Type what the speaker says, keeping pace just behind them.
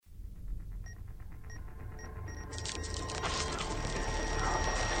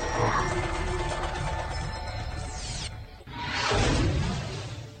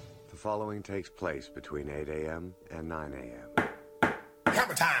following takes place between 8 a.m. and 9 a.m.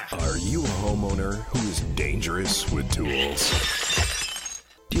 Hammer time! Are you a homeowner who is dangerous with tools?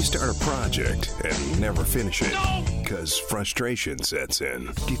 Do you start a project and never finish it because frustration sets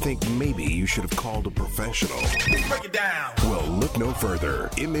in? Do you think maybe you should have called a professional? Break it down! Well, look no further.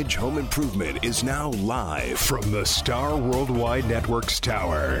 Image Home Improvement is now live from the Star Worldwide Network's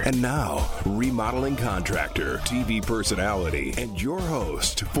tower. And now, remodeling contractor, TV personality, and your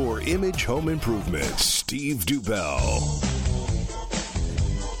host for Image Home Improvement, Steve Dubell.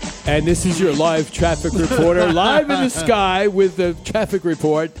 And this is your live traffic reporter, live in the sky with the traffic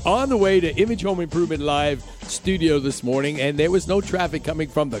report on the way to Image Home Improvement Live studio this morning. And there was no traffic coming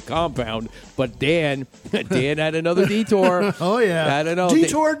from the compound, but Dan had another detour. Oh, yeah. I don't know.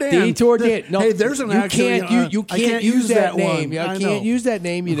 Detour Dan. Detour Dan. No, hey, there's an actually. You can't use that name. I can't use that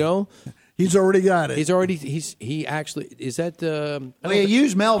name, you know. He's already got it. He actually, is that well, you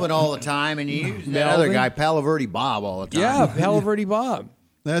use Melvin all the time, and you use that other guy, Palo Verde Bob, all the time. Yeah, Palo Verde Bob.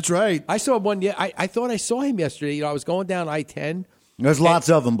 That's right. I saw one. Yeah, I thought I saw him yesterday. You know, I was going down I-10. There's lots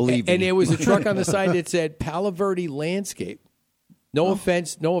of them, believe me. And there was a truck on the side that said Palo Verde Landscape. No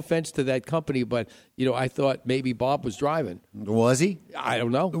offense to that company, but you know, I thought maybe Bob was driving. Was he? I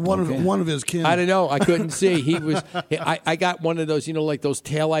don't know. One of his kin. I don't know. I couldn't see. He was. I got one of those, you know, like those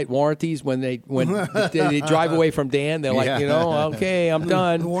taillight warranties when they drive away from Dan. They're like, you know, okay, I'm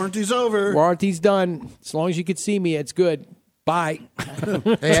done. The warranty's over. Warranty's done. As long as you can see me, it's good. Bye.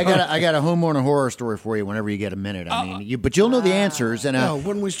 Hey, I got a homeowner horror story for you whenever you get a minute. I mean, but you'll know the answers. And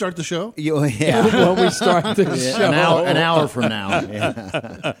when we start the show, when we start the show, an hour from now.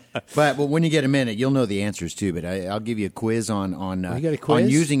 Yeah. But when you get a minute, you'll know the answers too. But I'll give you a quiz on you got a quiz? On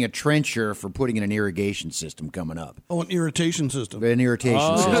using a trencher for putting in an irrigation system coming up. Oh, an irritation system. An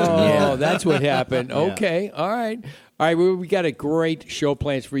irritation system. Yeah, oh, that's what happened. Okay, all right. We got a great show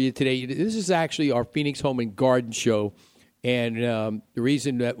plans for you today. This is actually our Phoenix Home and Garden show. And the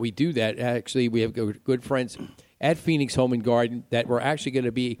reason that we do that, actually, we have good friends at Phoenix Home and Garden that we're actually going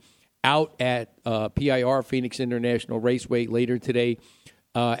to be out at PIR, Phoenix International Raceway, later today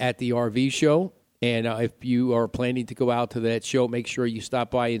at the RV show. And if you are planning to go out to that show, make sure you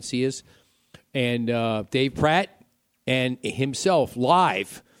stop by and see us. And Dave Pratt and himself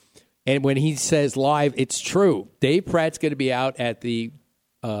live. And when he says live, it's true. Dave Pratt's going to be out at the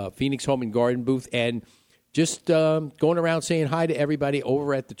Phoenix Home and Garden booth and just going around saying hi to everybody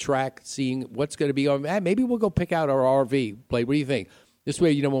over at the track, seeing what's going to be on. Maybe we'll go pick out our RV. Blade, what do you think? This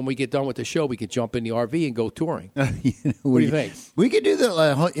way, you know, when we get done with the show, we could jump in the RV and go touring. What do you think? We could do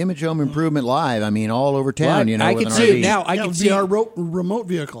the Image Home Improvement Live. I mean, all over town, you know, I with can an see RV. it now. I can see our remote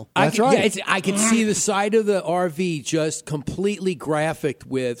vehicle. That's right. Yeah, I can see the side of the RV just completely graphic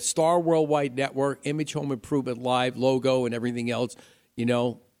with Star Worldwide Network, Image Home Improvement Live logo and everything else, you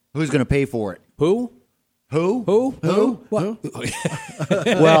know. Who's going to pay for it? Who? Who? What?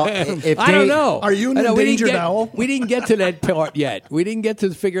 Well, if I don't know. Are you an endangered owl? We didn't get to that part yet. We didn't get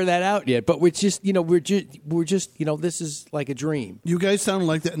to figure that out yet. But we're just, you know, we're just, you know, this is like a dream. You guys sound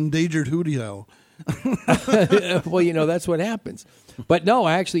like that endangered hootie owl. Well, you know, that's what happens. But no,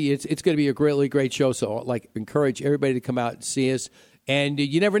 actually, it's going to be a really great show. So, like, encourage everybody to come out and see us. And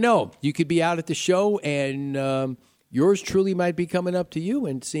you never know. You could be out at the show, and yours truly might be coming up to you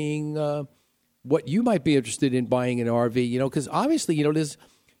and seeing what you might be interested in buying an RV, you know, because obviously, you know, there's,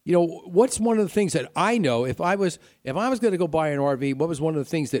 you know, what's one of the things that I know if I was going to go buy an RV, what was one of the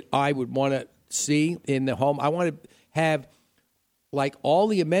things that I would want to see in the home? I want to have like all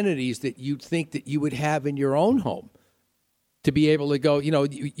the amenities that you'd think that you would have in your own home to be able to go, you know,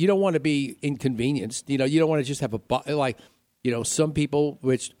 you don't want to be inconvenienced, you know, you don't want to just have like, you know, some people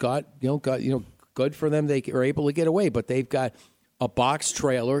which got good for them, they are able to get away, but they've got a box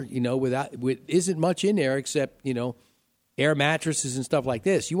trailer, you know, with isn't much in there except, you know, air mattresses and stuff like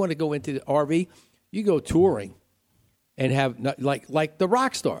this. You want to go into the RV, you go touring and have like the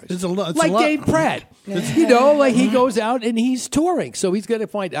rock stars. It's like Dave Pratt. You know, like he goes out and he's touring. So he's going to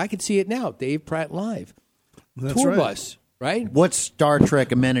find, I can see it now, Dave Pratt live. That's Tour right. bus. Right? What Star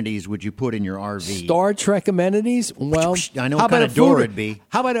Trek amenities would you put in your RV? Star Trek amenities? Well, I know what kind of door it'd be.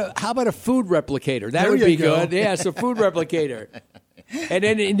 How about a food replicator? That would be good. Yeah, it's a food replicator. And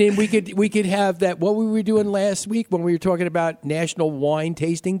then we could have that. What were we doing last week when we were talking about National Wine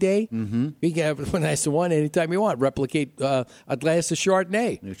Tasting Day? Mm-hmm. We can have a glass of wine anytime you want. Replicate a glass of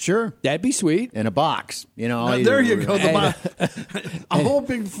Chardonnay. Sure, that'd be sweet. In a box, you know. Now, there you go. A whole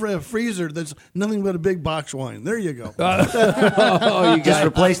big freezer that's nothing but a big box wine. There you go. You just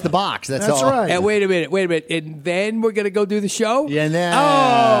replace the box. That's all. Right. And wait a minute, and then we're gonna go do the show. Yeah, no.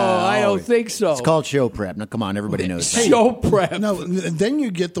 I don't think so. It's called show prep. Now, come on, everybody knows that. Show prep. No, then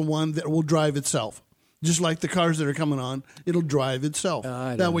you get the one that will drive itself. Just like the cars that are coming on, it'll drive itself.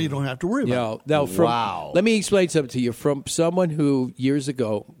 That way you don't have to worry about it. Now, Wow. Let me explain something to you. From someone who, years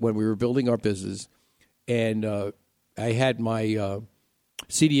ago, when we were building our business, and I had my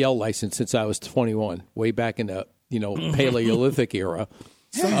CDL license since I was 21, way back in the Paleolithic era.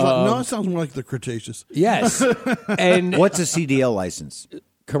 It sounds more like the Cretaceous. Yes. And What's a CDL license?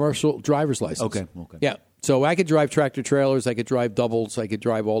 commercial driver's license. Okay. Yeah. So I could drive tractor trailers, I could drive doubles, I could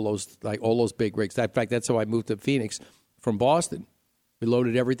drive all those big rigs. In fact, that's how I moved to Phoenix from Boston. We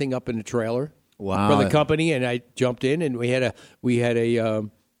loaded everything up in the trailer Wow. for the company, and I jumped in, and we had a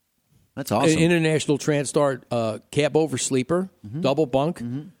That's awesome. an international TransStar cab over sleeper, double bunk.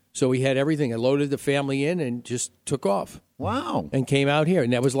 So we had everything. I loaded the family in and just took off Wow. and came out here,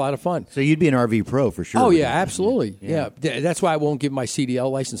 and that was a lot of fun. So you'd be an RV pro for sure. Oh yeah, absolutely. Yeah. That's why I won't give my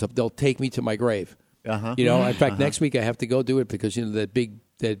CDL license up. They'll take me to my grave. Uh-huh. In fact, next week I have to go do it because that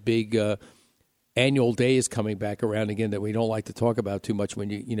big annual day is coming back around again that we don't like to talk about too much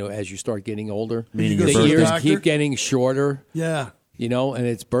when as you start getting older. Meaning your The birthday? years Doctor? keep getting shorter. Yeah. And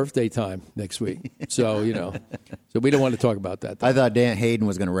it's birthday time next week. So, so we don't want to talk about that. I thought Dan Hayden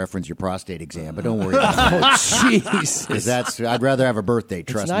was going to reference your prostate exam, but don't worry about it. Oh, jeez. 'Cause I'd rather have a birthday,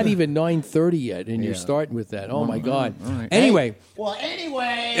 trust It's not me. even 9:30 yet, and you're starting with that. Oh, my God. All right. Anyway. Well,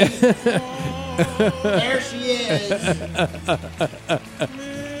 anyway, there she is.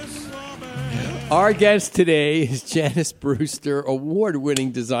 Our guest today is Janice Brewster,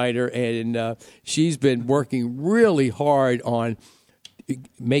 award-winning designer, and she's been working really hard on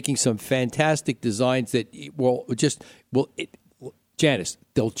making some fantastic designs that Janice,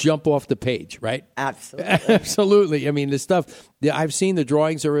 they'll jump off the page, right? Absolutely. Absolutely. I mean, the stuff, I've seen the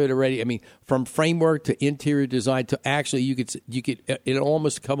drawings already. I mean, from framework to interior design to actually you could it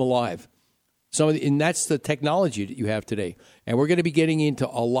almost come alive. And that's the technology that you have today. And we're going to be getting into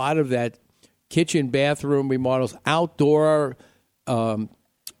a lot of that kitchen, bathroom remodels, outdoor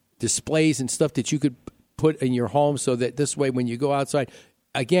displays and stuff that you could put in your home so that this way when you go outside,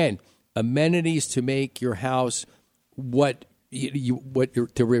 again, amenities to make your house to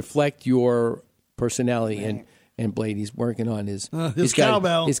reflect your personality. And Blade, he's working on his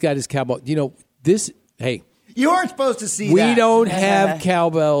cowbell. He's got his cowbell. Hey, You weren't supposed to see we that. don't have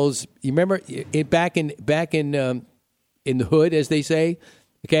cowbells. You remember back in the hood, as they say.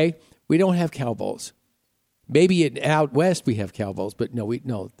 Okay, we don't have cowbells. Maybe out west we have cowbells, but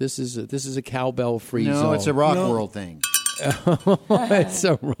no. This is a cowbell free zone. No, it's a rock world thing. it's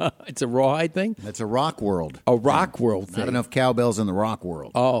a rawhide thing. That's a rock world. A rock world thing. Not enough cowbells in the rock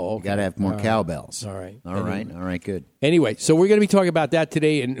world. Oh, okay. You got to have more cowbells. All right. All right, good. Anyway, so we're going to be talking about that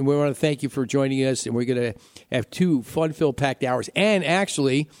today, and we want to thank you for joining us. And we're going to have 2 fun-filled packed hours, and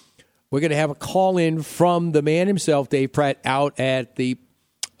actually, we're going to have a call in from the man himself, Dave Pratt, out at the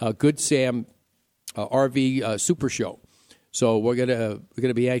Good Sam RV Super Show. So we're gonna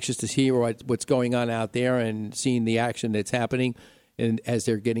be anxious to see what's going on out there and seeing the action that's happening, and as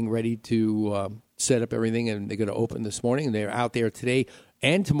they're getting ready to set up everything, and they're going to open this morning, and they're out there today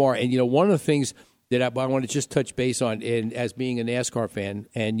and tomorrow. And one of the things that I want to just touch base on, and as being a NASCAR fan,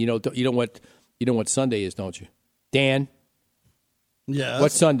 and you know what Sunday is, don't you, Dan? Yeah.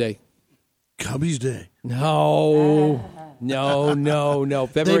 What's Sunday? Cubby's Day? No. February.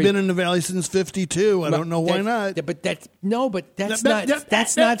 They've been in the Valley since '52. I don't know why not. But that's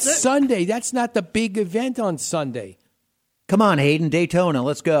not Sunday. That's not the big event on Sunday. Come on, Hayden, Daytona,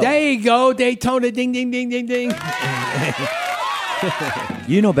 let's go. There you go, Daytona. Ding, ding, ding, ding, ding.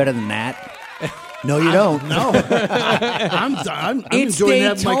 You know better than that. No, you don't. No, I'm It's enjoying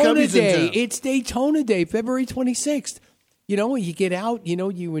having my Daytona cubbies in Day. town. It's Daytona Day, February 26th. You get out.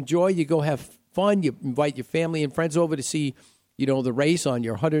 You enjoy. You go have fun. You invite your family and friends over to see, the race on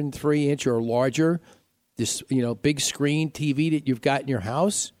your 103-inch or larger, this, big screen TV that you've got in your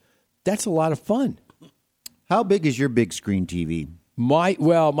house. That's a lot of fun. How big is your big screen TV? My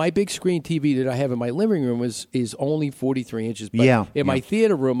big screen TV that I have in my living room is only 43 inches. But in my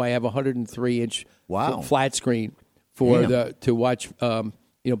theater room, I have a 103-inch flat screen to watch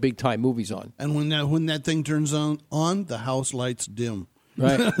big time movies on. And when that thing turns on, the house lights dim.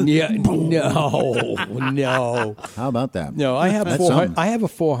 Right? Yeah. No. How about that? No. I have That's I have a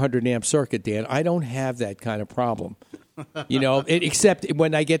 400 amp circuit, Dan. I don't have that kind of problem. Except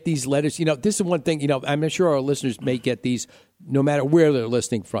when I get these letters. This is one thing. I'm sure our listeners may get these no matter where they're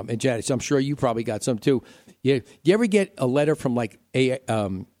listening from. And Janice, I'm sure you probably got some too. You ever get a letter from like the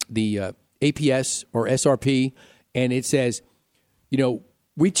APS or SRP, and it says,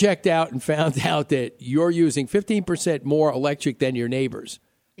 we checked out and found out that you're using 15% more electric than your neighbors.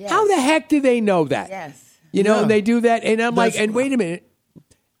 Yes. How the heck do they know that? Yes. You know, Yeah. and they do that. And I'm like, That's- and wait a minute.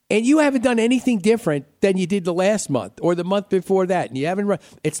 And you haven't done anything different than you did the last month or the month before that. And you haven't run,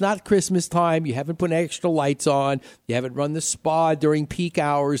 it's not Christmas time. You haven't put extra lights on. You haven't run the spa during peak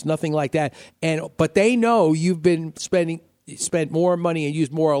hours, nothing like that. But they know you've been spent more money and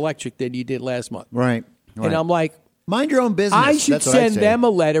used more electric than you did last month. Right. And I'm like, mind your own business. I should That's what I'd send say. them a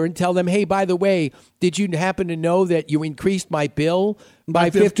letter and tell them, hey, by the way, did you happen to know that you increased my bill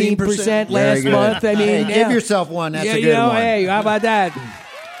by 15% Very last good. month? I mean, Hey, give yourself one. That's yeah, a good you know, one. hey, how about that?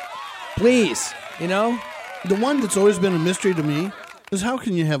 Please, you know? The one that's always been a mystery to me is how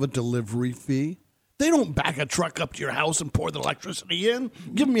can you have a delivery fee? They don't back a truck up to your house and pour the electricity in.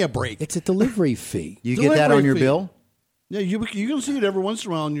 Give me a break. It's a delivery fee. You get that on your fee. bill? Yeah, you can see it every once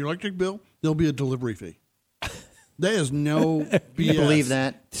in a while on your electric bill. There'll be a delivery fee. There is no BS. You believe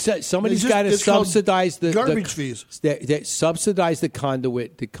that? So, somebody's It's got to it's called subsidize the garbage fees. That subsidize the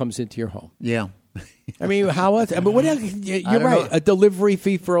conduit that comes into your home. Yeah. I mean, how else? I mean, what else? You're don't right. know. A delivery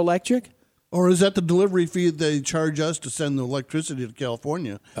fee for electric? Or is that the delivery fee they charge us to send the electricity to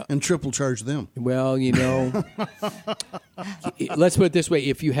California and triple charge them? Well, you know, let's put it this way: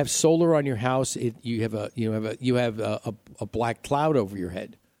 if you have solar on your house, you have a black cloud over your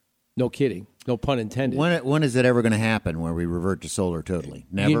head. No kidding. No pun intended. When is it ever going to happen where we revert to solar totally?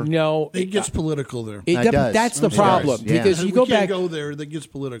 Never? You know, It gets political there. It does. That's the It does, problem yeah. because And you we go can't back. go there. That gets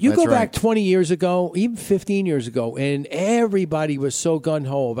political. You go That's back right. 20 years ago, even 15 years ago, and everybody was so gun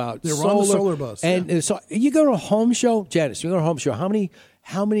ho about They were solar. on the solar bus, And so you go to a home show, Janice. You go to a home show.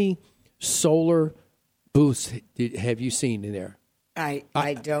 How many solar booths have you seen in there?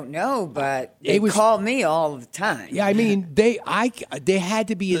 I don't know, but It they was- call me all the time. Yeah, I mean they had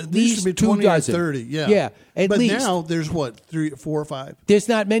to be at There used least to be 2 20 or dozen. 30. Yeah, yeah, at but least. now there's what 3, 4, or 5. There's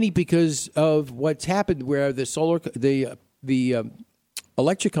not many because of what's happened, where the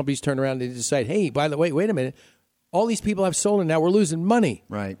electric companies turn around and decide, hey, by the way, wait a minute, all these people have solar now, we're losing money.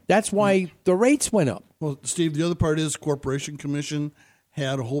 Right. That's why the rates went up. Well, Steve, the other part is Corporation Commission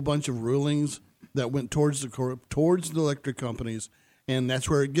had a whole bunch of rulings that went towards the electric companies, and that's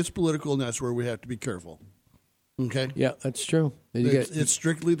where it gets political, and that's where we have to be careful. Okay. Yeah, that's true. It's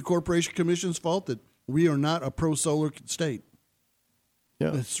strictly the Corporation Commission's fault that we are not a pro-solar state.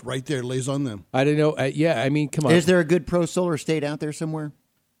 Yeah. It's right there, lays on them. I don't know. I mean, come on. Is there a good pro-solar state out there somewhere?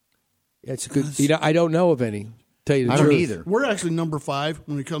 It's good. You know, I don't know of any. Tell you the I truth. don't either. We're actually number 5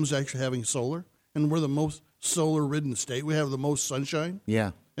 when it comes to actually having solar, and we're the most solar-ridden state. We have the most sunshine.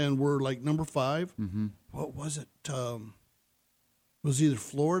 Yeah. And we're like number 5. Mm-hmm. What was it? It was either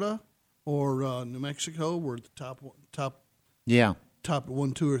Florida or New Mexico were the top Yeah.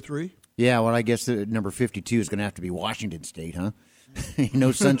 1, 2, or 3. Yeah, well, I guess number 52 is going to have to be Washington State, huh?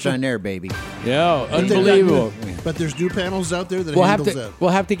 No sunshine there, baby. Yeah, But they're unbelievable. not good. But there's new panels out there that We'll have handles to that. we'll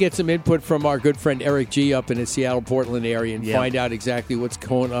have to get some input from our good friend Eric G up in the Seattle Portland area and Yeah. find out exactly what's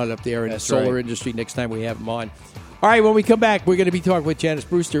going on up there in That's the solar right. industry next time we have him on. All right, when we come back, we're going to be talking with Janice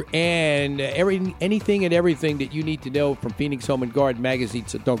Brewster and anything and everything that you need to know from Phoenix Home and Garden magazine,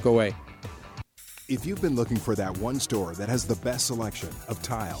 so don't go away. If you've been looking for that one store that has the best selection of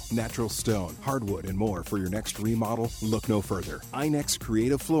tile, natural stone, hardwood, and more for your next remodel, look no further. INEX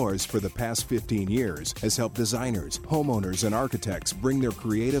Creative Floors for the past 15 years has helped designers, homeowners, and architects bring their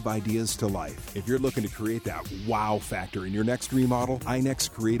creative ideas to life. If you're looking to create that wow factor in your next remodel, INEX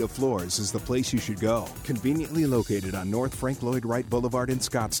Creative Floors is the place you should go. Conveniently located on North Frank Lloyd Wright Boulevard in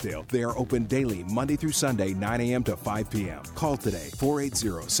Scottsdale, they are open daily, Monday through Sunday, 9 a.m. to 5 p.m. Call today,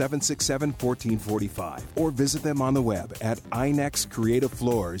 480-767-1445. Or visit them on the web at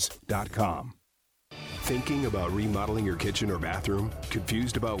inexcreativefloors.com. Thinking about remodeling your kitchen or bathroom?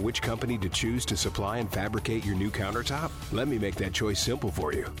 Confused about which company to choose to supply and fabricate your new countertop? Let me make that choice simple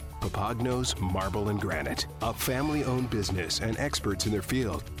for you. Papagnos Marble and Granite, a family-owned business and experts in their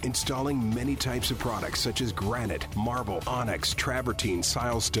field, installing many types of products such as granite, marble, onyx, travertine,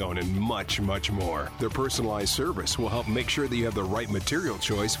 silestone, and much, much more. Their personalized service will help make sure that you have the right material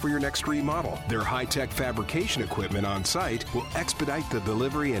choice for your next remodel. Their high-tech fabrication equipment on site will expedite the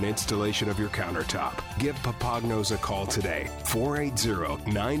delivery and installation of your countertop. Give Papagnos a call today,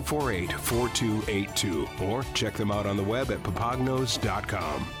 480-948-4282, or check them out on the web at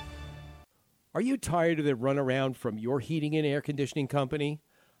papagnos.com. Are you tired of the runaround from your heating and air conditioning company?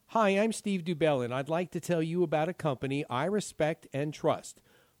 Hi, I'm Steve Dubell, and I'd like to tell you about a company I respect and trust,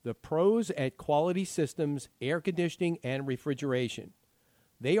 the pros at Quality Systems Air Conditioning and Refrigeration.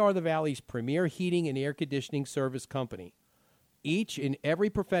 They are the Valley's premier heating and air conditioning service company. Each and every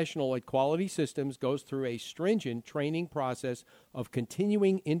professional at Quality Systems goes through a stringent training process of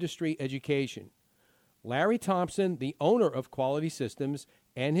continuing industry education. Larry Thompson, the owner of Quality Systems,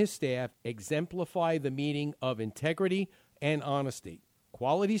 and his staff exemplify the meaning of integrity and honesty.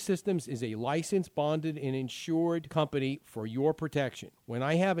 Quality Systems is a licensed, bonded, and insured company for your protection. When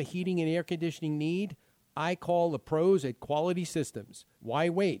I have a heating and air conditioning need, I call the pros at Quality Systems. Why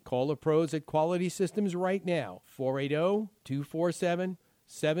wait? Call the pros at Quality Systems right now,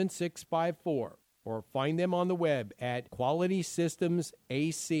 480-247-7654, or find them on the web at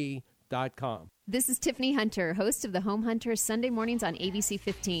QualitySystemsAC.com. This is Tiffany Hunter, host of the Home Hunter Sunday mornings on ABC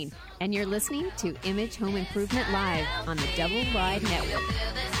 15, and you're listening to Image Home Improvement Live on the Double Wide Network.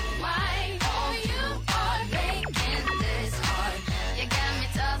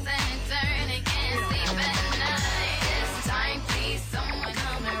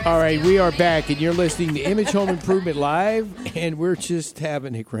 All right, we are back, and you're listening to Image Home Improvement Live, and we're just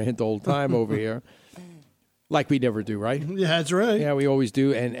having a grand old time over here, like we never do, right? Yeah, that's right. Yeah, we always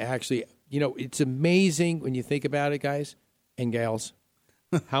do, and actually, you know, it's amazing when you think about it, guys and gals,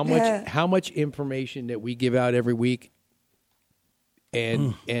 how much information that we give out every week,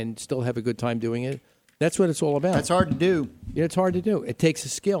 and still have a good time doing it. That's what it's all about. That's hard to do. Yeah, it's hard to do. It takes a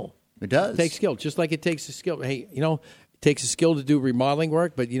skill. It does. It takes skill, just like it takes a skill. Hey, you know, it takes a skill to do remodeling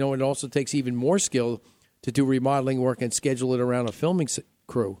work, but, you know, it also takes even more skill to do remodeling work and schedule it around a filming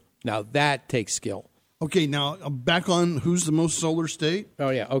crew. Now, that takes skill. Okay, now back on who's the most solar state. Oh,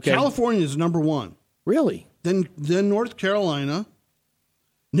 yeah, okay. California is number one. Really? Then North Carolina,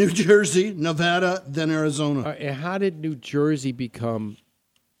 New Jersey, Nevada, then Arizona. And how did New Jersey become?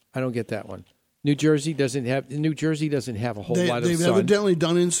 I don't get that one. New Jersey doesn't have a whole lot of They've sun. evidently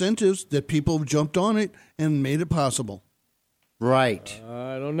done incentives that people have jumped on it and made it possible. Right.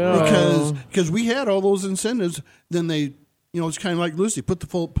 I don't know. Because we had all those incentives, then they, you know, it's kind of like Lucy, pull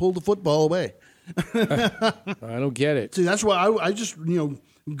the football away. I don't get it. See, that's why I just, you know,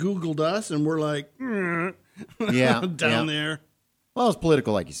 Googled us and we're like, down there. Well, it's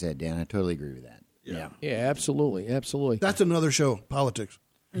political, like you said, Dan. I totally agree with that. Yeah. Yeah, absolutely. That's another show, politics.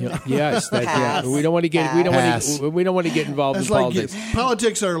 Yeah, yes, we don't want to get we don't want to get involved in politics.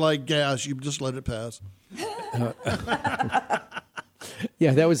 Politics are like gas; you just let it pass.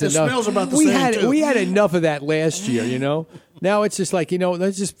 Yeah, that was it enough. Smells about the same too. We had enough of that last year, you know. Now it's just like, you know,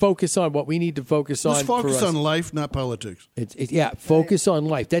 let's just focus on what we need to focus on. Let's focus on life, not politics. Focus on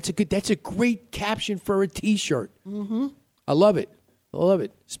life. That's a great caption for a T-shirt. Mm-hmm. I love it.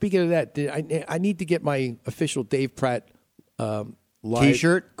 Speaking of that, I need to get my official Dave Pratt live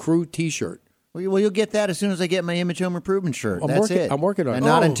T-shirt? Crew T-shirt. Well, you'll get that as soon as I get my Image Home Improvement shirt. That's it. I'm working on it. And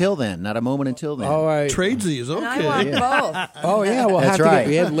not until then. Not a moment until then. All right. Tradesies, okay. And I want both. Oh, yeah. Well, That's right.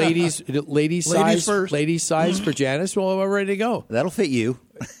 We had ladies size first. Ladies size for Janice. Well, we're ready to go. That'll fit you.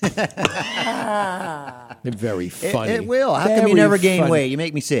 Very funny. It will. How come you never gain weight? You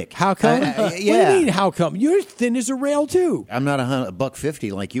make me sick. How come? What do you mean, how come? You're thin as a rail, too. I'm not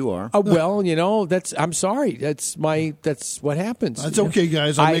 $150 like you are. Well, you know, I'm sorry. That's what happens. That's okay,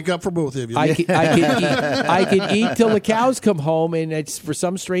 guys. I'll make up for both of you. I can eat till the cows come home, and it's for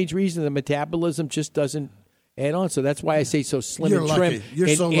some strange reason the metabolism just doesn't add on. So that's why I say so slim You're and lucky. trim. You're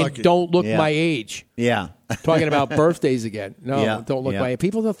so lucky. And don't look my age. Yeah. Talking about birthdays again. No, don't look yeah. my age.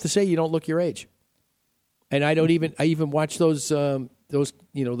 People have to say you don't look your age. And I even watch those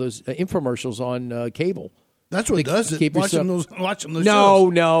infomercials on cable. That's what does it. Keep Watching those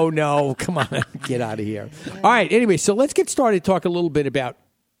No, shows. no. Come on. Get out of here. All right. Anyway, so let's get started. Talk a little bit about,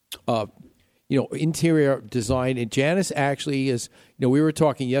 interior design. And Janice actually is, we were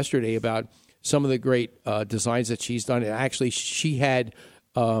talking yesterday about some of the great designs that she's done. And actually, she had,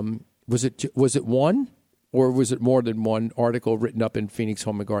 was it one? Or was it more than one article written up in Phoenix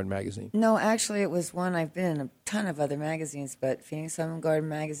Home and Garden magazine? No, actually, it was one. I've been in a ton of other magazines, but Phoenix Home and Garden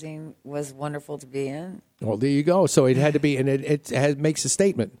magazine was wonderful to be in. Well, there you go. So it had to be, and it makes a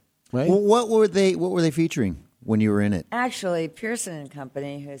statement, right? Well, what were they featuring when you were in it? Actually, Pearson and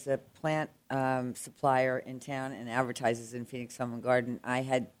Company, who's a plant supplier in town and advertises in Phoenix Home and Garden, I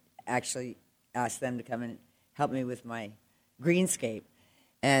had actually asked them to come and help me with my greenscape.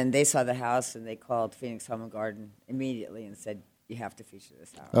 And they saw the house, and they called Phoenix Home and Garden immediately and said, you have to feature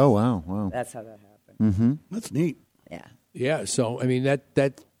this house. Oh, wow. That's how that happened. Mm-hmm. That's neat. Yeah. Yeah, so, I mean,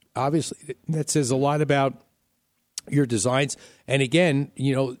 that obviously, that says a lot about your designs. And again,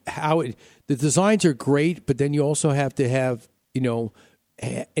 the designs are great, but then you also have to have,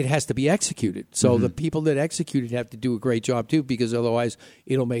 it has to be executed. So the people that execute it have to do a great job, too, because otherwise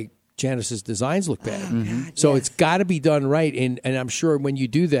it'll make Janice's designs look bad. Mm-hmm. So it's got to be done right. And I'm sure when you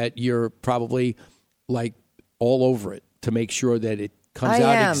do that, you're probably like all over it to make sure that it comes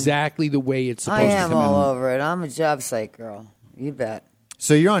out exactly the way it's supposed to come out. I am all over it. I'm a job site girl. You bet.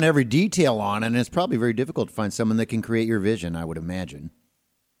 So you're on every detail on it, and it's probably very difficult to find someone that can create your vision, I would imagine.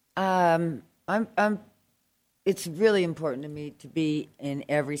 It's really important to me to be in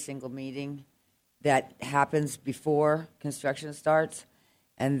every single meeting that happens before construction starts,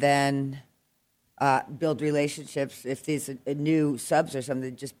 and then build relationships. If there's a new subs or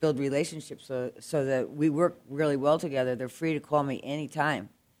something, just build relationships so that we work really well together. They're free to call me anytime.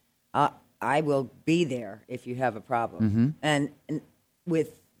 I will be there if you have a problem. And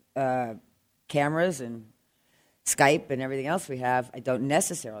with cameras and Skype and everything else we have, I don't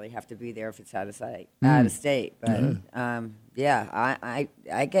necessarily have to be there if it's out of state. But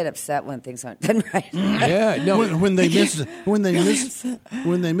I get upset when things aren't done right. Yeah, no. when they miss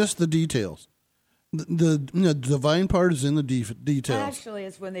the details. The divine part is in the details. Actually,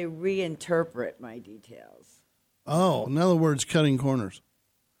 it's when they reinterpret my details. Oh, in other words, cutting corners.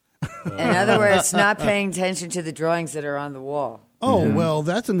 In other words, not paying attention to the drawings that are on the wall. Oh, well,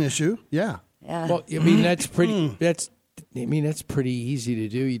 that's an issue. Yeah. Yeah. Well, I mean that's pretty. That's pretty easy to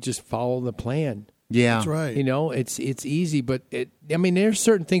do. You just follow the plan. Yeah, That's right. You know, it's easy, but there's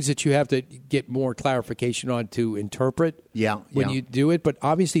certain things that you have to get more clarification on to interpret. Yeah, when yeah. you do it, but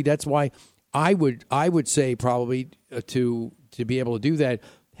obviously that's why I would say probably to be able to do that,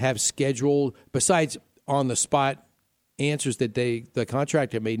 have scheduled besides on the spot answers that the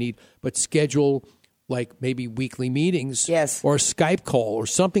contractor may need, but schedule like maybe weekly meetings, Yes. or a Skype call or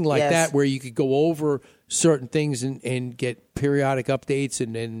something like Yes. that, where you could go over certain things and get periodic updates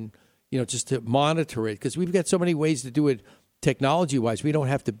and then, just to monitor it, because we've got so many ways to do it technology-wise. We don't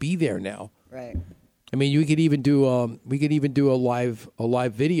have to be there now. Right. I mean, we could even do a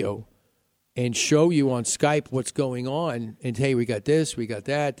live video and show you on Skype what's going on, and hey, we got this, we got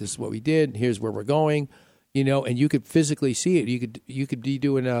that, this is what we did, here's where we're going, and you could physically see it. You could be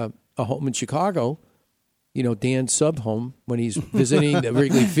doing a home in Chicago, Dan's sub home when he's visiting the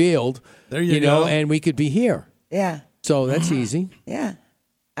Wrigley Field, There you go. and we could be here. Yeah. So that's easy. Yeah.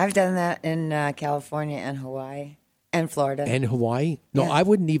 I've done that in California and Hawaii and Florida. And Hawaii? No, Yeah. I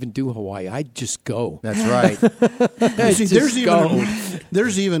wouldn't even do Hawaii. I'd just go. That's right. See, Just go.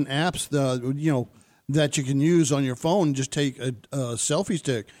 there's even apps that you can use on your phone. Just take a selfie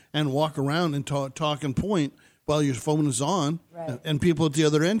stick and walk around and talk and point while your phone is on, Right. and people at the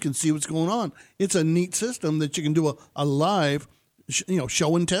other end can see what's going on. It's a neat system that you can do a live,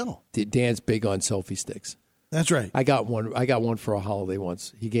 show and tell. Dan's big on selfie sticks. That's right. I got one for a holiday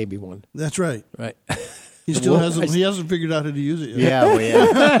once. He gave me one. That's right. Right. He still Well, hasn't. He hasn't figured out how to use it yet. Yeah, well,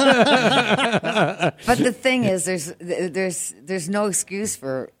 yeah. But the thing is, there's no excuse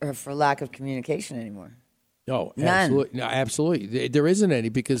for lack of communication anymore. No, None. absolutely. No, absolutely. There isn't any,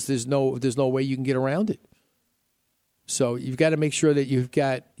 because there's no way you can get around it. So you've got to make sure that you've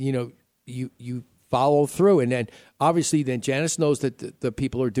got, you follow through. And then obviously then Janice knows that the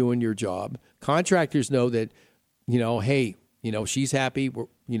people are doing your job. Contractors know that, hey, she's happy.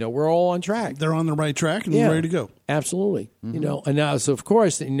 We're all on track. They're on the right track and Yeah. ready to go. Absolutely. And now, so of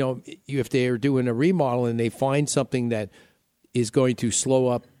course, if they are doing a remodel and they find something that is going to slow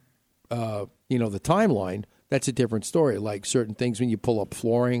up, the timeline, that's a different story. Like certain things when you pull up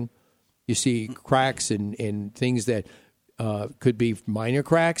flooring, you see cracks and things that could be minor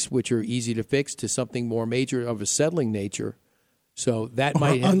cracks, which are easy to fix, to something more major of a settling nature. So that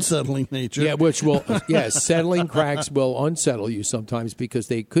might Unsettling nature. Yeah, which will settling cracks will unsettle you sometimes because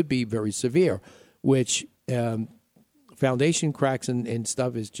they could be very severe. Which foundation cracks and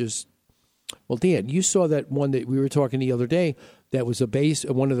stuff is just. Well, Dan, you saw that one that we were talking the other day. That was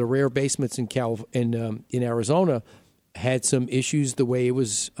one of the rare basements in in Arizona, had some issues the way it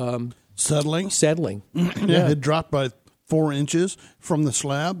was Settling. Yeah. It dropped by 4 inches from the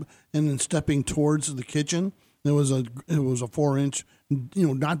slab, and then stepping towards the kitchen, it was a 4-inch,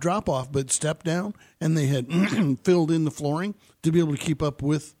 not drop off, but step down, and they had filled in the flooring to be able to keep up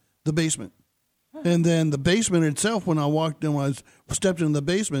with the basement. And then the basement itself, when I stepped into the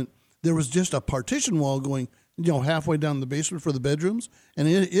basement, there was just a partition wall going, halfway down the basement for the bedrooms, and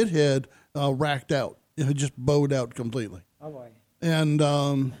it had racked out. It had just bowed out completely. Oh boy! And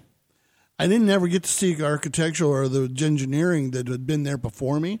I didn't ever get to see the architectural or the engineering that had been there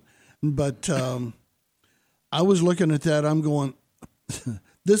before me, but I was looking at that. I'm going,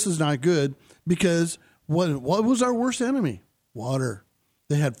 this is not good, because what was our worst enemy? Water.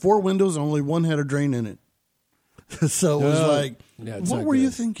 They had 4 windows and only one had a drain in it. So it was what were you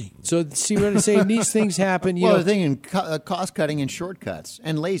thinking? So see what I'm saying? These things happen. They're thinking cost cutting and shortcuts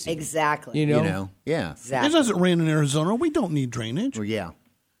and lazy. Exactly. Yeah. Exactly. It doesn't rain in Arizona. We don't need drainage. Well, yeah.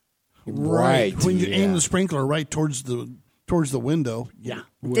 Right. When you aim the sprinkler right towards the window. Yeah.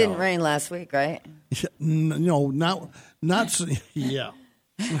 Didn't rain last week, right? No, not yeah.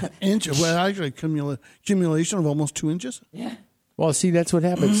 Inch. Well, actually, accumulation of almost 2 inches. Yeah. Well, see, that's what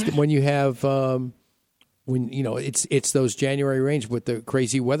happens when you have it's those January rains with the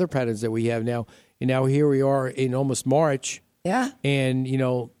crazy weather patterns that we have now. And now here we are in almost March. Yeah. And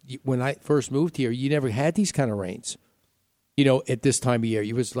when I first moved here, you never had these kind of rains. At this time of year,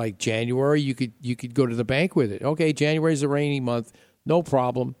 it was like January. You could go to the bank with it. Okay, January is a rainy month, no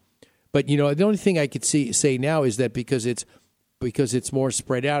problem. But the only thing I could say now is that because it's more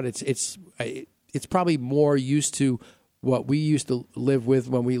spread out, it's probably more used to what we used to live with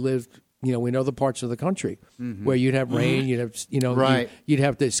when we lived, in other parts of the country, where you'd have rain, you'd have, Right. you'd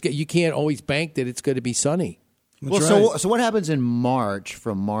have to. You can't always bank that it's going to be sunny. That's Well, right. so what happens in March,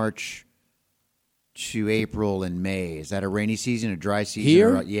 from March to April and May? Is that a rainy season, a dry season?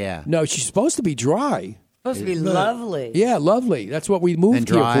 Here, Yeah. No, she's supposed to be dry. Supposed to be lovely. Yeah, lovely. That's what we moved And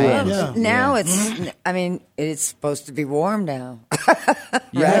here dry for. and- Yeah. Now it's supposed to be warm now.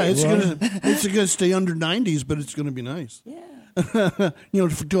 Yeah, it's gonna stay under 90s, but it's gonna be nice. Yeah.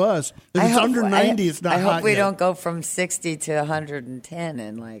 To us, if it's under 90, it's not I hot hope we yet. don't go from 60 to 110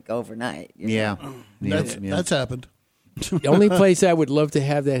 in overnight. Yeah. That's happened. The only place I would love to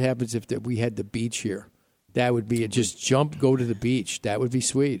have that happen is if we had the beach here. That would be go to the beach. That would be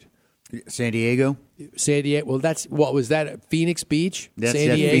sweet. San Diego? San Diego. Well, what was that? Phoenix Beach? That's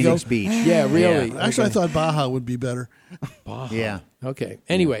San Diego? Phoenix Beach. Yeah, really. Yeah. Actually, I thought Baja would be better. Yeah. Okay.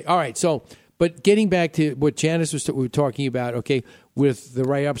 Anyway, all right. So, but getting back to what Janice we were talking about, okay, with the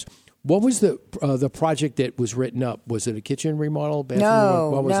write-ups, what was the project that was written up? Was it a kitchen remodel? Bathroom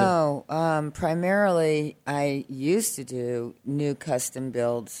remodel? What was No. Primarily, I used to do new custom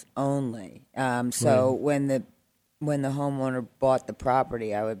builds only. So when the homeowner bought the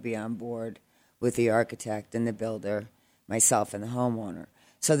property, I would be on board with the architect and the builder, myself and the homeowner.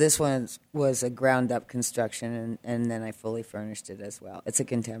 So this one was a ground-up construction, and then I fully furnished it as well. It's a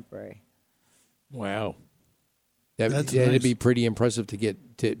contemporary. Wow. That's It'd nice. be pretty impressive to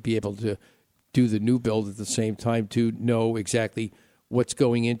be able to do the new build at the same time, to know exactly what's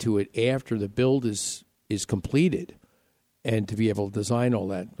going into it after the build is completed, and to be able to design all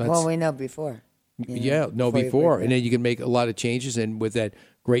that. Well, we know before. Before. And then you can make a lot of changes, and with that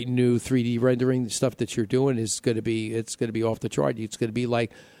great new 3D rendering, the stuff that you're doing it's going to be off the chart. It's going to be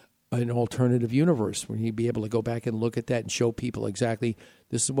like an alternative universe where you'd be able to go back and look at that and show people exactly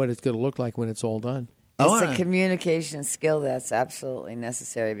this is what it's going to look like when it's all done. It's a communication skill that's absolutely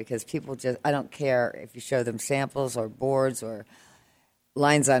necessary, because people I don't care if you show them samples or boards or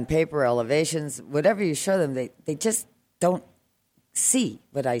lines on paper, elevations, whatever you show them, they just don't see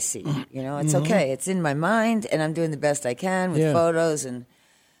what I see. It's okay. It's in my mind, and I'm doing the best I can with photos and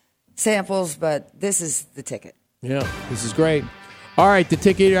samples, but this is the ticket. Yeah, this is great. All right, the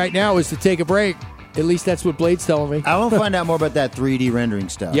ticket right now is to take a break. At least that's what Blade's telling me. I want to find out more about that 3D rendering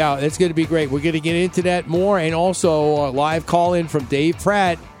stuff. Yeah, that's going to be great. We're going to get into that more, and also a live call-in from Dave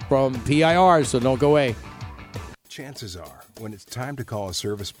Pratt from PIR, so don't go away. Chances are, when it's time to call a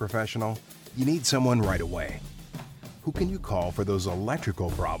service professional, you need someone right away. Who can you call for those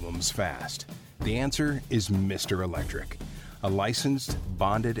electrical problems fast? The answer is Mr. Electric, a licensed,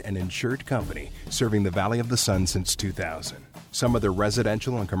 bonded, and insured company serving the Valley of the Sun since 2000. Some of their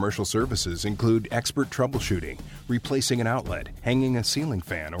residential and commercial services include expert troubleshooting, replacing an outlet, hanging a ceiling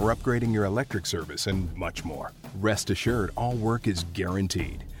fan, or upgrading your electric service, and much more. Rest assured, all work is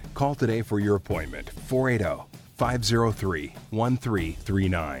guaranteed. Call today for your appointment,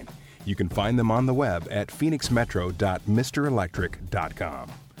 480-503-1339. You can find them on the web at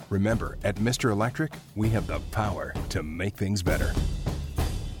phoenixmetro.mrelectric.com. Remember, at Mr. Electric, we have the power to make things better.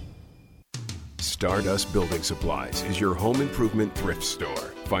 Stardust Building Supplies is your home improvement thrift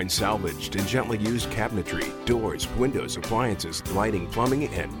store. Find salvaged and gently used cabinetry, doors, windows, appliances, lighting, plumbing,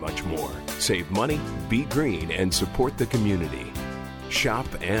 and much more. Save money, be green, and support the community. Shop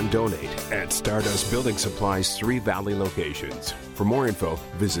and donate at Stardust Building Supplies' 3 Valley locations. For more info,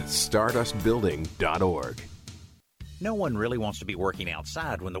 visit stardustbuilding.org. No one really wants to be working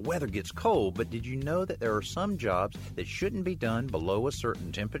outside when the weather gets cold, but did you know that there are some jobs that shouldn't be done below a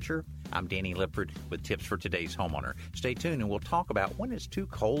certain temperature? I'm Danny Lipford with tips for today's homeowner. Stay tuned and we'll talk about when it's too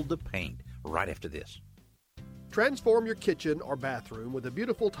cold to paint right after this. Transform your kitchen or bathroom with a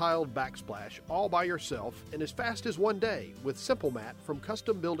beautiful tiled backsplash all by yourself in as fast as one day with Simple Mat from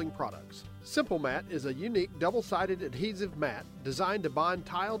Custom Building Products. Simple Mat is a unique double-sided adhesive mat designed to bond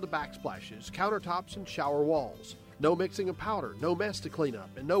tiled backsplashes, countertops, and shower walls. No mixing of powder, no mess to clean up,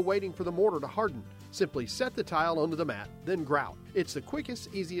 and no waiting for the mortar to harden. Simply set the tile onto the mat, then grout. It's the quickest,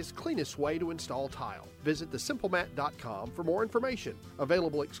 easiest, cleanest way to install tile. Visit thesimplemat.com for more information.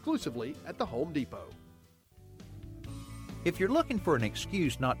 Available exclusively at the Home Depot. If you're looking for an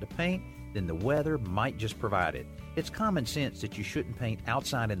excuse not to paint, then the weather might just provide it. It's common sense that you shouldn't paint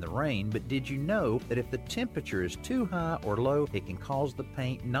outside in the rain, but did you know that if the temperature is too high or low, it can cause the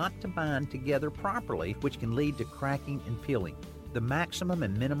paint not to bind together properly, which can lead to cracking and peeling? The maximum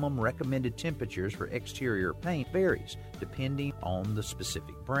and minimum recommended temperatures for exterior paint varies depending on the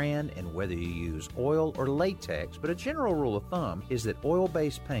specific brand and whether you use oil or latex, but a general rule of thumb is that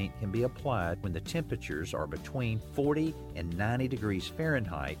oil-based paint can be applied when the temperatures are between 40 and 90 degrees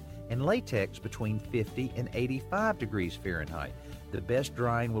Fahrenheit and latex between 50 and 85 degrees Fahrenheit. The best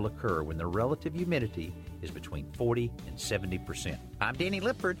drying will occur when the relative humidity is between 40 and 70%. I'm Danny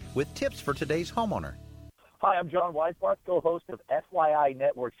Lipford with tips for today's homeowner. Hi, I'm John Weisbach, co-host of FYI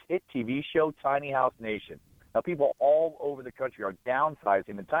Network's hit TV show Tiny House Nation. Now, people all over the country are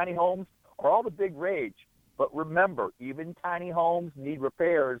downsizing, and tiny homes are all the big rage. But remember, even tiny homes need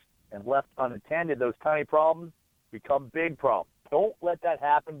repairs, and left unattended, those tiny problems become big problems. Don't let that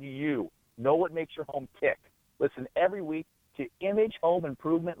happen to you. Know what makes your home tick. Listen every week to Image Home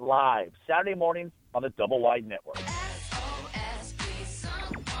Improvement Live, Saturday mornings on the Double Wide Network.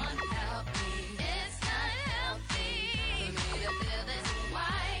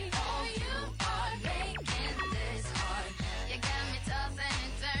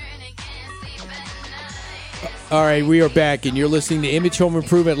 All right, we are back, and you're listening to Image Home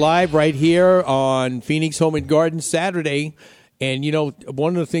Improvement Live right here on Phoenix Home and Garden Saturday. And, you know,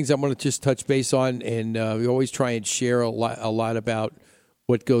 one of the things I want to just touch base on, and we always try and share a lot about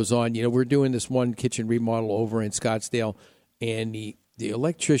what goes on. You know, we're doing this one kitchen remodel over in Scottsdale, and the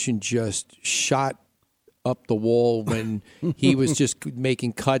electrician just shot up the wall when he was just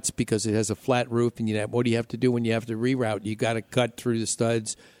making cuts because it has a flat roof. And, you know, what do you have to do when you have to reroute? You got to cut through the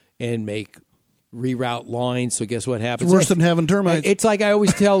studs and make reroute lines. So guess what happens? It's worse than having termites. It's like I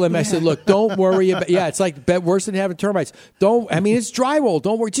always tell them, I said, look, don't worry about, it's like worse than having termites. It's drywall.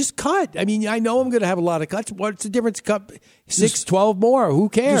 Don't worry. Just cut. I mean, I know I'm going to have a lot of cuts. What's the difference? Cut 12 more. Who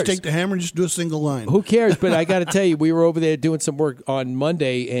cares? Just take the hammer and just do a single line. Who cares? But I got to tell you, we were over there doing some work on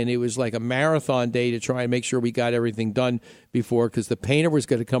Monday, and it was like a marathon day to try and make sure we got everything done before, because the painter was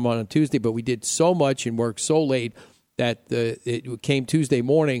going to come on Tuesday, but we did so much and worked so late that it came Tuesday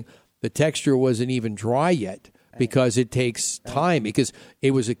morning. The texture wasn't even dry yet because it takes time, because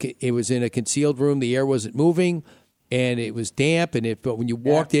it was in a concealed room. The air wasn't moving, and it was damp. But when you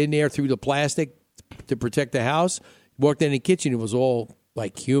walked in there through the plastic to protect the house, walked in the kitchen, it was all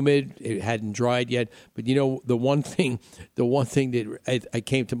like humid. It hadn't dried yet. But you know, the one thing that I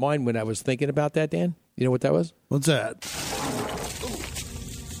came to mind when I was thinking about that, Dan, you know what that was? What's that?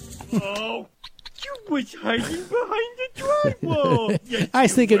 Oh. Was hiding behind the drywall. Yes, I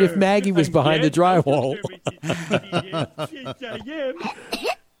was thinking if Maggie was behind the drywall. Yes, I am.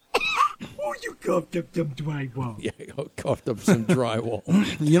 Oh, you coughed up some drywall. Yeah, I coughed up some drywall.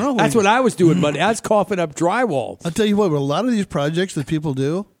 You know, that's what I was doing, Monday. I was coughing up drywall. I'll tell you what, a lot of these projects that people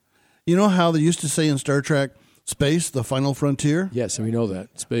do, you know how they used to say in Star Trek, space, the final frontier? Yes, and we know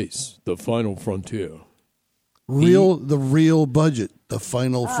that. Space, the final frontier. The real budget, the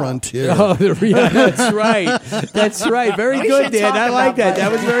final frontier. Oh, that's right. That's right. Very good, Dan. I like that.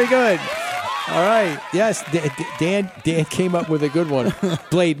 That was very good. All right. Yes, Dan came up with a good one.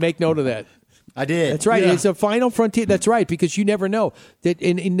 Blade, make note of that. I did. That's right. Yeah. It's a final frontier. That's right, because you never know.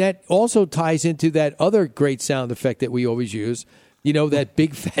 And that also ties into that other great sound effect that we always use. You know, that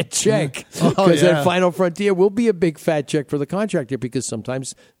big fat check. Because that final frontier will be a big fat check for the contractor, because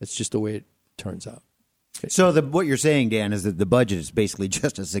sometimes that's just the way it turns out. So what you're saying, Dan, is that the budget is basically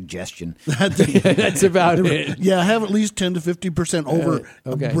just a suggestion. That's about it. Yeah, have at least 10 to 50% over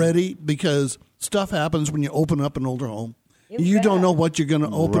ready, because stuff happens when you open up an older home. You don't know what you're going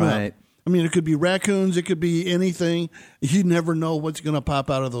to open up. I mean, it could be raccoons. It could be anything. You never know what's going to pop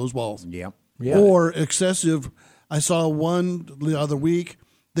out of those walls. Yeah. Or excessive. I saw one the other week.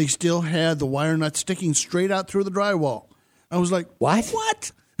 They still had the wire nut sticking straight out through the drywall. I was like,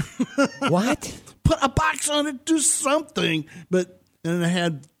 What? What? Put a box on it, do something. And it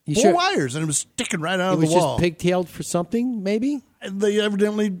had four wires, and it was sticking right out of the wall. It was just pigtailed for something, maybe? And they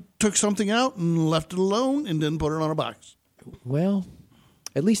evidently took something out and left it alone and didn't put it on a box. Well,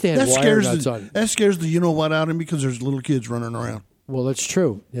 at least they had wire nuts on it. That scares the you-know-what out of me, because there's little kids running around. Well, that's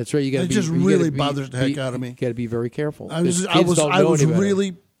true. That's right. It just really bothers the heck out of me. You got to be very careful. I was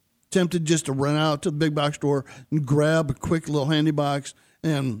really tempted just to run out to the big box store and grab a quick little handy box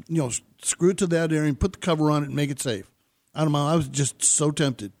and, you know, screw it to that area and put the cover on it and make it safe. I don't know. I was just so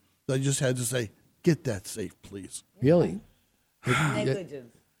tempted. I just had to say, get that safe, please. Really?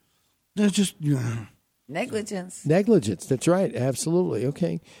 Negligence. That's just, you know. Negligence. That's right. Absolutely.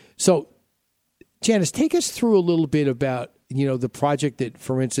 Okay. So Janice, take us through a little bit about, the project that,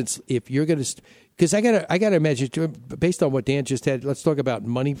 for instance, if you're going to, because I gotta imagine, based on what Dan just had, let's talk about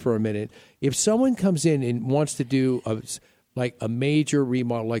money for a minute. If someone comes in and wants to do a major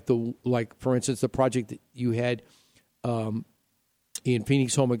remodel, like for instance, the project that you had in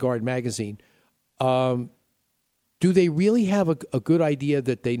Phoenix Home and Garden magazine, do they really have a good idea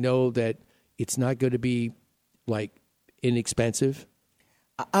that they know that it's not going to be inexpensive?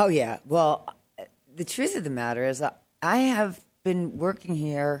 Oh yeah. Well, the truth of the matter is, I have been working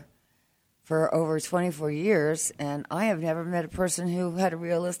here for over 24 years, and I have never met a person who had a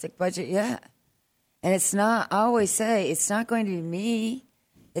realistic budget yet. And it's not, I always say, it's not going to be me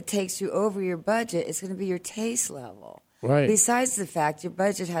that takes you over your budget. It's going to be your taste level. Right. Besides the fact your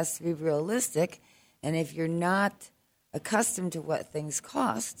budget has to be realistic, and if you're not accustomed to what things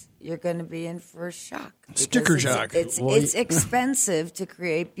cost, you're going to be in for a shock. Sticker shock. It's expensive to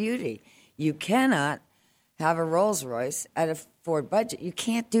create beauty. You cannot have a Rolls Royce at a Ford budget. You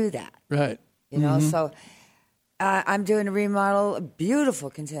can't do that. Right. So I'm doing a remodel, a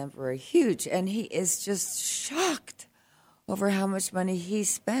beautiful contemporary, huge, and he is just shocked over how much money he's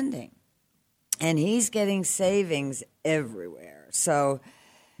spending. And he's getting savings everywhere. So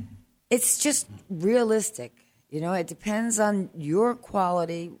it's just realistic. It depends on your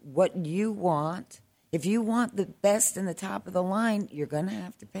quality, what you want. If you want the best and the top of the line, you're going to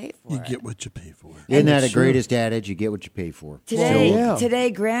have to pay for it. You get what you pay for. Isn't that a greatest adage? You get what you pay for.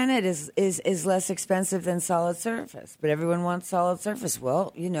 Today, granite is less expensive than solid surface, but everyone wants solid surface.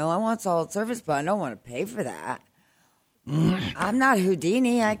 Well, I want solid surface, but I don't want to pay for that. I'm not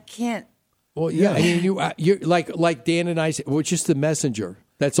Houdini. I can't. Well, yeah. I mean, you're like Dan and I said, we're just the messenger.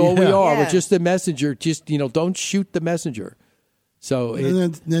 That's all we are. We're just the messenger. Just, don't shoot the messenger. So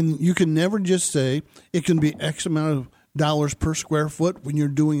then you can never just say it can be X amount of dollars per square foot when you're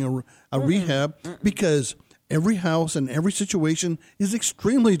doing a rehab, because every house and every situation is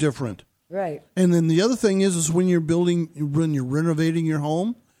extremely different. Right. And then the other thing is when you're renovating your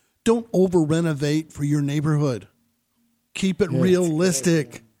home, don't over renovate for your neighborhood. Keep it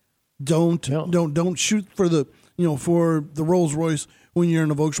realistic. Don't shoot for the Rolls Royce when you're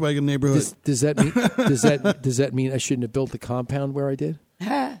in a Volkswagen neighborhood. Does that mean I shouldn't have built the compound where I did?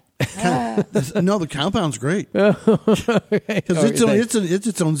 No, the compound's great because it's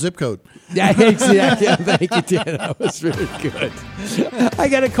its own zip code. Yeah, exactly. Thank you, Dan. That was really good. I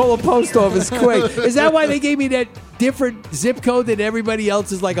got to call a post office quick. Is that why they gave me that different zip code that everybody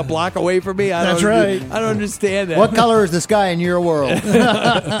else is like a block away from me? That's right. I don't understand that. What color is the sky in your world? All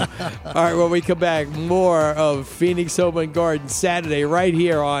right, when we come back, more of Phoenix Home and Garden Saturday right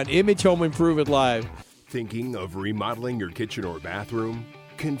here on Image Home Improvement Live. Thinking of remodeling your kitchen or bathroom?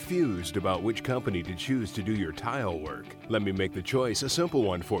 Confused about which company to choose to do your tile work? Let me make the choice a simple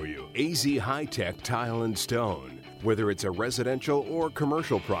one for you. AZ High-Tech Tile and Stone. Whether it's a residential or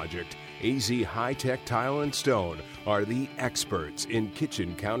commercial project, AZ High-Tech Tile and Stone are the experts in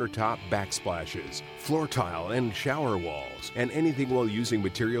kitchen countertop backsplashes, floor tile and shower walls, and anything while using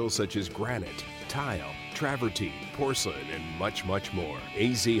materials such as granite, tile, travertine, porcelain, and much, much more.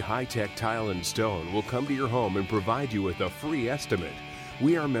 AZ High-Tech Tile and Stone will come to your home and provide you with a free estimate.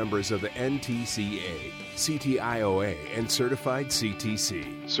 We are members of the NTCA, CTIOA, and certified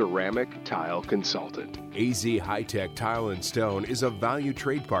CTC, Ceramic Tile Consultant. AZ High-Tech Tile and Stone is a valued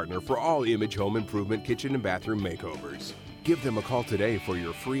trade partner for all Image Home Improvement kitchen and bathroom makeovers. Give them a call today for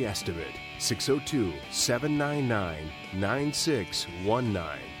your free estimate,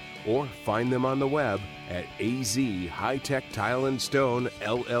 602-799-9619, or find them on the web at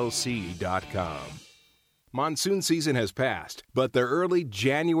azhightechtileandstonellc.com. Monsoon season has passed, but the early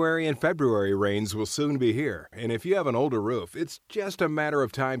January and February rains will soon be here. And if you have an older roof, it's just a matter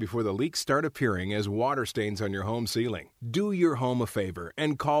of time before the leaks start appearing as water stains on your home ceiling. Do your home a favor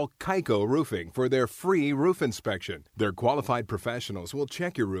and call Kaiko Roofing for their free roof inspection. Their qualified professionals will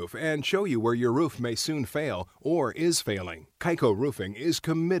check your roof and show you where your roof may soon fail or is failing. Kaiko Roofing is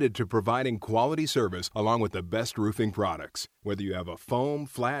committed to providing quality service along with the best roofing products. Whether you have a foam,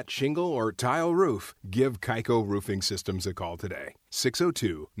 flat, shingle, or tile roof, give Kaiko Roofing Systems a call today.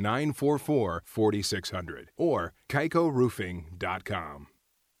 602-944-4600 or KaikoRoofing.com.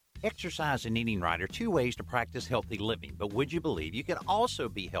 Exercise and eating right are two ways to practice healthy living, but would you believe you can also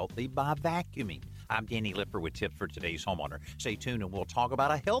be healthy by vacuuming? I'm Danny Lipper with tips for today's homeowner. Stay tuned and we'll talk about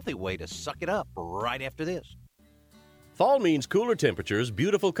a healthy way to suck it up right after this. Fall means cooler temperatures,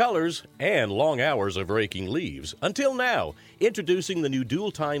 beautiful colors, and long hours of raking leaves. Until now, introducing the new dual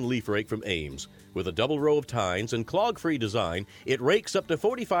tine leaf rake from Ames. With a double row of tines and clog-free design, it rakes up to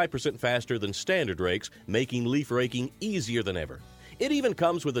 45% faster than standard rakes, making leaf raking easier than ever. It even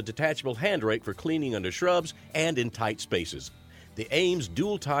comes with a detachable hand rake for cleaning under shrubs and in tight spaces. The Ames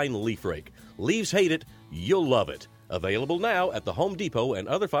Dual Tine Leaf Rake. Leaves hate it, you'll love it. Available now at the Home Depot and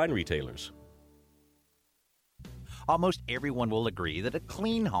other fine retailers. Almost everyone will agree that a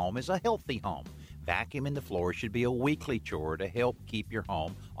clean home is a healthy home. Vacuuming the floor should be a weekly chore to help keep your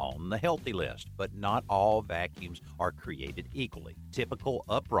home on the healthy list, but not all vacuums are created equally. Typical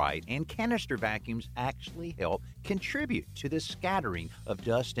upright and canister vacuums actually help contribute to the scattering of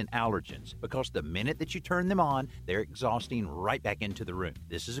dust and allergens because the minute that you turn them on, they're exhausting right back into the room.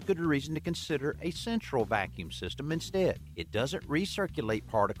 This is a good reason to consider a central vacuum system instead. It doesn't recirculate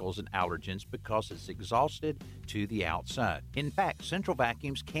particles and allergens because it's exhausted to the outside. In fact, central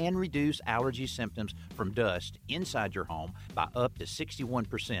vacuums can reduce allergy symptoms from dust inside your home by up to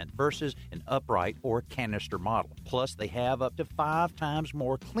 61% versus an upright or canister model. Plus, they have up to 5 times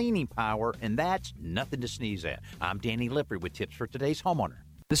more cleaning power, and that's nothing to sneeze at. I'm Danny Lippert with tips for today's homeowner.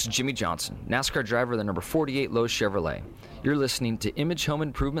 This is Jimmy Johnson, NASCAR driver of the number 48 Lowe's Chevrolet. You're listening to Image Home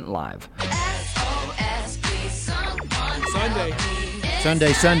Improvement Live.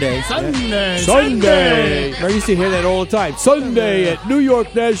 Sunday. I used to hear that all the time. Sunday at New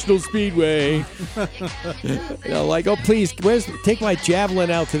York National Speedway. Like, oh, please, take my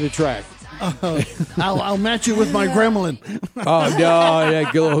Javelin out to the track. I'll match you with my Gremlin. Oh, no,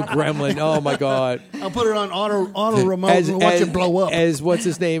 yeah, good little Gremlin. Oh, my God. I'll put it on auto remote and watch it blow up. As, what's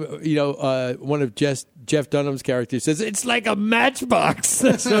his name? One of Jeff Dunham's characters says, it's like a matchbox.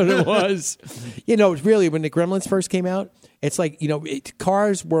 That's what it was. Really, when the Gremlins first came out, it's like,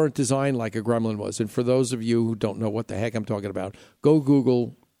 cars weren't designed like a Gremlin was. And for those of you who don't know what the heck I'm talking about, go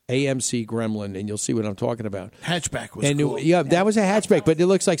Google AMC Gremlin, and you'll see what I'm talking about. Hatchback was cool. Yeah, that was a hatchback, but it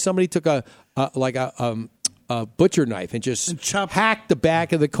looks like somebody took a butcher knife and just hacked the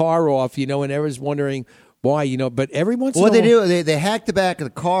back of the car off, and everyone's wondering why, but every once in a while... What they hack the back of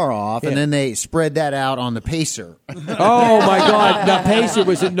the car off, and then they spread that out on the Pacer. Oh, my God. The Pacer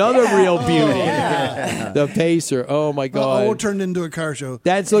was another real beauty. Yeah. The Pacer. Oh, my God. It turned into a car show.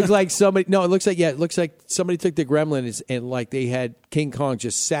 That looks like somebody... No, it looks like somebody took the Gremlin and like they had King Kong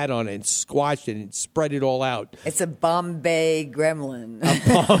just sat on it and squashed it and spread it all out. It's a Bombay Gremlin.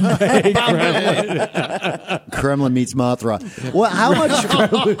 Bombay Gremlin. Kremlin meets Mothra. Well, how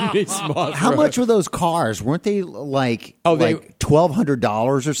much were those cars? Weren't they like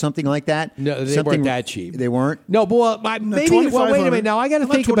 $1,200 or something like that? No, they weren't that cheap. They weren't. No, but maybe. Well, wait a minute. Now I got to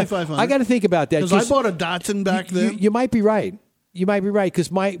think about that because I bought a Datsun back then. You might be right. You might be right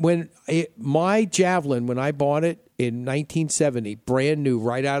because my Javelin, when I bought it in 1970, brand new,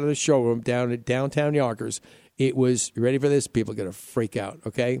 right out of the showroom down at downtown Yonkers, it was. You ready for this? People are going to freak out.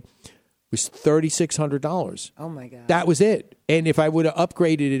 Okay. Was $3,600. Oh, my God. That was it. And if I would have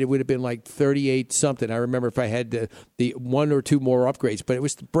upgraded it, it would have been like 38 something. I remember if I had the one or two more upgrades, but it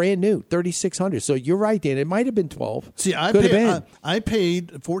was brand new, $3,600. So you're right, Dan. It might have been 12. See, I paid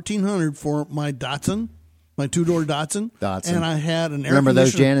 $1,400 for my Datsun. My 2-door Datsun, and I had an air Remember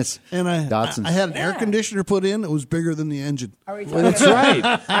those, conditioner. Janice? And I had an air conditioner put in. It was bigger than the engine. Are we talking, that's right.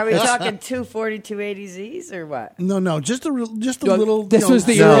 Are we talking 240, 280Zs or what? No, just a little. This was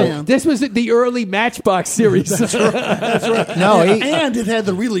the early Matchbox series. That's right. No, and it had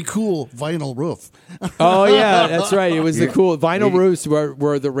the really cool vinyl roof. Oh yeah, that's right. It was the cool vinyl roofs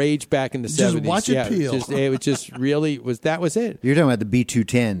were the rage back in the 70s. Just watch it peel. That was it. You're talking about the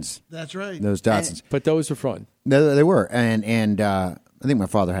B210s. That's right. Those Datsuns. But those were fun. They were, and I think my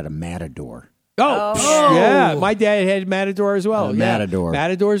father had a Matador. Oh, yeah. My dad had Matador as well. Matador.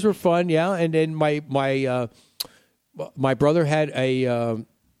 Matadors were fun, yeah. And then my brother had a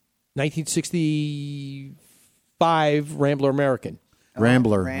 1965 Rambler American.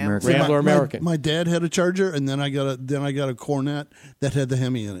 Rambler American. My dad had a Charger, and then I got a Cornet that had the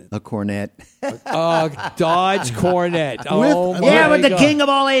Hemi in it. A Cornet. Dodge Cornet. But the king of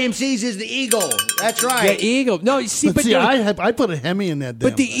all AMCs is the Eagle. That's right. The Eagle. No, I put a Hemi in that.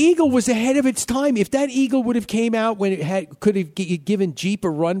 But the Eagle was ahead of its time. If that Eagle would have came out when it could have given Jeep a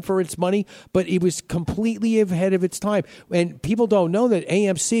run for its money, but it was completely ahead of its time. And people don't know that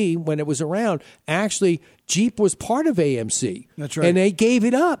AMC, when it was around, actually Jeep was part of AMC. That's right. And they gave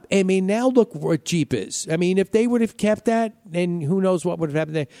it up. I mean, now look what Jeep is. I mean, if they would have kept that, then who knows what would have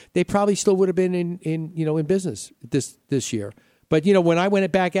happened. They probably still would have been in business this year. But when I went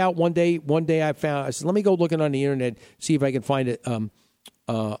back out one day I said, let me go looking on the internet, see if I can find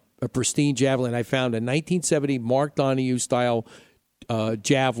a pristine Javelin. I found a 1970 Mark Donahue style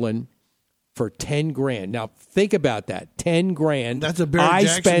Javelin for $10,000. Now think about that, $10,000. That's a Barrett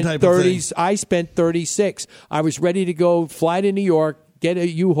Jackson type of thing. I spent $36,000. I was ready to go fly to New York, get a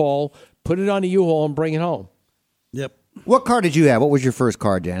U-Haul, put it on a U-Haul, and bring it home. Yep. What car did you have? What was your first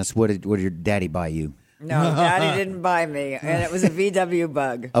car, Janice? What did your daddy buy you? No, Daddy didn't buy me, and it was a VW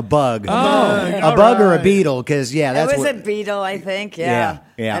Bug. A Bug. Oh, a Bug or a Beetle? Because that's it was what. a Beetle, I think. Yeah.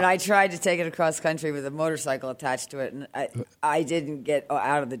 Yeah. And I tried to take it across country with a motorcycle attached to it, and I didn't get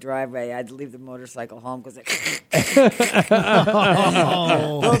out of the driveway. I had to leave the motorcycle home because a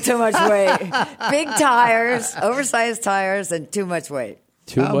little too much weight. Big tires, oversized tires, and too much weight.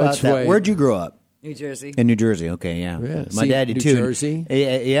 Too much weight. Where'd you grow up? New Jersey. In New Jersey, okay, yeah. My dad did New too. Jersey?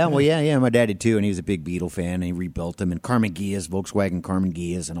 Yeah, my dad did too, and he was a big Beetle fan, and he rebuilt them, and Carmen Gias, Volkswagen Carmen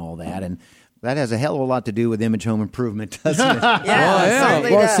Gias, and all that, and that has a hell of a lot to do with Image Home Improvement, doesn't it? Yeah,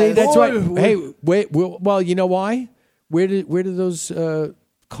 Well, see, that's right. Hey, wait. Well, you know why? Where did those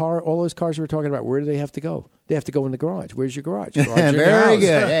all those cars we were talking about? Where do they have to go? They have to go in the garage. Where's your garage? Garage in your Very house.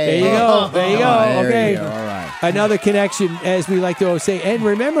 good. There you go. There you go. There Okay. you go. All right. Another connection, as we like to always say. And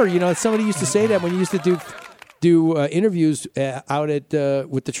remember, somebody used to say that when you used to do interviews out at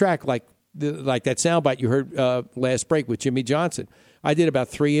with the track, like that soundbite you heard last break with Jimmy Johnson. I did about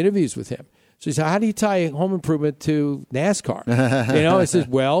 3 interviews with him. So he said, how do you tie home improvement to NASCAR? I said,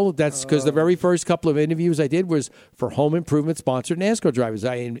 well, that's because the very first couple of interviews I did was for home improvement sponsored NASCAR drivers.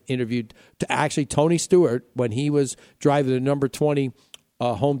 I interviewed actually Tony Stewart when he was driving the number 20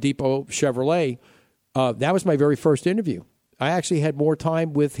 Home Depot Chevrolet. That was my very first interview. I actually had more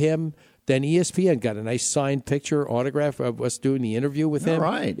time with him than ESPN. Got a nice signed picture, autograph of us doing the interview with him.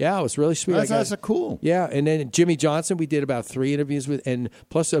 Right. Yeah, it was really sweet. That's cool. Yeah, and then Jimmy Johnson, we did about 3 interviews with, and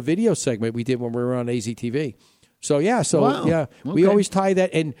plus a video segment we did when we were on AZTV. So, Wow. we Okay. always tie that.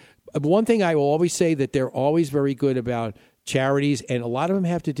 And one thing I will always say that they're always very good about charities, and a lot of them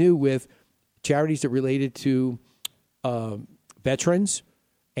have to do with charities that related to veterans,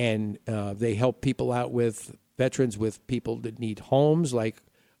 and they help people out with veterans with people that need homes, like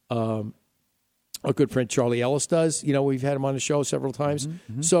a good friend Charlie Ellis does. We've had him on the show several times.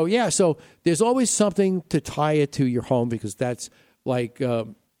 Mm-hmm. So there's always something to tie it to your home, because that's like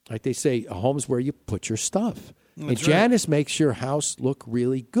they say, a home's where you put your stuff. And Janice makes your house look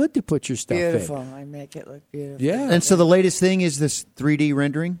really good to put your stuff Beautiful. in. I make it look beautiful. Yeah. And so the latest thing is this 3D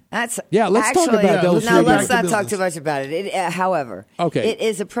rendering? Let's talk about those. No, let's not talk too much about it. However, okay, it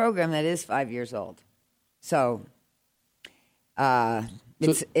is a program that is 5 years old. So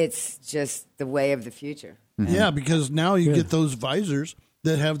it's just the way of the future. Mm-hmm. Yeah, because now you get those visors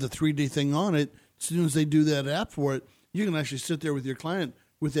that have the 3D thing on it. As soon as they do that app for it, you can actually sit there with your client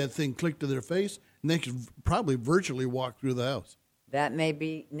with that thing clicked to their face, and they can probably virtually walk through the house. That may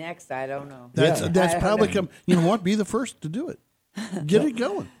be next. I don't know. That's probably come. You know what? Be the first to do it. Get it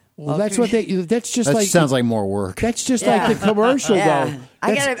going. Well, that's what that's just that like. Sounds like more work. That's just like the commercial, though.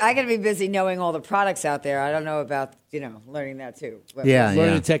 I gotta be busy knowing all the products out there. I don't know about learning that too. But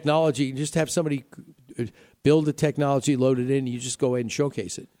learning the technology. You just have somebody build the technology, load it in. You just go ahead and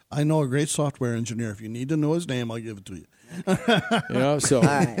showcase it. I know a great software engineer. If you need to know his name, I'll give it to you. So all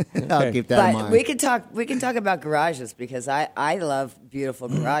right. I'll keep that in mind. We can talk about garages, because I love beautiful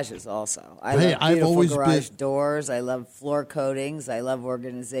garages also. I love I've beautiful always garage doors. I love floor coatings. I love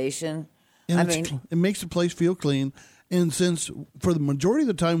organization. And it makes the place feel clean. And since for the majority of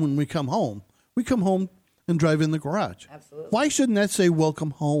the time when we come home and drive in the garage. Absolutely. Why shouldn't that say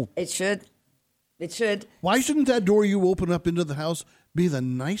welcome home? It should. It should. Why shouldn't that door you open up into the house be the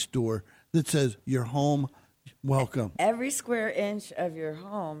nice door that says you're home? Welcome. Every square inch of your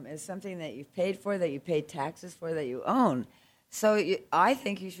home is something that you've paid for, that you paid taxes for, that you own. So I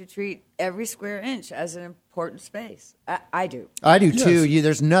think you should treat every square inch as an important space. I do. I do too.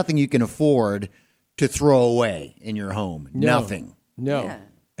 There's nothing you can afford to throw away in your home. Nothing. No. Yeah.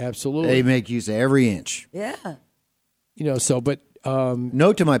 Absolutely. They make use of every inch. Yeah.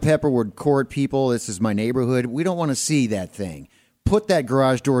 Note to my Pepperwood Court people, this is my neighborhood. We don't want to see that thing. Put that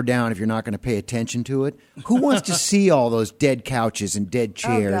garage door down if you're not going to pay attention to it. Who wants to see all those dead couches and dead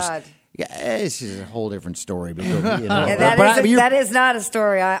chairs? Oh, God. Yeah, this is a whole different story. But, that is not a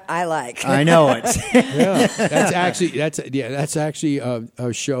story I like. I know it. That's actually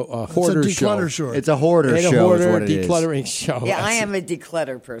a show, a hoarder show. It's a hoarder show. A hoarder is what it decluttering is. show. Yeah, I am a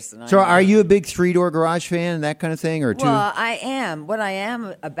declutter person. So, are you a big 3-door garage fan and that kind of thing, or two? Well, I am. What I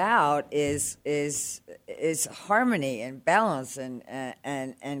am about is harmony and balance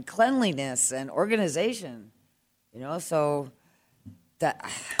and cleanliness and organization. So.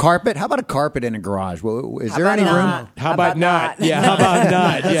 Carpet? How about a carpet in a garage? Well, is there any room? How about not? Yeah, how about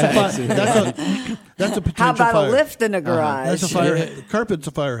not? That's a potential How about fire. a lift in a garage? That's a fire. Carpet's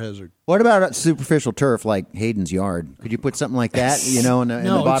a fire hazard. What about superficial turf like Hayden's yard? Could you put something like that, in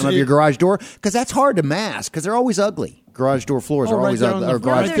the bottom of your garage door? Because that's hard to mask, because they're always ugly. Garage door floors are always ugly. Or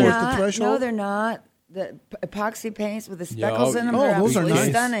garage floors. No, they're not. the epoxy paints with the speckles in them. Oh, They're those are absolutely nice.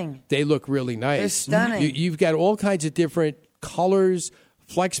 stunning. They look really nice. They're stunning. You've got all kinds of different colors,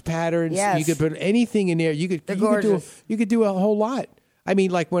 flex patterns. Yes. You could put anything in there. You could do a whole lot. I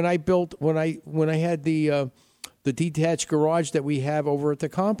mean, like when I had the detached garage that we have over at the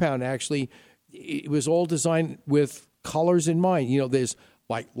compound. Actually, it was all designed with colors in mind. You know, there's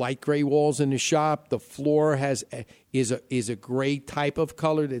like light gray walls in the shop. The floor is a gray type of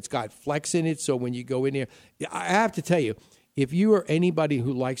color that's got flex in it. So when you go in there, I have to tell you, if you are anybody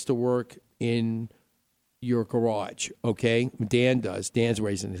who likes to work in your garage, okay? Dan does. Dan's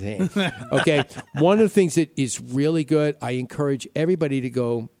raising his hand. Okay, one of the things that is really good, I encourage everybody to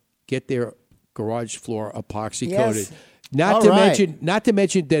go get their garage floor epoxy coated. Yes. Not to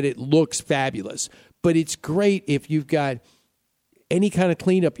mention that it looks fabulous, but it's great if you've got any kind of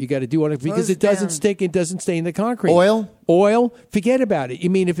cleanup you got to do on it because it doesn't stick. It doesn't stay in the concrete. Oil, forget about it. You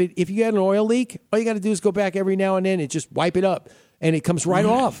mean if you got an oil leak, all you got to do is go back every now and then and just wipe it up, and it comes right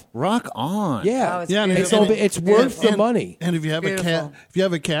off. Rock on. Yeah, Oh, it's worth the money. And if you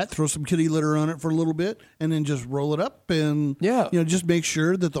have a cat, throw some kitty litter on it for a little bit, and then just roll it up, and just make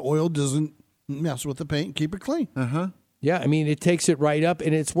sure that the oil doesn't mess with the paint. Keep it clean. Yeah, I mean, it takes it right up,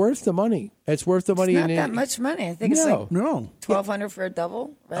 and it's worth the money. It's worth the money. It's not that much money. I think it's like $1,200 for a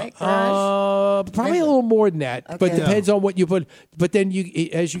double, right? Probably a little more than that, but Okay. depends on what you put. But then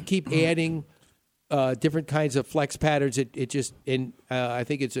as you keep adding different kinds of flex patterns, it just I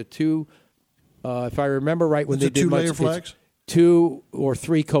think it's a 2. If I remember right, when It's they a did 2-layer flex? 2 or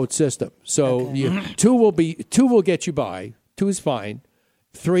 3 coat system. So 2 will get you by. 2 is fine.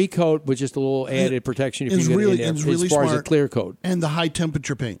 3 coat with just a little added protection if you get in there, as far as a clear coat. And the high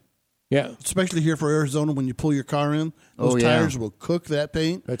temperature paint. Yeah. Especially here for Arizona, when you pull your car in, those tires will cook that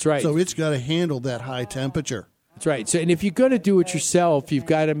paint. That's right. So it's got to handle that high temperature. That's right. So, and if you're going to do it yourself, you've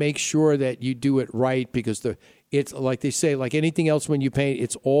got to make sure that you do it right because it's like they say, like anything else when you paint,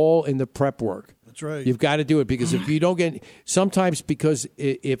 it's all in the prep work. That's right. You've got to do it because if you don't sometimes because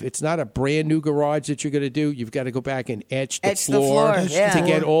if it's not a brand new garage that you're going to do, you've got to go back and etch the floor to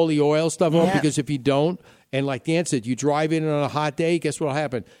get all the oil stuff off because if you don't, and like Dan said, you drive in on a hot day, guess what'll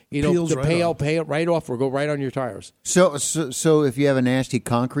happen? Peels the right paint off. will right off or go right on your tires. So if you have a nasty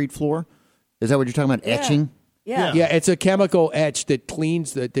concrete floor, is that what you're talking about? Etching? Yeah. Yeah, it's a chemical etch that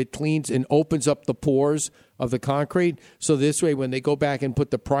cleans and opens up the pores of the concrete. So this way, when they go back and put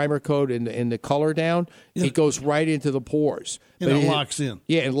the primer coat and the color down, it goes right into the pores. And it locks in.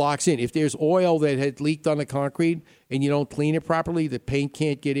 Yeah, it locks in. If there's oil that had leaked on the concrete and you don't clean it properly, the paint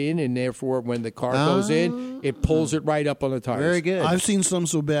can't get in, and therefore, when the car goes in, it pulls it right up on the tires. Very good. I've seen some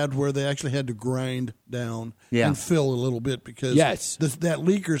so bad where they actually had to grind down and fill a little bit because that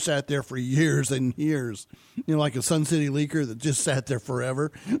leaker sat there for years and years. You know, like a Sun City leaker that just sat there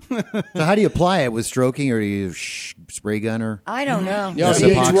forever. So how do you apply it? With stroking or do you spray gun or? I don't know. Yeah,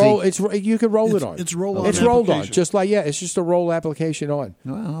 you can roll it on. It's roll-on It's rolled on, application. just like it's just a roll application on.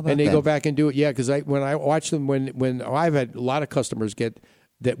 Well, how about and they that? go back and do it. Yeah, because when I watch them, when I've had a lot of customers get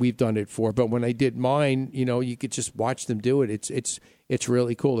that we've done it for, but when I did mine, you could just watch them do it. It's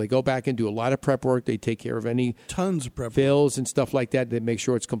really cool. They go back and do a lot of prep work. They take care of any tons of prep fills and stuff like that. They make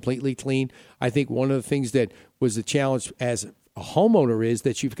sure it's completely clean. I think one of the things that was the challenge as a homeowner is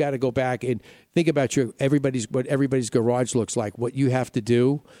that you've got to go back and think about what everybody's garage looks like, what you have to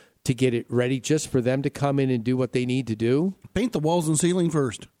do to get it ready just for them to come in and do what they need to do. Paint the walls and ceiling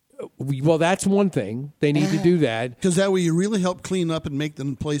first. Well, that's one thing. They need to do that. Because that way you really help clean up and make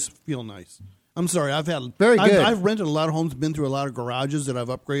the place feel nice. I'm sorry, I've rented a lot of homes, been through a lot of garages that I've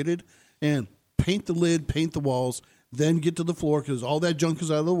upgraded, and paint the lid, paint the walls, then get to the floor because all that junk is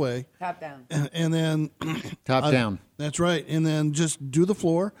out of the way. Top down. And then top down. That's right. And then just do the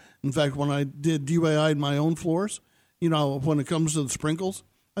floor. In fact, when I did DIY in my own floors, when it comes to the sprinkles,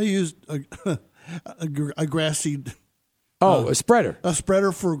 I used a grass seed. A spreader. A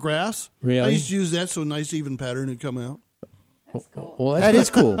spreader for grass. Really? I used to use that so a nice even pattern would come out. Well, that is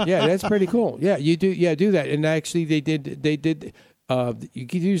cool. Yeah, that's pretty cool. Yeah, you do. Yeah, do that. And actually, they did. You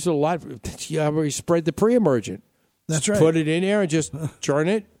could use it a lot. You spread the pre-emergent. That's right. Put it in there and just churn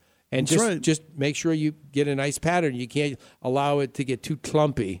it, and That's just make sure you get a nice pattern. You can't allow it to get too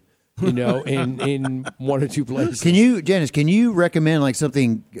clumpy. In one or two places. Janice, can you recommend like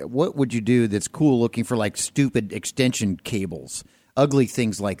something? What would you do that's cool looking for like stupid extension cables, ugly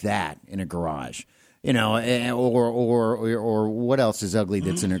things like that in a garage? Or what else is ugly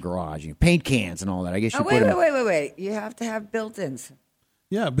that's in a garage? Paint cans and all that. I guess you put them. Wait. You have to have built-ins.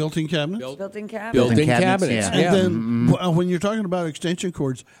 Yeah, built-in cabinets. Built-in cabinets. Built-in cabinets. And then when you're talking about extension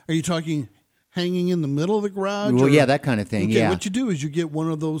cords, are you talking hanging in the middle of the garage? Well, yeah, that kind of thing. Okay, yeah. what you do is you get one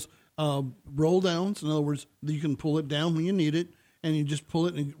of those roll downs. In other words, you can pull it down when you need it, and you just pull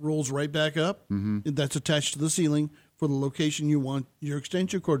it and it rolls right back up. That's attached to the ceiling for the location you want your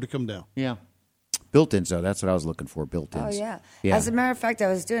extension cord to come down. Yeah. Built-ins, though. That's what I was looking for, built-ins. Oh, yeah. As a matter of fact, I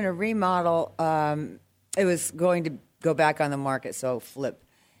was doing a remodel. It was going to go back on the market, so flip.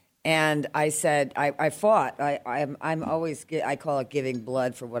 And I said, I fought. I'm always, I call it giving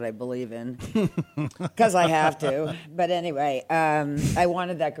blood for what I believe in, because I have to. But anyway, I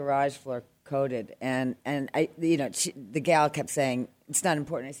wanted that garage floor coated, and I, the gal kept saying it's not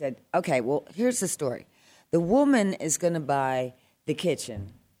important. I said, okay, well, here's the story. The woman is going to buy the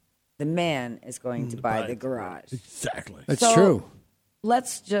kitchen. The man is going to buy the garage. Exactly. That's true.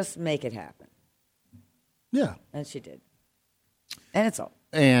 Let's just make it happen. Yeah. And she did. And it's all.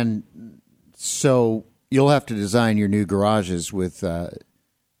 And so you'll have to design your new garages with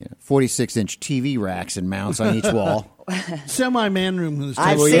 46-inch TV racks and mounts on each wall. Semi-man room.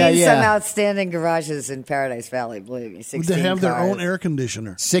 I've seen some outstanding garages in Paradise Valley, believe me. 16 They have cars. their own air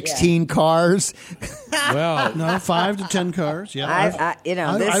conditioner. 16 cars. Well, no, 5 to 10 cars. Yeah, I've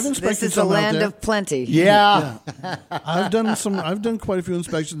this is a land of plenty. Yeah. I've done quite a few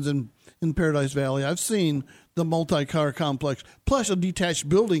inspections in Paradise Valley. I've seen the multi-car complex plus a detached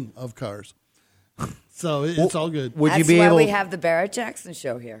building of cars. So it's all good. That's why we have the Barrett Jackson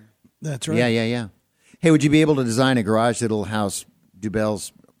show here. That's right. Yeah. Hey, would you be able to design a garage that'll house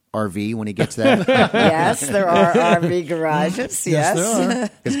Dubell's RV when he gets that? Yes, there are RV garages. Yes, there are.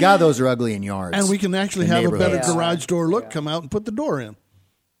 Because God, those are ugly in yards. And we can actually have a better garage door look. Come out and put the door in.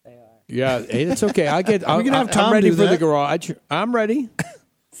 Yeah, hey, it's okay. I'm Tom ready do for the that. garage. I'm ready.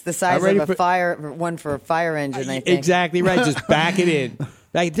 It's the size of a fire engine, I think. Exactly right. Just back it in.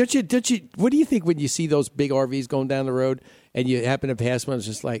 Like, don't you? What do you think when you see those big RVs going down the road and you happen to pass one? It's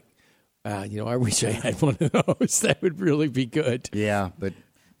just like, I wish I had one of those. That would really be good. Yeah, but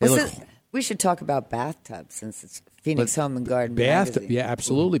we should talk about bathtubs since it's Phoenix Home and Garden magazine. Yeah,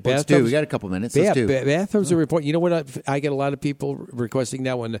 absolutely. Let's do. We got a couple minutes. Let's do. Bathtubs are important. You know what? I get a lot of people requesting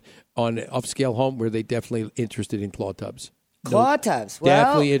now on upscale home where they definitely interested in claw tubs. Claw tubs. Well,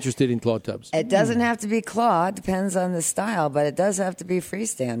 definitely interested in claw tubs. It doesn't have to be claw. It depends on the style, but it does have to be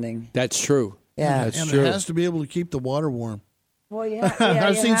freestanding. That's true. Yeah, that's and true. it has to be able to keep the water warm. Well, yeah.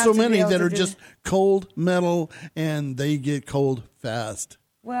 I've seen so many that are just cold metal, and they get cold fast.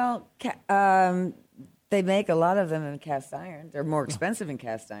 Well, they make a lot of them in cast iron. They're more expensive in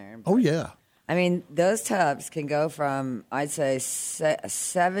cast iron. Oh, yeah. I mean, those tubs can go from, I'd say,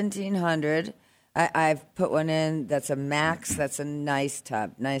 $1,700. I've put one in that's a max. That's a nice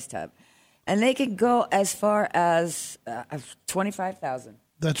tub. And they can go as far as $25,000.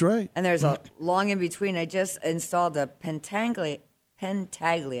 That's right. And there's a long in between. I just installed a Pentaglion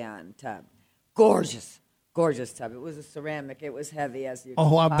tub. Gorgeous tub. It was a ceramic. It was heavy, as you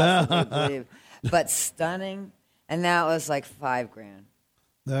can possibly believe, but stunning. And that was like $5,000.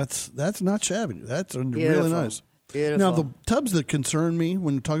 That's not shabby. That's Beautiful. Really nice. Beautiful. Now, the tubs that concern me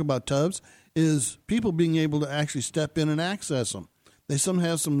when you talk about tubs is people being able to actually step in and access them. They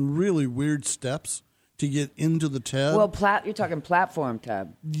have some really weird steps to get into the tub. Well, you're talking platform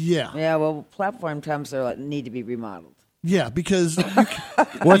tub. Yeah. Yeah, well, platform tubs need to be remodeled. Yeah, because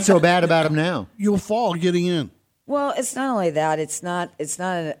what's so bad about them now? You'll fall getting in. Well, it's not only that; it's not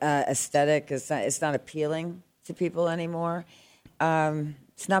an aesthetic. It's not appealing to people anymore.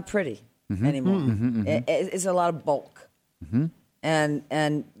 It's not pretty anymore. It's a lot of bulk, and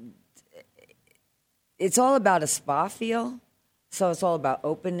it's all about a spa feel. So it's all about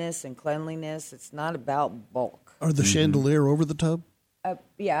openness and cleanliness. It's not about bulk. Are the chandelier over the tub?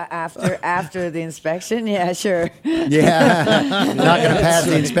 Yeah, after the inspection, yeah, sure. Yeah, not going to pass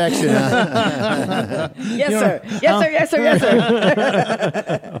the inspection. Yes, sir.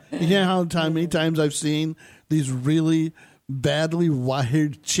 Yeah, how many times I've seen these really badly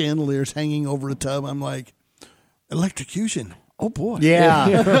wired chandeliers hanging over the tub. I'm like, electrocution. Oh, boy.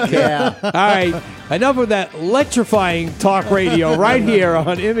 Yeah. All right. Enough of that electrifying talk radio right here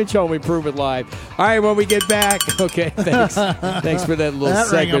on Image Home Improvement Live. All right, when we get back. Okay, thanks. Thanks for that little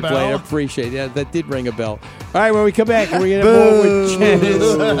segment play. I appreciate it. Yeah, that did ring a bell. All right, when we come back, we're going to have more with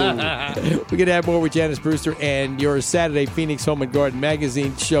Janice. We're going to have more with Janice Brewster and your Saturday Phoenix Home and Garden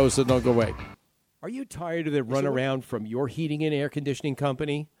magazine show, so don't go away. Are you tired of the runaround from your heating and air conditioning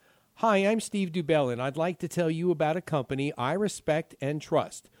company? Hi, I'm Steve Dubell, and I'd like to tell you about a company I respect and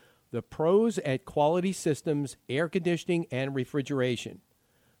trust, the pros at Quality Systems Air Conditioning and Refrigeration.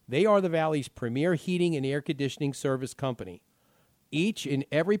 They are the Valley's premier heating and air conditioning service company. Each and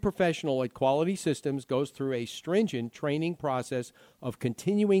every professional at Quality Systems goes through a stringent training process of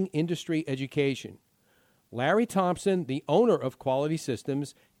continuing industry education. Larry Thompson, the owner of Quality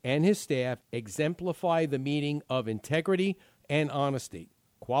Systems, and his staff exemplify the meaning of integrity and honesty.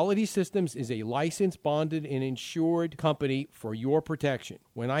 Quality Systems is a licensed, bonded, and insured company for your protection.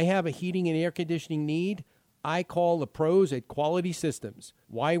 When I have a heating and air conditioning need, I call the pros at Quality Systems.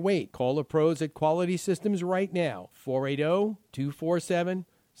 Why wait? Call the pros at Quality Systems right now, 480-247-7654,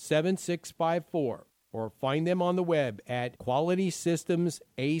 or find them on the web at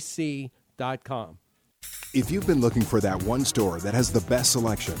QualitySystemsAC.com. If you've been looking for that one store that has the best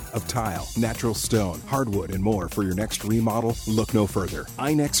selection of tile, natural stone, hardwood, and more for your next remodel, look no further.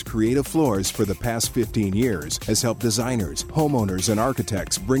 INEX Creative Floors for the past 15 years has helped designers, homeowners, and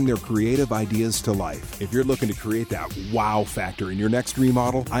architects bring their creative ideas to life. If you're looking to create that wow factor in your next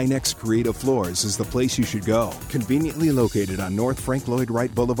remodel, INEX Creative Floors is the place you should go. Conveniently located on North Frank Lloyd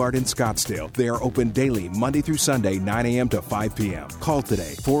Wright Boulevard in Scottsdale, they are open daily, Monday through Sunday, 9 a.m. to 5 p.m. Call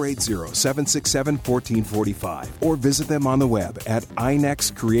today, 480-767-1445, or visit them on the web at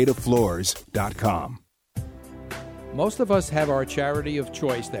inexcreativefloors.com. Most of us have our charity of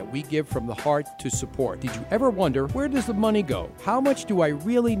choice that we give from the heart to support. Did you ever wonder, where does the money go? How much do I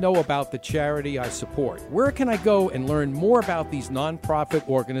really know about the charity I support? Where can I go and learn more about these nonprofit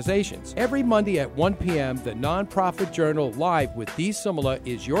organizations? Every Monday at 1 p.m., the Nonprofit Journal Live with Dee Sumala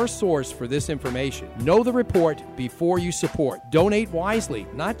is your source for this information. Know the report before you support. Donate wisely,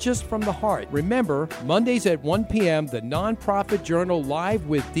 not just from the heart. Remember, Mondays at 1 p.m., the Nonprofit Journal Live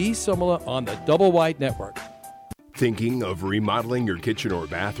with Dee Sumala on the Double Wide Network. Thinking of remodeling your kitchen or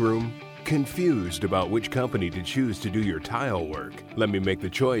bathroom? Confused about which company to choose to do your tile work? Let me make the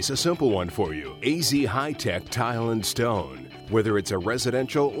choice a simple one for you. AZ High-Tech Tile and Stone. Whether it's a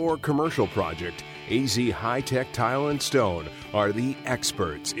residential or commercial project, AZ High-Tech Tile and Stone are the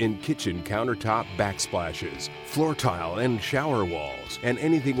experts in kitchen countertop backsplashes, floor tile and shower walls, and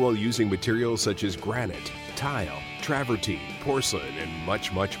anything while using materials such as granite, tile, travertine, porcelain, and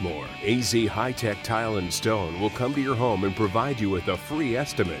much, much more. AZ High-Tech Tile and Stone will come to your home and provide you with a free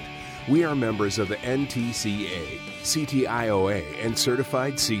estimate. We are members of the NTCA, CTIOA, and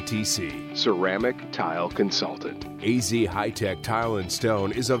certified CTC, Ceramic Tile Consultant. AZ High-Tech Tile and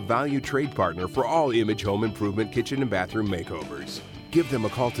Stone is a value trade partner for all Image Home Improvement kitchen and bathroom makeovers. Give them a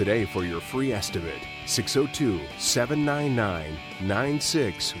call today for your free estimate,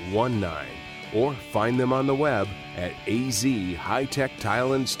 602-799-9619. Or find them on the web at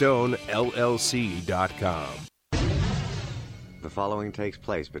azhightechtileandstonellc.com. The following takes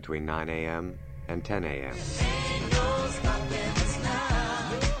place between 9 a.m. and 10 a.m.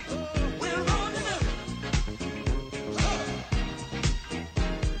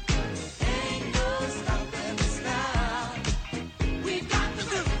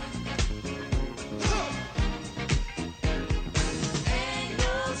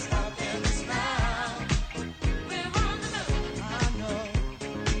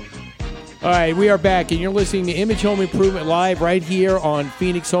 All right, we are back, and you're listening to Image Home Improvement Live right here on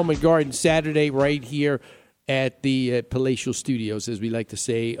Phoenix Home and Garden Saturday, right here at the Palatial Studios, as we like to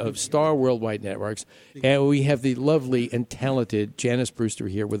say, of Star Worldwide Networks. And we have the lovely and talented Janice Brewster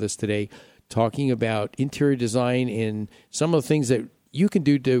here with us today, talking about interior design and some of the things that you can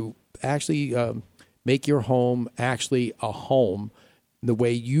do to actually make your home actually a home the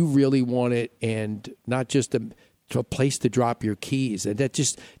way you really want it, and not just a place to drop your keys. And that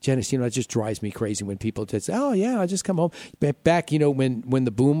just, Janice, it just drives me crazy when people just say, oh, yeah, I just come home. Back, when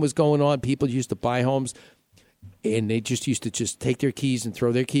the boom was going on, people used to buy homes, and they just used to just take their keys and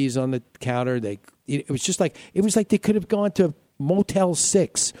throw their keys on the counter. It was like they could have gone to Motel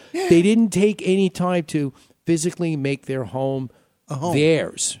 6. Yeah. They didn't take any time to physically make their home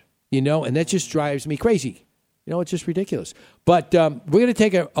theirs, and that just drives me crazy. It's just ridiculous. But we're going to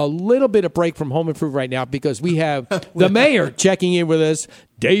take a little bit of break from Home Improvement right now, because we have the mayor checking in with us,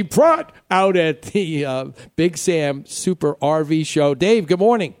 Dave Pratt, out at the Big Sam Super RV Show. Dave, good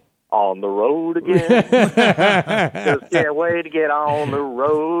morning. On the road again. Just can't wait to get on the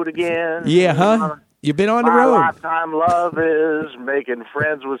road again. Yeah, huh? You've been on the road. My lifetime love is making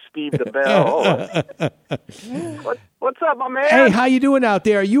friends with Steve the Bell. What's up, my man? Hey, how you doing out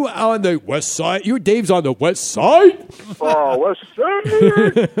there? Are you on the west side? Dave's on the west side? Oh, west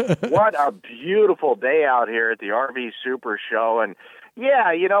side. What a beautiful day out here at the RV Super Show. And,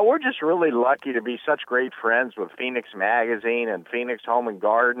 yeah, we're just really lucky to be such great friends with Phoenix Magazine and Phoenix Home and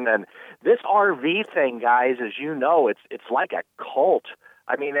Garden. And this RV thing, guys, as you know, it's like a cult.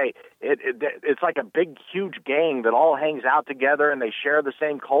 I mean, it's like a big, huge gang that all hangs out together, and they share the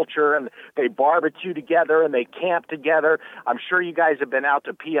same culture, and they barbecue together, and they camp together. I'm sure you guys have been out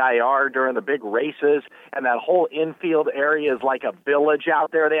to PIR during the big races, and that whole infield area is like a village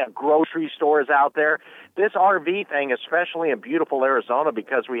out there. They have grocery stores out there. This RV thing, especially in beautiful Arizona,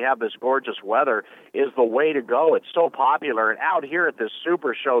 because we have this gorgeous weather, is the way to go. It's so popular. And out here at this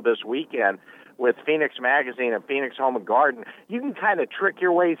Super Show this weekend, with Phoenix Magazine and Phoenix Home and Garden, you can kind of trick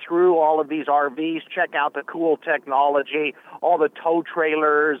your way through all of these RVs, check out the cool technology, all the tow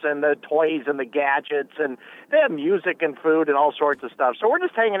trailers and the toys and the gadgets, and they have music and food and all sorts of stuff. So we're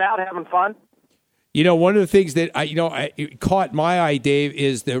just hanging out, having fun. You know, one of the things that it caught my eye, Dave,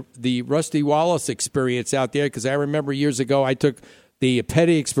 is the Rusty Wallace experience out there, because I remember years ago I took the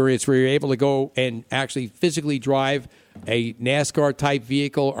Petty experience where you're able to go and actually physically drive a NASCAR-type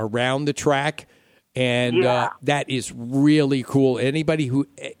vehicle around the track, and that is really cool. Anybody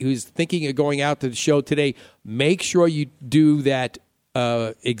who's thinking of going out to the show today, make sure you do that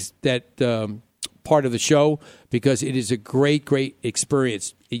part of the show, because it is a great, great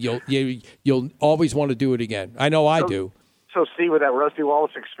experience. You'll always want to do it again. I know I do. So, Steve, with that Rusty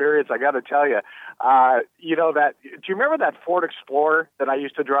Wallace experience, I got to tell you, do you remember that Ford Explorer that I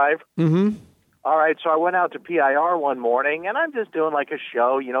used to drive? Mm-hmm. All right, so I went out to PIR one morning, and I'm just doing like a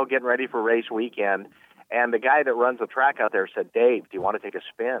show, getting ready for race weekend. And the guy that runs the track out there said, "Dave, do you want to take a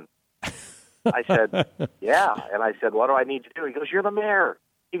spin?" I said, "Yeah." And I said, "What do I need to do?" He goes, "You're the mayor."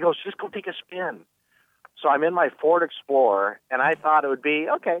 He goes, "Just go take a spin." So I'm in my Ford Explorer, and I thought it would be,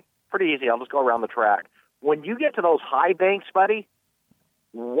 okay, pretty easy. I'll just go around the track. When you get to those high banks, buddy,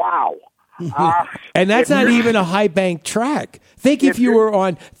 wow. And that's not even a high bank track. Think if you were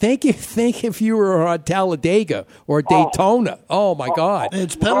on Talladega or Daytona. Oh my God!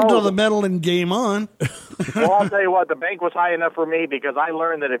 It's pedal to the metal and game on. Well, I'll tell you what, the bank was high enough for me, because I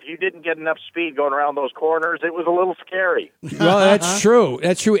learned that if you didn't get enough speed going around those corners, it was a little scary. Well, that's true.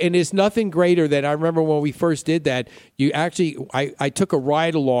 That's true. And there's nothing greater than, I remember when we first did that, I took a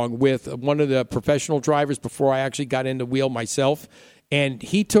ride along with one of the professional drivers before I actually got in the wheel myself. And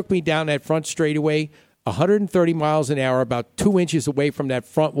he took me down that front straightaway, 130 miles an hour, about 2 inches away from that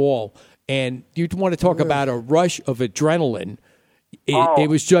front wall. And you want to talk about a rush of adrenaline. It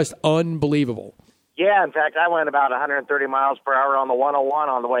was just unbelievable. Yeah, in fact, I went about 130 miles per hour on the 101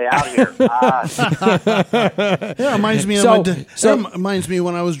 on the way out here. Yeah, it reminds me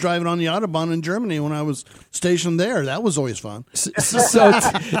when I was driving on the Autobahn in Germany when I was stationed there. That was always fun. And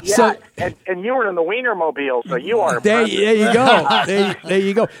you were in the Wienermobile, so you are. There you go. There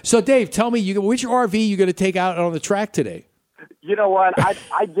you go. So, Dave, tell me, which RV you going to take out on the track today? You know what?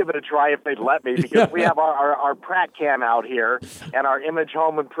 I'd give it a try if they'd let me, because we have our Pratt cam out here and our Image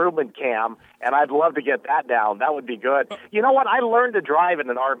Home Improvement cam, and I'd love to get that down. That would be good. You know what? I learned to drive in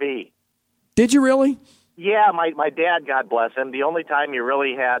an RV. Did you really? Yeah, my dad, God bless him, the only time he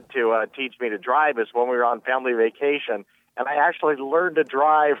really had to teach me to drive is when we were on family vacation, and I actually learned to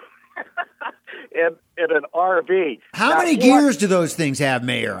drive in an RV. How many gears do those things have,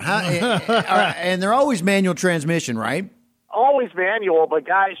 Mayor? And they're always manual transmission, right? Always manual, but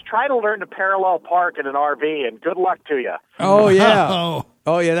guys, try to learn to parallel park in an RV, and good luck to you. Oh, yeah.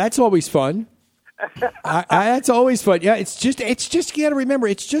 Oh, yeah, that's always fun. That's always fun. Yeah, it's just you got to remember,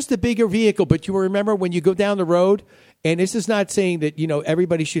 it's just a bigger vehicle, but you remember when you go down the road, and this is not saying that,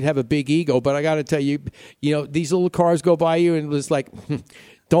 everybody should have a big ego, but I got to tell you, these little cars go by you, and it's like,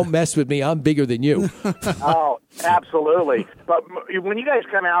 don't mess with me, I'm bigger than you. Oh, absolutely. But when you guys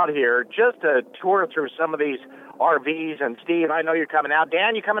come out here, just to tour through some of these RVs, and Steve, I know you're coming out.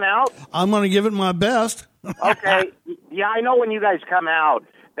 Dan, you coming out? I'm going to give it my best. Okay. Yeah, I know when you guys come out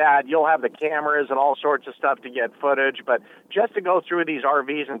that you'll have the cameras and all sorts of stuff to get footage, but just to go through these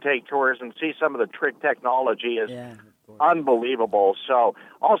RVs and take tours and see some of the trick technology is unbelievable. So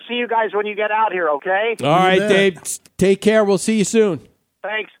I'll see you guys when you get out here, okay? All right, Dave. Take care. We'll see you soon.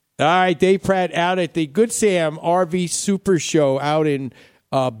 Thanks. All right, Dave Pratt out at the Good Sam RV Super Show out in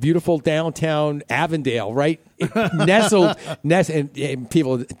beautiful downtown Avondale, right? Nestled, and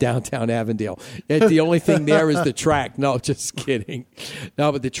people downtown Avondale. The only thing there is the track. No, just kidding.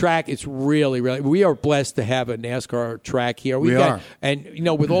 No, but the track is really, really. We are blessed to have a NASCAR track here. We are, and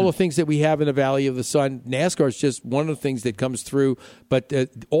with all the things that we have in the Valley of the Sun, NASCAR is just one of the things that comes through. But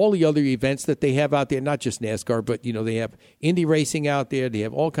all the other events that they have out there, not just NASCAR, but they have Indy racing out there. They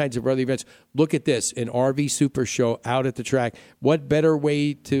have all kinds of other events. Look at this, an RV Super Show out at the track. What better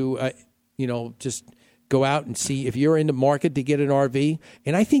way to, just go out and see if you're in the market to get an RV.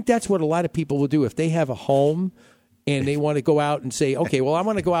 And I think that's what a lot of people will do if they have a home and they want to go out and say, okay, well, I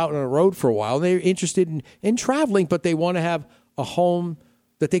want to go out on a road for a while. They're interested in traveling, but they want to have a home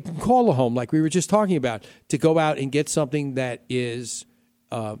that they can call a home, like we were just talking about, to go out and get something that is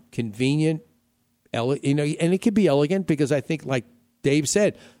convenient, and it could be elegant, because I think, like Dave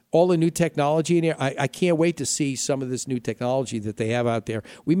said, all the new technology in there. I can't wait to see some of this new technology that they have out there.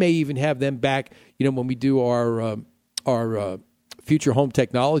 We may even have them back, when we do our Future Home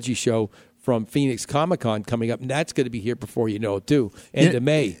Technology show from Phoenix Comic-Con coming up, and that's going to be here before you know it, too, end of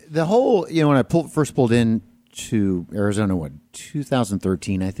May. The whole, when I first pulled in to Arizona,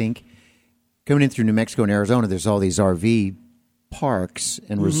 2013, I think, coming in through New Mexico and Arizona, there's all these RV parks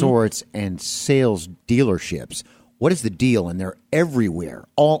and resorts and sales dealerships. What is the deal? And they're everywhere,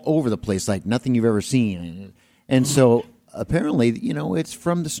 all over the place, like nothing you've ever seen. And so apparently, it's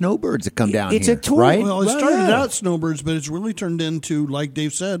from the snowbirds that come down it's here, a tool. right? Well, it started out snowbirds, but it's really turned into, like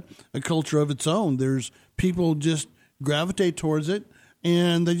Dave said, a culture of its own. There's people just gravitate towards it,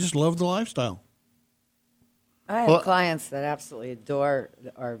 and they just love the lifestyle. I have clients that absolutely adore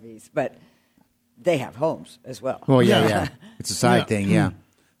the RVs, but they have homes as well. Well, yeah. It's a side thing, yeah.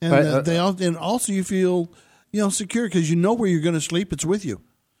 And and also you feel, secure because you know where you're going to sleep. It's with you.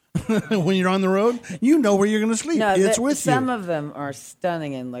 When you're on the road, you know where you're going to sleep. No, it's with you. Some of them are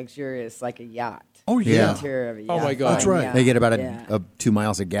stunning and luxurious, like a yacht. Oh, yeah. The interior of a yacht. Oh, my God. That's right. Yacht. They get about 2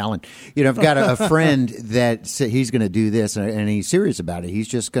 miles a gallon. I've got a friend that said he's going to do this, and he's serious about it. He's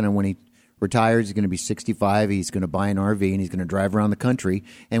just going to, when he retires, he's going to be 65. He's going to buy an RV, and he's going to drive around the country.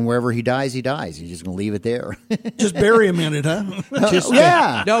 And wherever he dies, he dies. He's just going to leave it there. Just bury him in it, huh?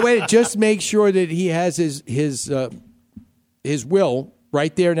 Yeah. No, wait. Just make sure that he has his will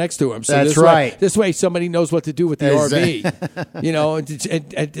right there next to him. So That's this right. This way, somebody knows what to do with the RV.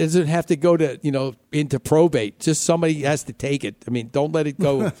 It doesn't have to go to into probate. Just somebody has to take it. I mean, don't let it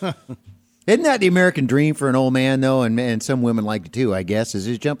go. Isn't that the American dream for an old man, though? And some women like it too, I guess, is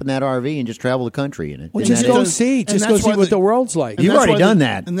just jump in that RV and just travel the country in it. Well, just go see. Just go see what the world's like. You've already done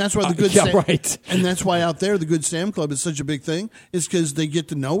that. And that's why the good right. And that's why out there the Good Sam Club is such a big thing, is because they get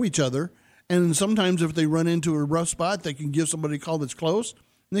to know each other. And sometimes if they run into a rough spot, they can give somebody a call that's close,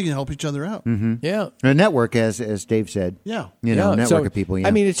 and they can help each other out. Mm-hmm. Yeah. A network, as Dave said. Yeah. Network of people. Yeah.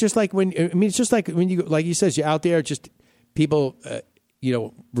 I mean, it's just like when you, like he says, you're out there, just people,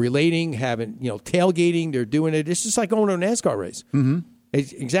 relating, having, tailgating, they're doing it. It's just like going to a NASCAR race. Mm-hmm.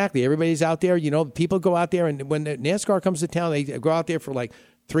 Exactly. Everybody's out there. People go out there, and when the NASCAR comes to town, they go out there for like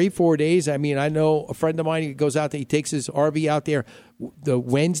 3-4 days. I mean, I know a friend of mine who goes out there. He takes his RV out there the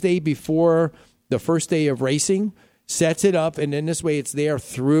Wednesday before the first day of racing, sets it up, and then this way it's there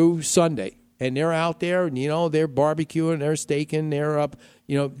through Sunday. And they're out there, and they're barbecuing, they're staking, they're up.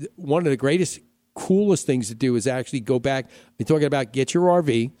 One of the greatest, coolest things to do is actually go back. We're talking about get your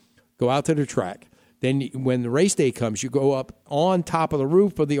RV, go out to the track. Then when the race day comes, you go up on top of the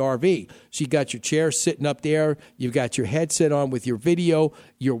roof of the RV. So you got your chair sitting up there. You've got your headset on with your video.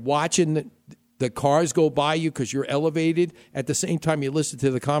 You're watching the cars go by you because you're elevated. At the same time, you listen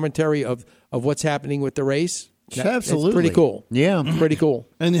to the commentary of what's happening with the race. Absolutely. It's pretty cool. Yeah. Pretty cool.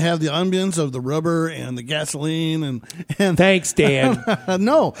 And you have the ambience of the rubber and the gasoline. And Thanks, Dan.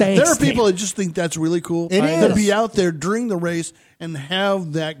 No, Thanks, there are people Dan. that just think that's really cool. It To is. be out there during the race and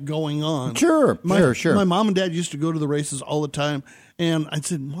have that going on. Sure. My mom and dad used to go to the races all the time. And I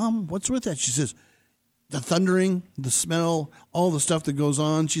said, Mom, what's with that? She says, the thundering, the smell, all the stuff that goes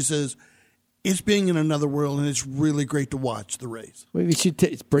on. She says, it's being in another world, and it's really great to watch the race. Maybe we should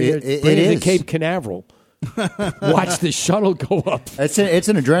bring it to Cape Canaveral. Watch the shuttle go up. It's an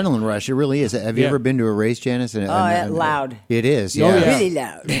adrenaline rush. It really is. Have you ever been to a race, Janice? Loud. It is. Oh, Yeah. yeah. Really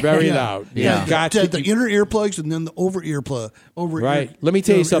loud. Very loud. Yeah, Got the to- inner earplugs and then the over ear plug. Right. Let me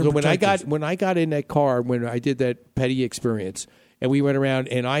tell you something. When I protectors. got in that car, when I did that petty experience, and we went around,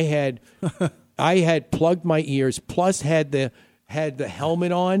 and I had plugged my ears, plus had the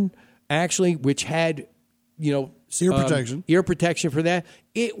helmet on, actually, which had ear protection for that.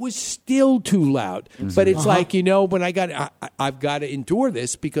 It was still too loud. But it's like, when I've got to endure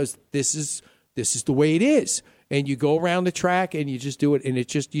this because this is the way it is. And you go around the track and you just do it, and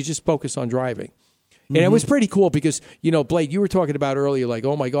you just focus on driving. And it was pretty cool because, Blake, you were talking about earlier, like,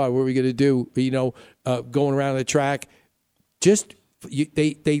 oh my God, what are we going to do? Going around the track. Just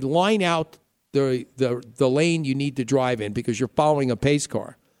they line out the lane you need to drive in because you're following a pace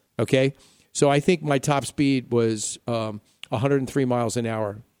car. Okay, so I think my top speed was 103 miles an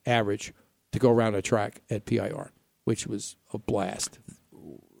hour average to go around a track at PIR, which was a blast.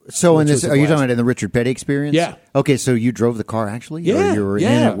 So Which in this, was a are you blast. talking about in the Richard Petty experience? Yeah. Okay, so you drove the car actually? Yeah, Or you were yeah.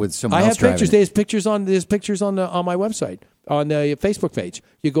 in it with someone I else have pictures. driving? There's pictures on my website, on the Facebook page.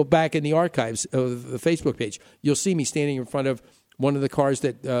 You go back in the archives of the Facebook page. You'll see me standing in front of one of the cars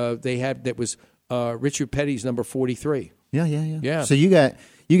that they had that was Richard Petty's number 43. Yeah. So you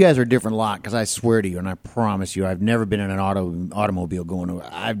guys are a different lot, because I swear to you, and I promise you, I've never been in an automobile going over.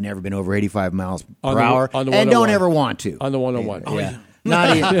 I've never been over 85 miles per hour, and don't ever want to on the 101. Yeah.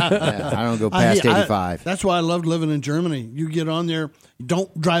 Not even. I don't go past 85. That's why I loved living in Germany. You get on there,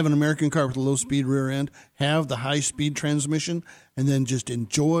 don't drive an American car with a low-speed rear end, have the high-speed transmission, and then just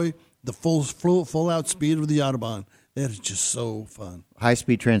enjoy the full-out speed of the Autobahn. That is just so fun.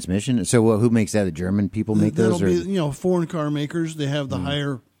 High-speed transmission? So who makes that? The German people make those? That'll be, foreign car makers. They have the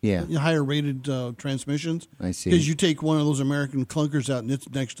higher rated transmissions. I see. Because you take one of those American clunkers out and it's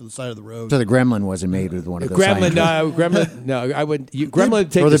next to the side of the road. So the Gremlin wasn't made with one of those. Gremlin, no, I would.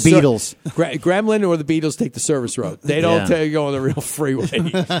 Gremlin take or the Beatles. Gremlin or the Beatles take the service road. They don't go on the real freeway.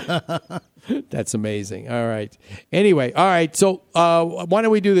 That's amazing. All right. Anyway, all right. So why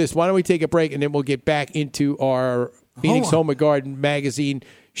don't we do this? Why don't we take a break and then we'll get back into our Phoenix Home and Garden magazine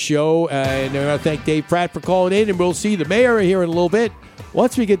show. And I want to thank Dave Pratt for calling in, and we'll see the mayor here in a little bit.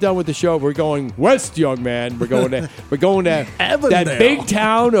 Once we get done with the show, we're going west, young man. We're going to that big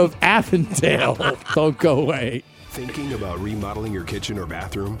town of Avondale. Don't go away. Thinking about remodeling your kitchen or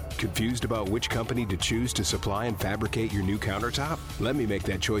bathroom? Confused about which company to choose to supply and fabricate your new countertop? Let me make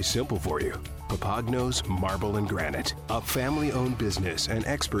that choice simple for you. Papagnos Marble and Granite, a family-owned business and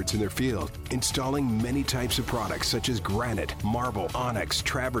experts in their field, installing many types of products such as granite, marble, onyx,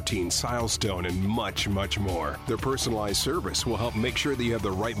 travertine, silestone, and much, much more. Their personalized service will help make sure that you have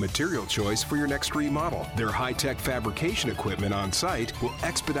the right material choice for your next remodel. Their high-tech fabrication equipment on site will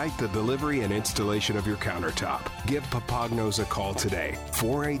expedite the delivery and installation of your countertop. Give Papagnos a call today,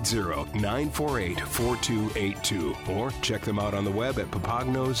 480-948-4282, or check them out on the web at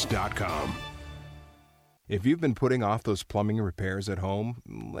papagnos.com. If you've been putting off those plumbing repairs at home,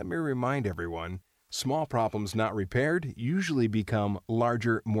 let me remind everyone, small problems not repaired usually become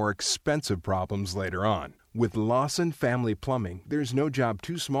larger, more expensive problems later on. With Lawson Family Plumbing, there's no job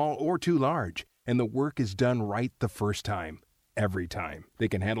too small or too large, and the work is done right the first time. Every time. They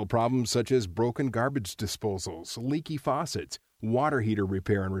can handle problems such as broken garbage disposals, leaky faucets, water heater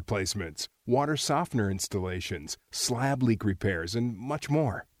repair and replacements, water softener installations, slab leak repairs, and much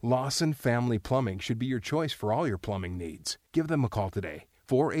more. Lawson Family Plumbing should be your choice for all your plumbing needs. Give them a call today,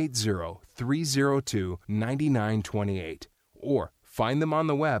 480-302-9928, or find them on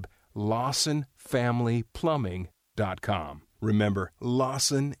the web, LawsonFamilyPlumbing.com. Remember,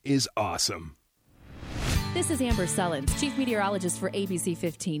 Lawson is awesome. This is Amber Sullins, Chief Meteorologist for ABC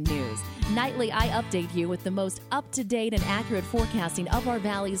 15 News. Nightly, I update you with the most up-to-date and accurate forecasting of our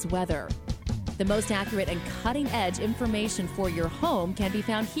valley's weather. The most accurate and cutting-edge information for your home can be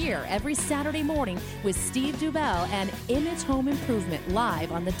found here every Saturday morning with Steve Dubell and Image Home Improvement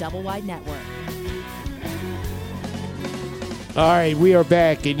live on the Double Wide Network. All right, we are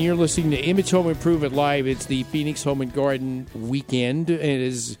back, and you're listening to Image Home Improvement Live. It's the Phoenix Home and Garden weekend. And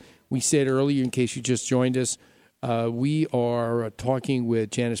as we said earlier, in case you just joined us, we are talking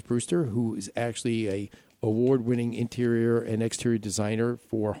with Janice Brewster, who is actually a award-winning interior and exterior designer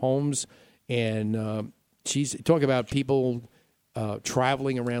for homes. And she's talking about people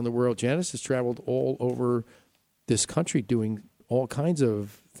traveling around the world. Janice has traveled all over this country doing all kinds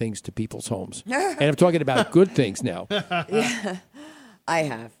of things to people's homes. And I'm talking about good things now. Yeah, I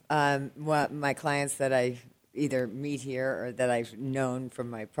have. My clients that I either meet here or that I've known from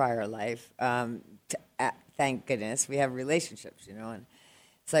my prior life, thank goodness, we have relationships, and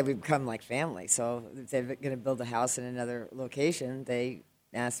it's like we've become like family. So if they're going to build a house in another location, they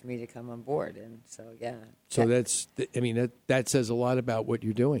asked me to come on board, and so yeah. So that says a lot about what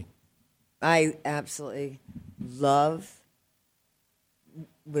you're doing. I absolutely love,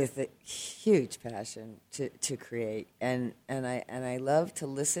 with a huge passion, to create, and I love to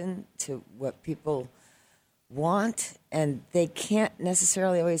listen to what people want, and they can't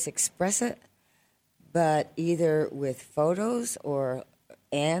necessarily always express it, but either with photos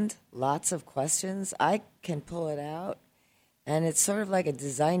and lots of questions, I can pull it out. And it's sort of like a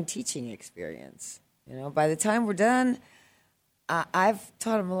design teaching experience. By the time we're done, I've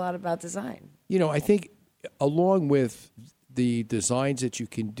taught them a lot about design. I think along with the designs that you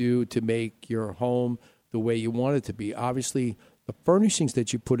can do to make your home the way you want it to be, obviously the furnishings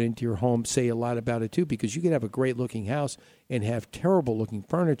that you put into your home say a lot about it too, because you can have a great looking house and have terrible looking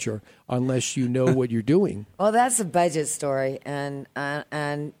furniture unless you know what you're doing. Well, that's a budget story, and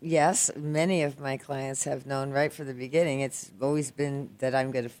yes, many of my clients have known right from the beginning. It's always been that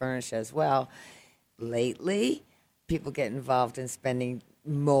I'm going to furnish as well. Lately, people get involved in spending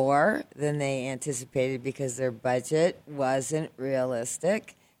more than they anticipated because their budget wasn't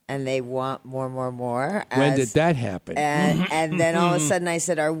realistic. and they want more. When did that happen? And then all of a sudden I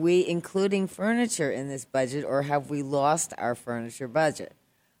said, are we including furniture in this budget, or have we lost our furniture budget?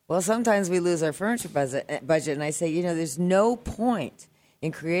 Well, sometimes we lose our furniture budget, and I say, there's no point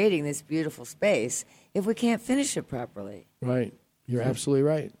in creating this beautiful space if we can't finish it properly. Right. You're absolutely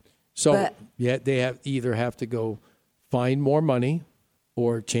right. So, they either have to go find more money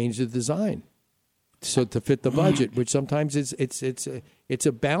or change the design so to fit the budget, which sometimes it's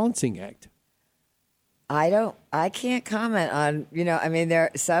a balancing act. I can't comment on,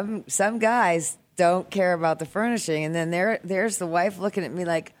 there some guys don't care about the furnishing, and then there's the wife looking at me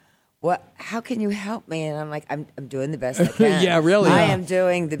like, "What? How can you help me?" And I'm like, "I'm doing the best I can." Yeah, really. I am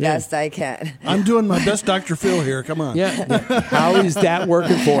doing the best I can. I'm doing my best Dr. Phil here. Come on. Yeah. How is that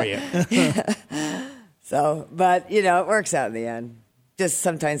working for you? So, but it works out in the end. Just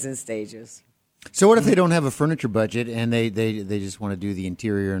sometimes in stages. So what if they don't have a furniture budget and they just want to do the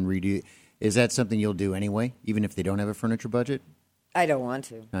interior and redo? Is that something you'll do anyway, even if they don't have a furniture budget? I don't want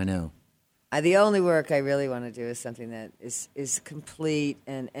to. I know. The only work I really want to do is something that is complete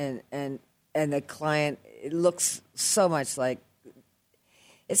and the client, it looks so much like,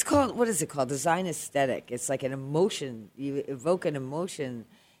 it's called, what is it called? Design aesthetic. It's like an emotion. You evoke an emotion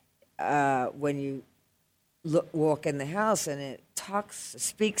when you walk in the house, and it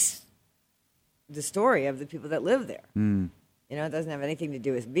speaks the story of the people that live there. Mm. It doesn't have anything to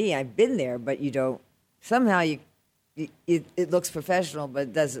do with me. I've been there, but you don't, somehow it looks professional, but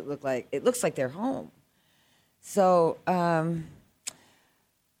it looks like their home. So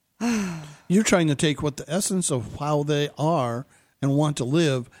you're trying to take what the essence of how they are and want to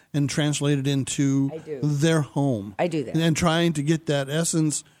live and translate it into their home. I do that. And trying to get that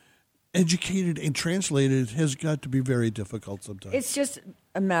essence educated and translated has got to be very difficult sometimes. It's just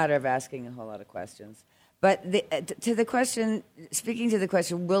a matter of asking a whole lot of questions. But to the question, speaking to the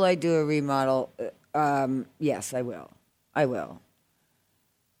question, will I do a remodel? Yes, I will. I will.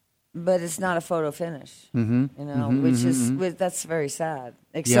 But it's not a photo finish, that's very sad.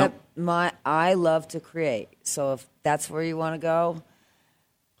 Except I love to create. So if that's where you want to go,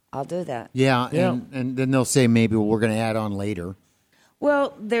 I'll do that. Yeah. And then they'll say maybe we're going to add on later.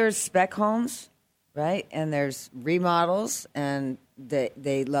 Well, there's spec homes, right? And there's remodels, and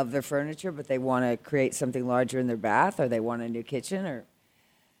they love their furniture, but they want to create something larger in their bath, or they want a new kitchen, or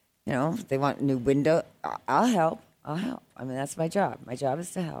they want a new window. I'll help. I mean, that's my job. My job is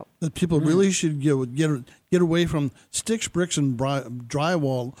to help. That people really should get away from sticks, bricks, and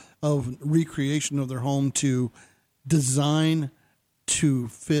drywall of recreation of their home to design to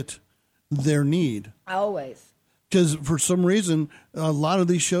fit their need. Always. Because for some reason, a lot of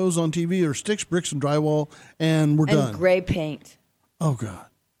these shows on TV are sticks, bricks, and drywall, and we're done. And gray paint. Oh, God.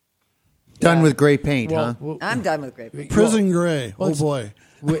 Done with gray paint, huh? I'm done with gray paint. Prison gray. Oh, boy.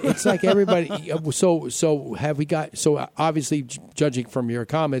 It's like everybody. So have we got? So obviously, judging from your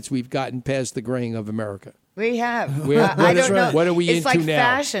comments, we've gotten past the graying of America. We have. I don't know. What are we it's into like now?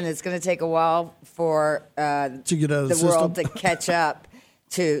 Fashion. It's going to take a while for to get out of the world to catch up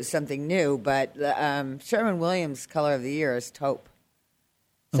to something new. But Sherwin-Williams' color of the year is taupe.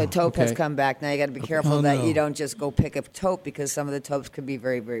 So taupe has come back. Now you got to be careful that you don't just go pick up taupe, because some of the taupes can be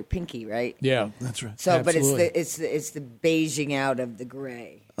very, very pinky, right? Yeah, that's right. So, Absolutely. but it's the beiging out of the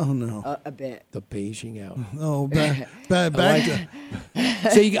gray. Oh no, a bit. The beiging out. Oh, back to.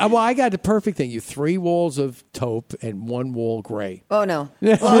 So I got the perfect thing. You 3 walls of taupe and 1 wall gray. Oh no.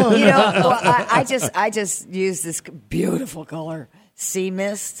 Well, I just use this beautiful color, sea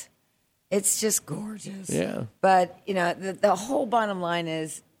mist. It's just gorgeous. Yeah. But, the whole bottom line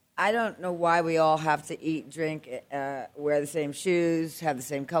is, I don't know why we all have to eat, drink, wear the same shoes, have the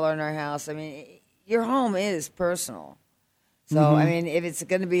same color in our house. I mean, your home is personal. So, I mean, if it's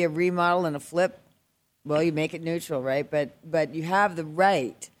going to be a remodel and a flip, well, you make it neutral, right? But you have the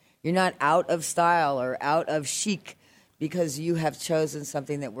right. You're not out of style or out of chic because you have chosen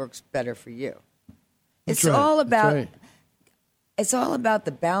something that works better for you. It's all about... Right. It's all about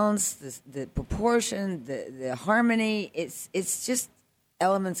the balance, the proportion, the harmony. It's just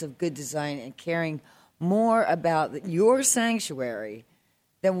elements of good design and caring more about your sanctuary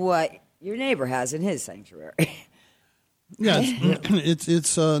than what your neighbor has in his sanctuary. Yeah,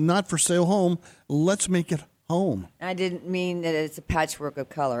 it's not for sale home. Let's make it home. I didn't mean that it's a patchwork of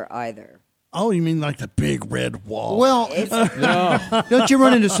color either. Oh, you mean like the big red wall? Well, don't you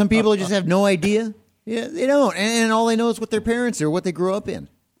run into some people who just have no idea? Yeah, they don't, and all they know is what their parents or what they grew up in.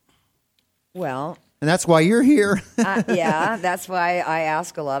 Well, and that's why you're here. Yeah, that's why I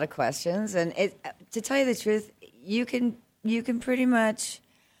ask a lot of questions. And to tell you the truth, you can pretty much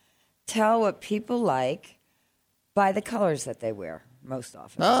tell what people like by the colors that they wear. most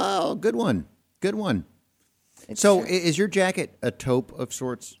often. Oh, good one. Good one. So is your jacket a taupe of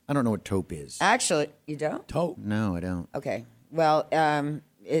sorts? I don't know what taupe is. Actually, you don't? Taupe. No, I don't. Okay. Well,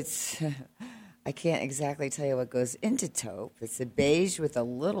 it's I can't exactly tell you what goes into taupe. It's a beige with a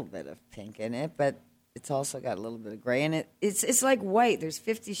little bit of pink in it, but it's also got a little bit of gray in it. It's like white. There's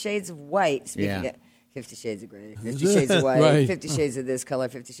 50 shades of white. Speaking of 50 shades of gray, 50 shades of white, Right. 50 shades of this color,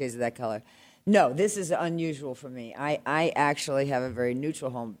 50 shades of that color. No, this is unusual for me. I actually have a very neutral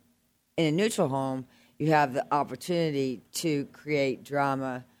home. In a neutral home, you have the opportunity to create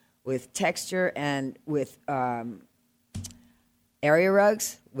drama with texture and with area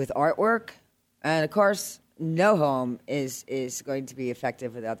rugs, with artwork. And, of course, no home is going to be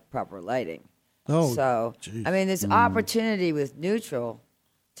effective without the proper lighting. Oh, so, geez. I mean, there's opportunity with neutral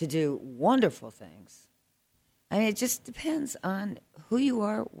to do wonderful things. I mean, it just depends on who you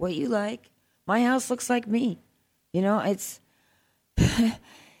are, what you like. My house looks like me. You know, it's...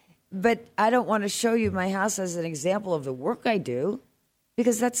 But I don't want to show you my house as an example of the work I do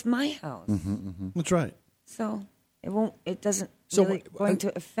because that's my house. That's right. So it doesn't So really going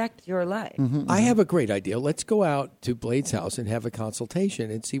to affect your life. I have a great idea. Let's go out to Blade's house and have a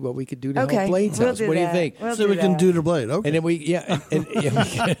consultation and see what we could do to Okay, help Blade's we'll house. do What do you that. think? We'll So do we can that. do to Blade. Okay. And then we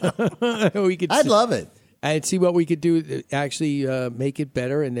we could. I'd love it. And see what we could do to actually make it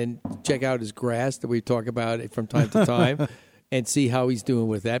better, and then check out his grass that we talk about it from time to time, and see how he's doing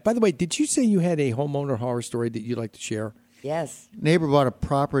with that. By the way, did you say you had a homeowner horror story that you'd like to share? Yes. Neighbor bought a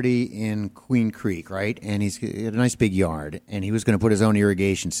property in Queen Creek, right? And he had a nice big yard, and he was going to put his own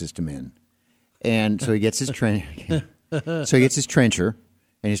irrigation system in. And so he gets his trencher,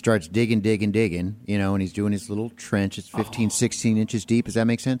 and he starts digging, you know, and he's doing his little trench. It's 15, 16 inches deep. Does that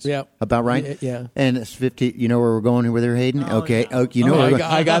make sense? Yeah. About right? Yeah. And it's 50, you know where we're going with there, Hayden? Okay. Oh, you know where we're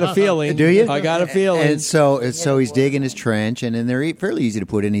going. I got a feeling. Do you? I got a feeling. And so he's digging his trench, and then they're fairly easy to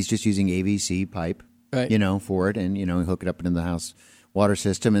put in. He's just using AVC pipe, Right. you know, for it, and, you know, hook it up into the house water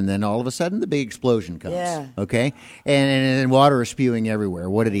system, and then all of a sudden the big explosion comes. Yeah. Okay? And water is spewing everywhere.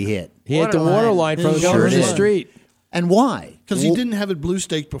 What did he hit? He hit the water line from Sure the did. street. And why? Because he didn't have it blue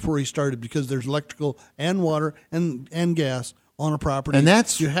staked before he started because there's electrical and water and gas on a property. And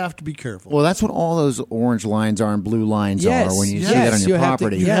that's- you have to be careful. Well, that's what all those orange lines are and blue lines Yes, are when you see yes, that on you your have to-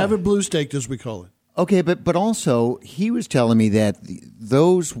 property. you yeah. have it blue staked, as we call it. Okay, but also he was telling me that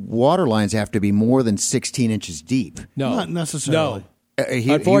those water lines have to be more than 16 inches deep. No, Not necessarily. No. He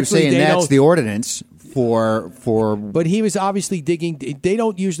was Unfortunately, saying they that's don't- the ordinance for. But he was obviously digging. They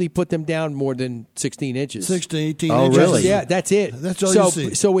don't usually put them down more than 16 inches. 6 to 18 Oh, inches. really? Yeah, that's it. That's all so, you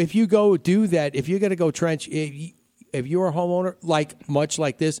see. So if you go do that, if you're going to go trench, if you're a homeowner, much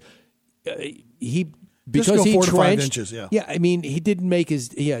like this, because go he 4 to 5 trenched, inches, yeah. I mean, he didn't make his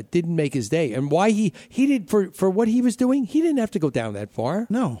day, and why he did for what he was doing, he didn't have to go down that far.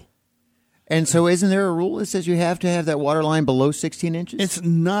 No. And so, isn't there a rule that says you have to have that water line below 16 inches? It's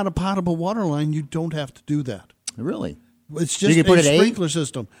not a potable water line. You don't have to do that. Really? It's You just could put a it 8? sprinkler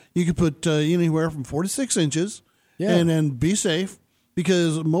system. You could put anywhere from 4 to 6 inches Yeah. and then be safe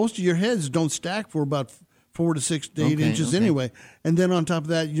because most of your heads don't stack for about 4 to 6 to 8 Okay, inches okay. anyway. And then on top of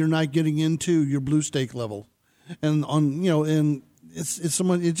that, you're not getting into your blue stake level. And and it's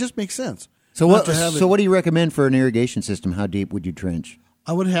someone. It just makes sense. So not what? to have So it. what do you recommend for an irrigation system? How deep would you trench?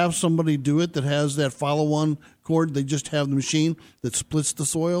 I would have somebody do it that has that follow-on cord. They just have the machine that splits the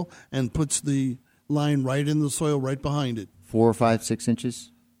soil and puts the line right in the soil right behind it. 4 or 5, 6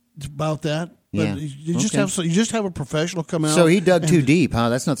 inches? It's about that. Yeah. But you just Okay. you just have a professional come out. So he dug and- too deep, huh?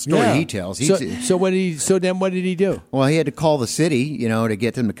 That's not the story Yeah. he tells. So what did he? So then what did he do? Well, he had to call the city, you know, to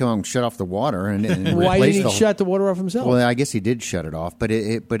get them to come and shut off the water and Why replace didn't he the shut the water off himself? Well, I guess he did shut it off, but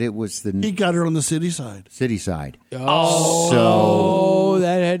it was the He got it on the city side. city side. Oh,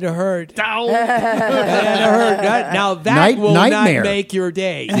 that had to hurt. That had to hurt. Now that will Nightmare. not make your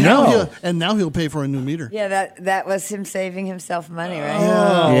day. No. Now he'll pay for a new meter. Yeah, that was him saving himself money, right?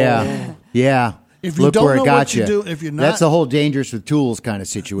 Oh. Yeah. If you Look don't where know it got what to you. do, if you're not- That's the whole dangerous with tools kind of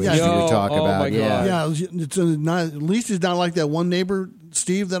situation Yeah. we talk Oh, about. my Yeah. God. Yeah, it's not, at least he's not like that one neighbor,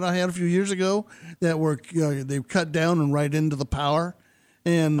 Steve, that I had a few years ago that were they cut down and right into the power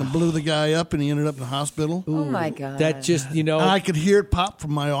and blew the guy up, and he ended up in the hospital. Oh my God! That just I could hear it pop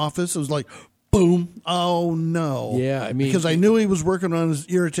from my office. It was like, boom! Oh no! Yeah, I mean- because I knew he was working on his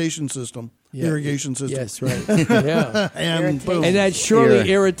irrigation system, irrigation system. Yes, right. Yeah, and boom. and that surely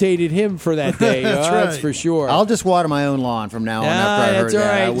irritated him for that day. That's That's right. for sure. I'll just water my own lawn from now on. After I heard that's all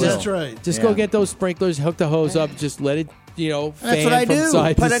that, I right. will. That's right. Just Yeah. go get those sprinklers, hook the hose up, just let it, fan what I from do.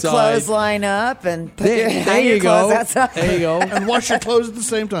 side Put to a side. clothesline up and put There hang you your clothes go. outside. There you go. And wash your clothes at the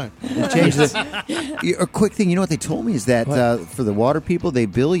same time. Change a quick thing. You know what they told me is that for the water people, they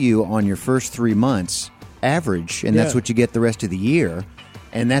bill you on your first 3 months average, and that's Yeah. what you get the rest of the year.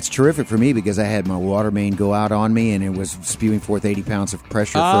 And that's terrific for me because I had my water main go out on me, and it was spewing forth 80 pounds of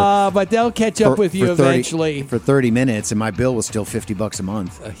pressure. But they'll catch up with you 30 eventually. for 30 minutes, and my bill was still $50 a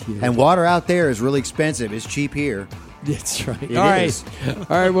month. Yeah. And water out there is really expensive. It's cheap here. That's right. It All is. right.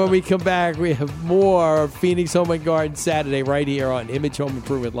 All right, when we come back, we have more Phoenix Home and Garden Saturday right here on Image Home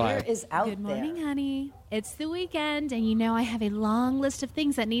Improvement Live. Is out Good morning, honey. It's the weekend, and you know I have a long list of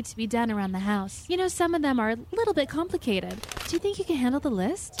things that need to be done around the house. You know, some of them are a little bit complicated. Do you think you can handle the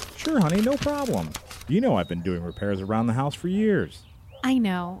list? Sure, honey, no problem. You know I've been doing repairs around the house for years. I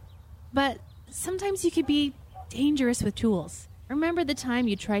know, but sometimes you could be dangerous with tools. Remember the time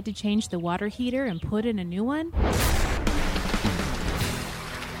you tried to change the water heater and put in a new one?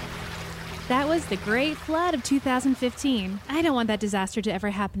 That was the Great Flood of 2015. I don't want that disaster to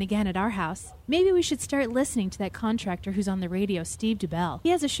ever happen again at our house. Maybe we should start listening to that contractor who's on the radio, Steve DeBell. He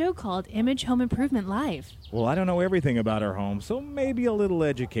has a show called Image Home Improvement Live. Well, I don't know everything about our home, so maybe a little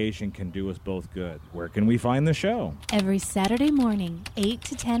education can do us both good. Where can we find the show? Every Saturday morning, 8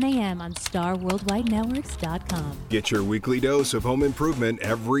 to 10 a.m. on StarWorldWideNetworks.com. Get your weekly dose of home improvement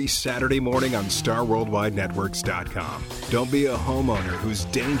every Saturday morning on StarWorldWideNetworks.com. Don't be a homeowner who's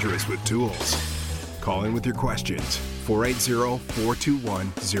dangerous with tools. Call in with your questions.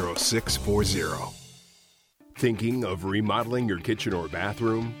 480-421-0640. Thinking of remodeling your kitchen or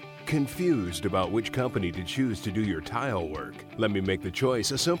bathroom? Confused about which company to choose to do your tile work? Let me make the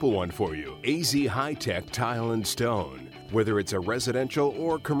choice a simple one for you. AZ High-Tech Tile and Stone. Whether it's a residential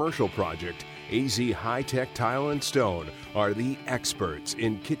or commercial project, AZ High-Tech Tile and Stone are the experts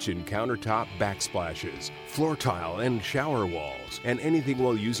in kitchen countertop backsplashes, floor tile and shower walls, and anything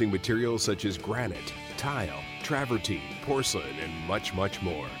while using materials such as granite, tile, travertine, porcelain, and much, much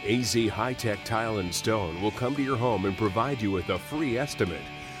more. AZ High-Tech Tile and Stone will come to your home and provide you with a free estimate.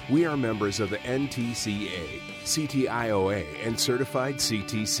 We are members of the NTCA, CTIOA, and certified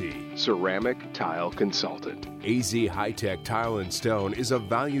CTC, Ceramic Tile Consultant. AZ High-Tech Tile and Stone is a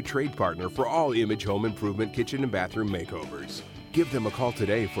valued trade partner for all Image Home Improvement kitchen and bathroom makeovers. Give them a call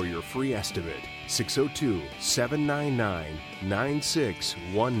today for your free estimate,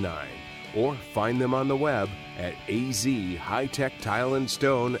 602-799-9619, or find them on the web at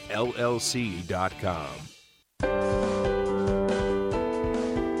azhightechtileandstonellc.com.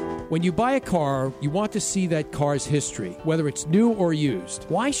 When you buy a car, you want to see that car's history, whether it's new or used.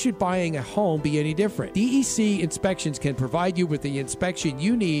 Why should buying a home be any different? DEC Inspections can provide you with the inspection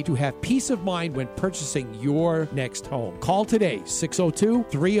you need to have peace of mind when purchasing your next home. Call today,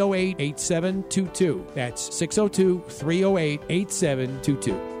 602-308-8722. That's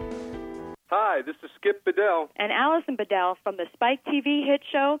 602-308-8722. Hi, this is Skip Bedell. And Allison Bedell from the Spike TV hit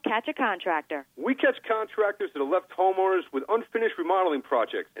show, Catch a Contractor. We catch contractors that have left homeowners with unfinished remodeling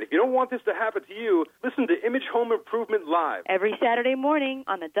projects. And if you don't want this to happen to you, listen to Image Home Improvement Live. Every Saturday morning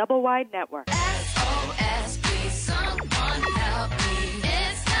on the Double Wide Network. SOS, please someone help me.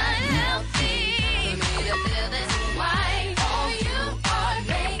 It's not healthy for me to feel this way. Oh, you are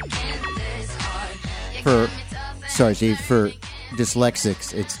making this hard. Sorry, Steve, for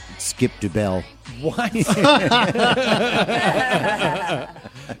dyslexics, it's Skip DeBell. What?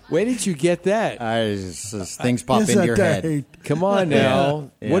 Where did you get that? Things pop into your head. Come on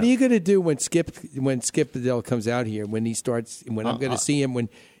now. Yeah. What are you going to do when Skip Bedell comes out here? When he starts? When I'm going to see him?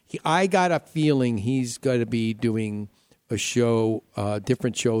 I got a feeling he's going to be doing a show,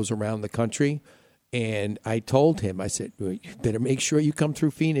 different shows around the country. And I told him, I said, well, you better make sure you come through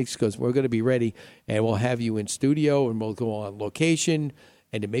Phoenix because we're going to be ready, and we'll have you in studio, and we'll go on location.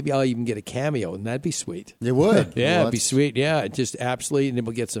 And then maybe I'll even get a cameo, and that'd be sweet. It would. Yeah, Well, it'd be sweet. Yeah, just absolutely. And then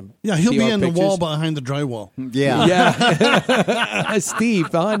we'll get some. Yeah, he'll be PR in the wall pictures. behind the drywall. Yeah. Yeah.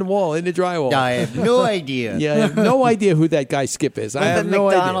 Steve, behind the wall, in the drywall. I have no idea. Yeah, I have no idea who that guy Skip is. I With have the no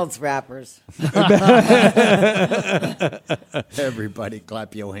McDonald's wrappers. Everybody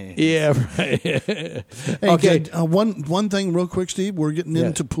clap your hands. idea. Yeah, right. Hey, Okay. good. One thing real quick, Steve. We're getting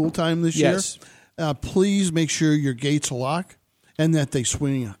into pool time this Yes. year. Please make sure your gates lock and that they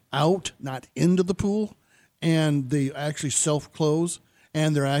swing out, not into the pool, and they actually self-close,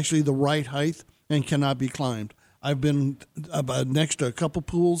 and they're actually the right height and cannot be climbed. I've been next to a couple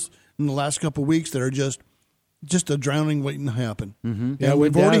pools in the last couple of weeks that are just a drowning waiting to happen. Mm-hmm. Yeah, And we're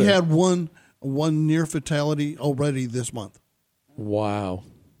we've already down had one near fatality already this month. Wow.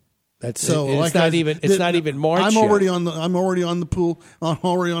 That's So it's like not even. It's not even March. I'm yet. already on the pool. I'm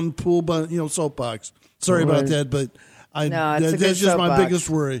already on the pool, but soapbox. Sorry All about right. that, but No, it's a that's good just my soapbox. biggest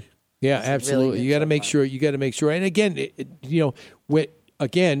worry. Yeah, It's a really absolutely. good You got to make sure. You got to make sure. And again,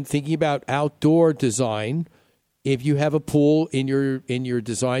 again, thinking about outdoor design, if you have a pool in your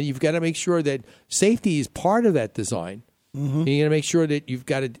design, you've got to make sure that safety is part of that design. Mhm. You got to make sure that you've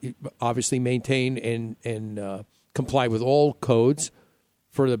got to obviously maintain and comply with all codes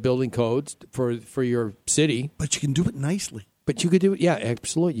for the building codes for your city. But you can do it nicely. But you could do it, yeah,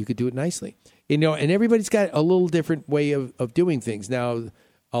 absolutely. You could do it nicely. And everybody's got a little different way of doing things. Now,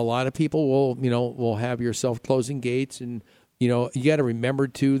 a lot of people will have your self-closing gates, and you got to remember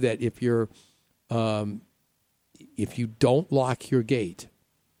too that if you don't lock your gate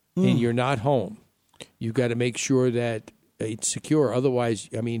and you're not home, you got to make sure that it's secure. Otherwise,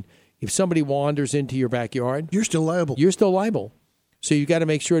 if somebody wanders into your backyard, you're still liable. You're still liable. So you got to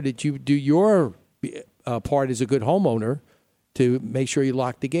make sure that you do your part as a good homeowner to make sure you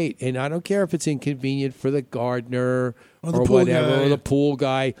lock the gate. And I don't care if it's inconvenient for the gardener Or the or pool whatever, guy. or the pool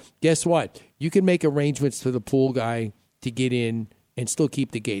guy. Guess what? You can make arrangements for the pool guy to get in and still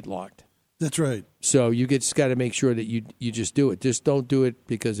keep the gate locked. That's right. So you just got to make sure that you just do it. Just don't do it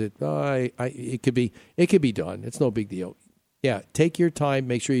because it could be done. It's no big deal. Yeah, take your time.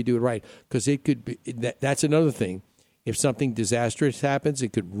 Make sure you do it right, because it could be. That's another thing. If something disastrous happens,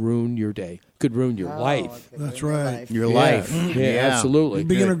 it could ruin your day. Could ruin your life. That's right. Your life. Yeah, absolutely.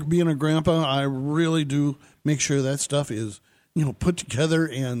 Being a grandpa, I really do make sure that stuff is put together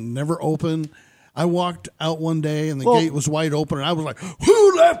and never open. I walked out one day and the gate was wide open, and I was like,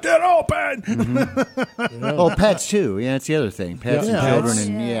 "Who left it open?" Oh, pets too. Yeah, that's the other thing. Pets and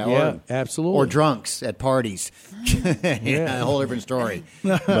children, and absolutely. or drunks at parties. A whole different story.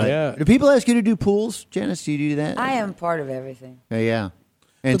 But Yeah. do people ask you to do pools, Janice? Do you do that? I am part of everything. Yeah.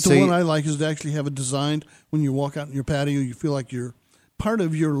 And But so the you- one I like is to actually have it designed when you walk out in your patio, you feel like you're part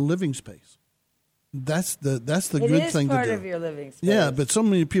of your living space. That's the It good is thing part to do. of your living space. Yeah, but so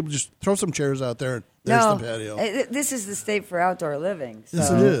many people just throw some chairs out there and there's No, the patio. This is the state for outdoor living. So,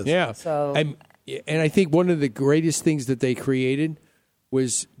 Yes, it is. Yeah. So And I think one of the greatest things that they created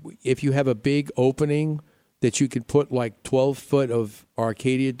was if you have a big opening that you could put like 12 foot of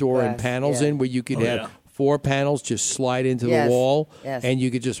Arcadia door and Yes, panels yeah. in, where you could Oh, have yeah. 4 panels just slide into Yes, the wall, yes. and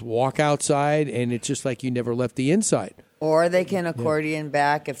you could just walk outside, and it's just like you never left the inside. or they can accordion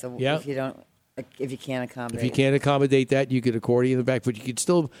back if Yeah. if you can't accommodate. If you can't accommodate that, you could accordion the back, but you could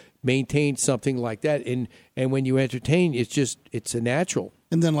still maintain something like that. And when you entertain, it's a natural.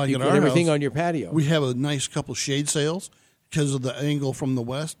 And then, like you in put our everything house, on your patio. we have a nice couple shade sails because of the angle from the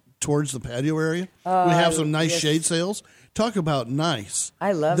west towards the patio area. Oh, we have some nice yes. shade sails. Talk about nice.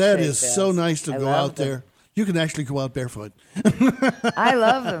 I love that. shade Is sails. so nice to I go love out them. there. You can actually go out barefoot. I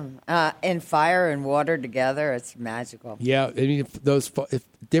love them. And fire and water together, it's magical. Yeah, I mean, if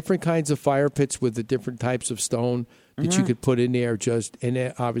different kinds of fire pits with the different types of stone that you Mhm. could put in there, and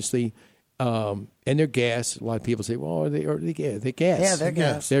then obviously, and they're gas. A lot of people say, "Well, they're gas." Yeah, they're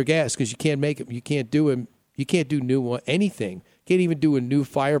gas. They're gas because you can't make them. You can't do them. You can't do anything. Can't even do a new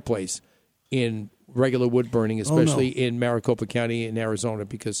fireplace in regular wood burning, Oh, no. especially in Maricopa County in Arizona,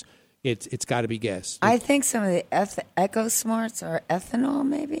 because it's got to be gas. I think some of the Eco Smarts are ethanol,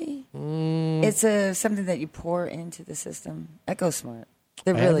 maybe. It's something that you pour into the system. Eco Smart.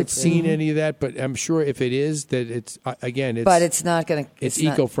 They're I really haven't pretty. seen any of that, but I'm sure if it is, that it's again, it's But it's not going to. It's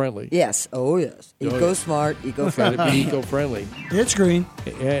eco-friendly. Yes. Oh, yes. Oh, Eco yeah. Smart, eco It's gotta friendly. be eco-friendly. It's green.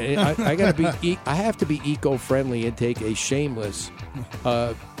 I got to be. I have to be eco-friendly and take a shameless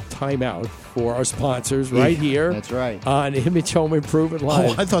timeout for our sponsors right here. That's right. On Image Home Improvement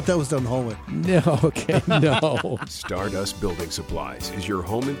Live. Oh, I thought that was down the hallway. No, okay, no. Stardust Building Supplies is your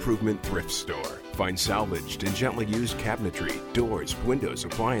home improvement thrift store. Find salvaged and gently used cabinetry, doors, windows,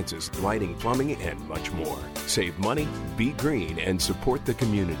 appliances, lighting, plumbing, and much more. Save money, be green, and support the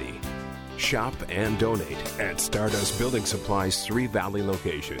community. Shop and donate at Stardust Building Supplies' 3 Valley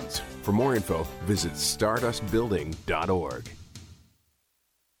locations. For more info, visit stardustbuilding.org.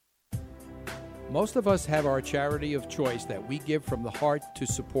 Most of us have our charity of choice that we give from the heart to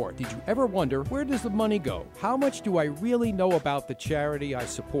support. Did you ever wonder, where does the money go? How much do I really know about the charity I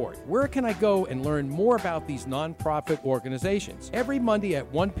support? Where can I go and learn more about these nonprofit organizations? Every Monday at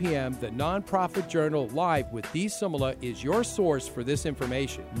 1 p.m., the Nonprofit Journal Live with Dee Sumala is your source for this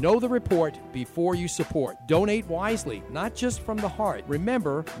information. Know the report before you support. Donate wisely, not just from the heart.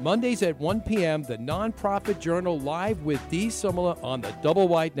 Remember, Mondays at 1 p.m., the Nonprofit Journal Live with Dee Sumala on the Double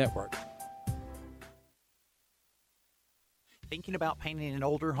Wide Network. Thinking about painting an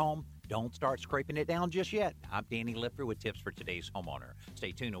older home? Don't start scraping it down just yet. I'm Danny Lipper with tips for today's homeowner.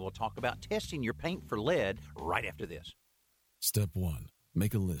 Stay tuned and we'll talk about testing your paint for lead right after this. Step 1.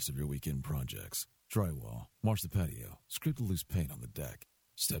 Make a list of your weekend projects. Drywall, wash the patio, scrape the loose paint on the deck.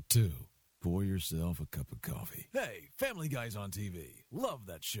 Step 2, pour yourself a cup of coffee. Hey, Family Guy's on TV. Love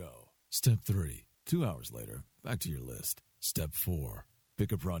that show. Step 3, 2 hours later, back to your list. Step 4,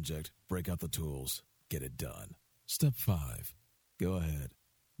 pick a project, break out the tools, get it done. Step 5, go ahead.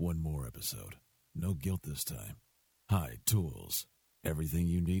 One more episode. No guilt this time. Hyde Tools. Everything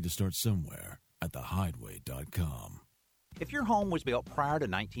you need to start somewhere at thehideaway.com. If your home was built prior to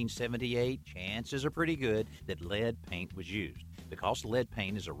 1978, chances are pretty good that lead paint was used. Because lead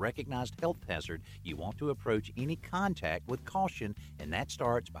paint is a recognized health hazard, you want to approach any contact with caution, and that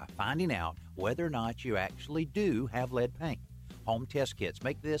starts by finding out whether or not you actually do have lead paint. Home test kits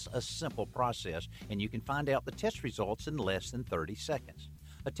make this a simple process, and you can find out the test results in less than 30 seconds.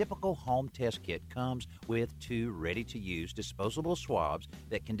 A typical home test kit comes with 2 ready-to-use disposable swabs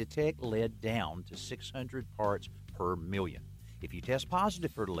that can detect lead down to 600 parts per million. If you test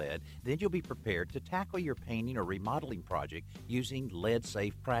positive for lead, then you'll be prepared to tackle your painting or remodeling project using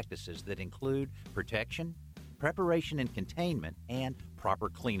lead-safe practices that include protection, preparation and containment, and proper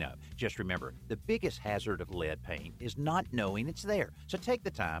cleanup. Just remember, the biggest hazard of lead paint is not knowing it's there. So take the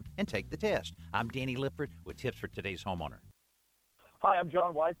time and take the test. I'm Danny Lipford with tips for today's homeowner. Hi, I'm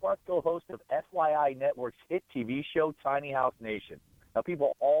John Weisbarth, co-host of FYI Network's hit TV show Tiny House Nation. Now,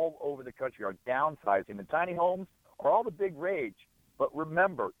 people all over the country are downsizing, and tiny homes are all the big rage. But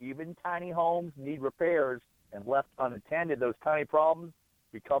remember, even tiny homes need repairs, and left unattended, those tiny problems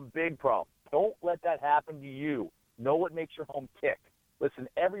become big problems. Don't let that happen to you. Know what makes your home tick. Listen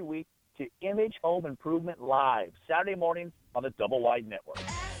every week to Image Home Improvement Live, Saturday mornings on the Double Wide Network.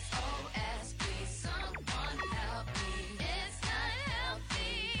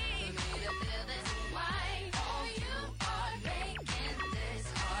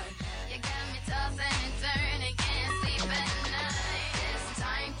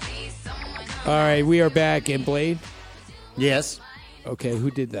 All right, we are back. And Blade? Yes. Okay, who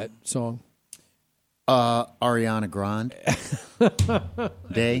did that song? Ariana Grande.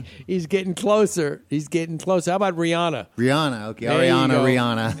 Day. He's getting closer. He's getting closer. How about Rihanna? Rihanna. Okay, There you go.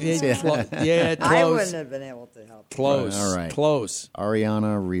 Rihanna. Yeah, close. I wouldn't have been able to help. Close. All right. Close.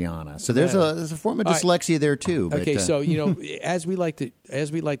 Rihanna. So there's a form of All right. dyslexia there too. But, Okay, so as we like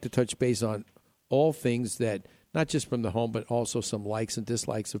to touch base on all things that not just from the home, but also some likes and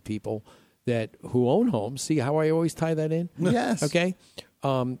dislikes of people who own homes. See how I always tie that in? Yes. Okay.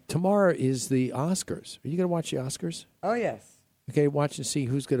 Tomorrow is the Oscars. Are you going to watch the Oscars? Oh, yes. Okay, watch and see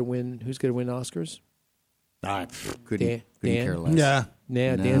who's going to win. Who's going to win Oscars? Couldn't Dan? care less. Yeah.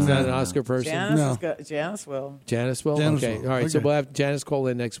 Nah, Dan's not an Oscar person. Janice will. Janice will? Janice Okay. will. All right. So Okay. we'll have Janice call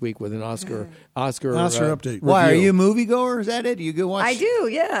in next week with an Oscar update. Why, are review. you a moviegoer? Is that it? You go watch? I do,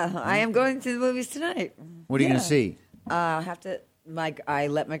 yeah. I am going to the movies tonight. What are you going to see? I have to. I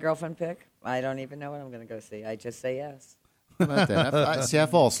let my girlfriend pick. I don't even know what I'm going to go see. I just say yes. How about that? I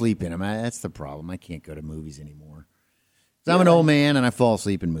fall asleep in them. That's the problem. I can't go to movies anymore. 'Cause I'm an old man and I fall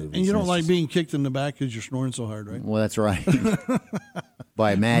asleep in movies. And you don't That's like just- being kicked in the back because you're snoring so hard, right? Well, that's right.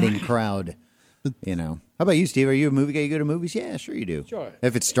 By a madding crowd. How about you, Steve? Are you a movie guy? You go to movies? Yeah, sure you do. Sure.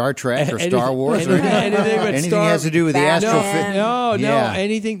 If it's Star Trek or Anything- Star Wars or anything has to do with the astrophysics. No, Yeah.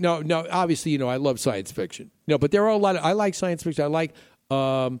 anything. No. Obviously, I love science fiction. No, but there are a lot of. I like science fiction. I like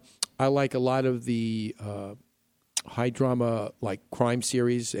a lot of the high drama, like crime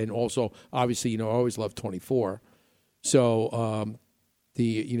series, and also obviously, I always love 24. So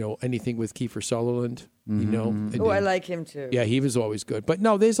anything with Kiefer Sutherland, Oh, I like him too. Yeah, he was always good. But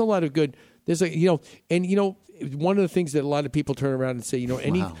no, there's a lot of good. There's one of the things that a lot of people turn around and say,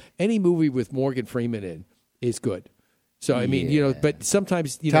 any movie with Morgan Freeman in is good. So I mean, but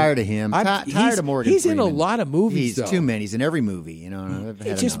sometimes tired of him. Tired of Morgan. He's Freeman. in a lot of movies. He's too many. He's in every movie. I've had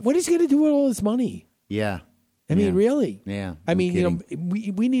It's just enough. what is he going to do with all this money? Yeah. I mean, really? Yeah. I no mean,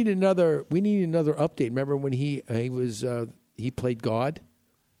 kidding. we need another update. Remember when he played God?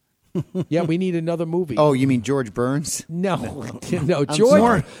 Yeah, we need another movie. Oh, you mean George Burns? No, I'm George.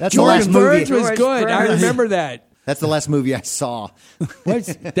 sorry. That's the George last Burns movie. was good. I remember that. That's the last movie I saw.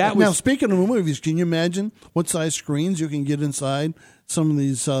 That Now, was speaking of movies, can you imagine what size screens you can get inside some of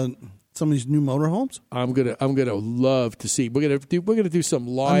these new motorhomes? I'm gonna love to see. We're gonna do some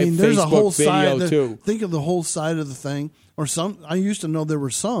live. I mean, there's Facebook a whole video side. too. Think of the whole side of the thing. Or I used to know there were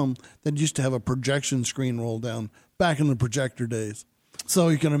some that used to have a projection screen roll down back in the projector days. So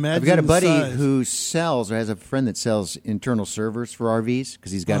you can imagine. I've got a the buddy size. who sells or has a friend that sells internal servers for RVs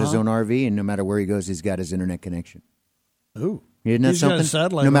because he's got his own RV, and no matter where he goes, he's got his internet connection. Ooh. Isn't that He's got a something?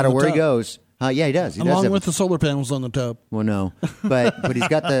 satellite No matter on the where he top. goes. Yeah, he does. He does Along have with the solar panels on the top. Well, no, but he's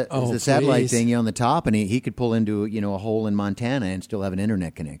got the Oh, the satellite please. thing on the top, and he could pull into a hole in Montana and still have an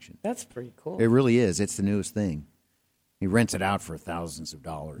internet connection. That's pretty cool. It really is. It's the newest thing. He rents it out for thousands of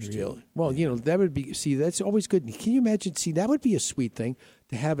dollars. Too. Well, that would be. See, that's always good. Can you imagine? See, that would be a sweet thing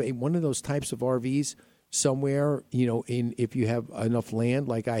to have one of those types of RVs somewhere. If you have enough land,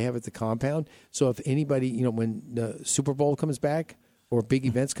 like I have at the compound. So if anybody, when the Super Bowl comes back or big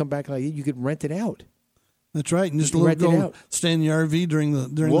events come back, like you could rent it out. That's right. And just Rent it go out. stay in the RV during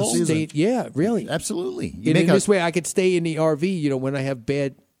the season. Yeah, really. Absolutely. And in this way, I could stay in the RV. When I have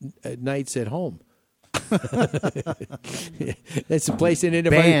bad nights at home. That's the place. And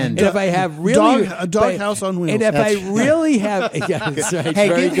if I have really a dog house on wheels. and if I really have, yeah, that's right. Hey,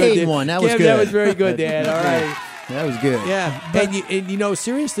 very give Hayden Dan. one. That was Kim, good. That was very good, Dan. All right. That was good. Yeah, and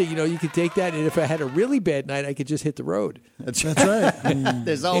seriously, you could take that, and if I had a really bad night, I could just hit the road. That's right.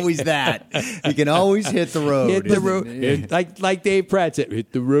 There's always that. You can always hit the road. Hit the road, like Dave Pratt said,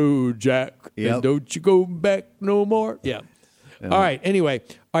 "Hit the road, Jack, and don't you go back no more." Yeah. All right. Anyway,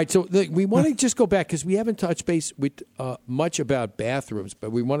 all right. So we want to just go back because we haven't touched base with much about bathrooms,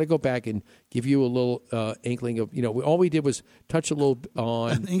 but we want to go back and give you a little inkling of all we did was touch a little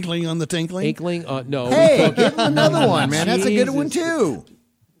on An inkling on the tinkling. inkling. No. Hey, give him another one, man. That's a good one too.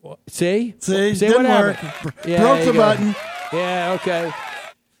 See didn't what work. happened? Broke there the you go. button. Yeah. Okay.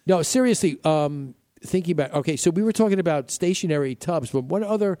 No, seriously. Thinking about so we were talking about stationary tubs, but what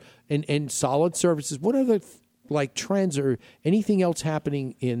other and solid surfaces? What other like trends or anything else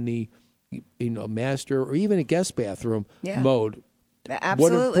happening in the master or even a guest bathroom mode?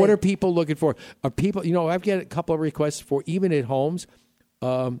 Absolutely. What are people looking for? Are people? I've got a couple of requests for even at homes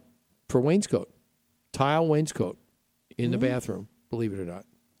for wainscot, tile wainscot in the bathroom. Believe it or not,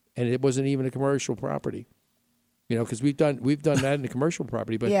 and it wasn't even a commercial property. Because we've done that in the commercial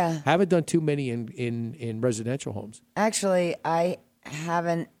property, but haven't done too many in residential homes. Actually, I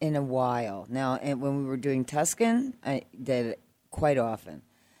haven't in a while. Now, when we were doing Tuscan, I did it quite often.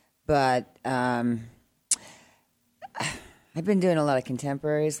 But I've been doing a lot of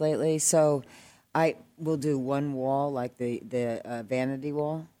contemporaries lately, so I will do one wall, like the vanity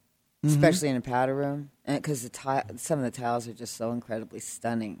wall, especially in a powder room, because some of the tiles are just so incredibly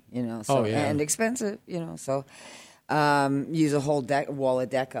stunning, so, and expensive, so use a whole wall of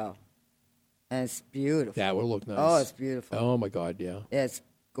deco. And it's beautiful. That will look nice. Oh, it's beautiful. Oh, my God, yeah. Yeah, it's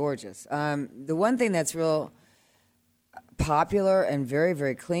gorgeous. The one thing that's real popular and very,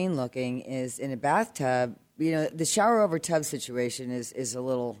 very clean looking is in a bathtub. The shower over tub situation is a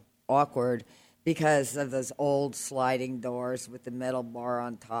little awkward because of those old sliding doors with the metal bar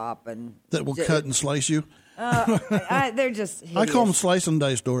on top. And that will cut and slice you. They're just hideous. I call them slice and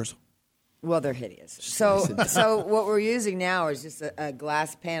dice doors. Well, they're hideous. So what we're using now is just a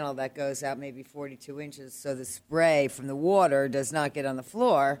glass panel that goes out maybe 42 inches, so the spray from the water does not get on the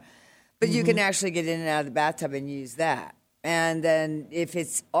floor, but you can actually get in and out of the bathtub and use that. And then if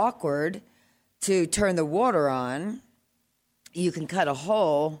it's awkward to turn the water on, you can cut a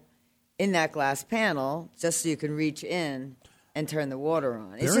hole in that glass panel just so you can reach in and turn the water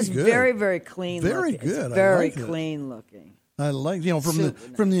on. It's just very, very clean looking. Very good. It's very like clean looking. I like,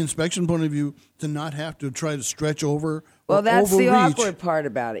 from the inspection point of view, to not have to try to stretch over. Well, that's overreach. the awkward part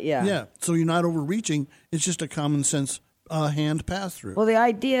about it, yeah. Yeah, so you're not overreaching. It's just a common sense hand pass through. Well, the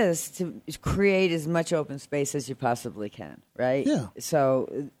idea is to create as much open space as you possibly can, right? Yeah.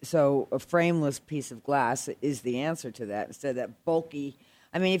 So a frameless piece of glass is the answer to that instead of that bulky.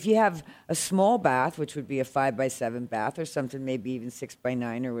 I mean, if you have a small bath, which would be a 5x7 bath or something, maybe even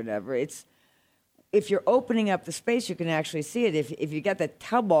 6x9 or whatever, if you're opening up the space, you can actually see it. If you got the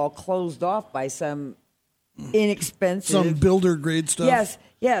tub all closed off by some inexpensive... Some builder grade stuff?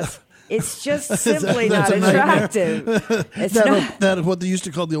 Yes. It's just simply not attractive. It's not. That what they used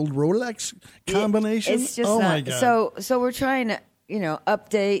to call the old Rolex combination? It's just not. My God. So we're trying to,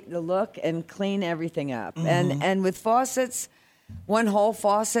 update the look and clean everything up. And with faucets... One-hole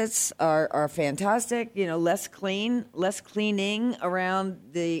faucets are fantastic. Less cleaning around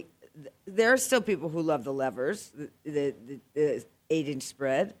the. There are still people who love the levers, the 8-inch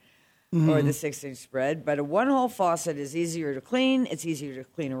spread or the 6-inch spread. But a one-hole faucet is easier to clean. It's easier to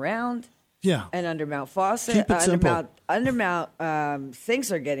clean around. Yeah. An undermount faucet. Keep it simple. Undermount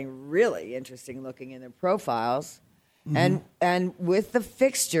sinks are getting really interesting looking in their profiles, and with the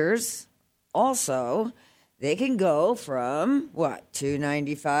fixtures also. They can go from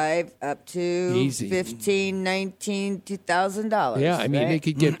 $295 up to Easy. $1,500, $1,900, $2,000. Yeah, I mean right?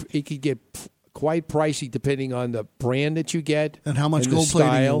 it could get quite pricey depending on the brand that you get And how much the gold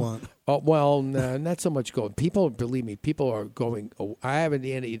plating you style. want. Oh, well, no, not so much gold. People, believe me, people are going. Oh, I haven't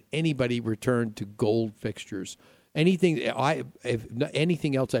anybody returned to gold fixtures. Anything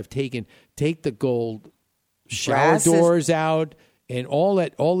anything else I've taken, take the gold shower Brass is- doors out and all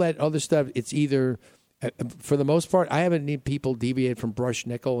that other stuff. It's either, for the most part, I haven't seen people deviate from brushed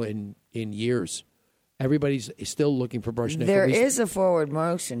nickel in years. Everybody's still looking for brushed nickel. There is a forward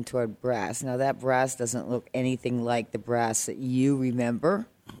motion toward brass. Now, that brass doesn't look anything like the brass that you remember.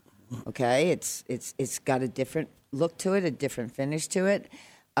 Okay, it's got a different look to it, a different finish to it.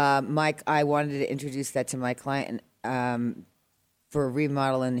 Mike, I wanted to introduce that to my client for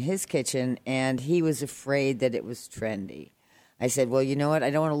remodeling his kitchen, and he was afraid that it was trendy. I said, well, you know what? I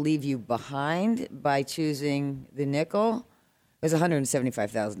don't want to leave you behind by choosing the nickel. It was a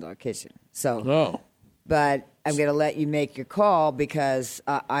 $175,000 kitchen. So, but I'm going to let you make your call because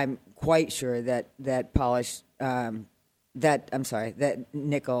I'm quite sure that polished, that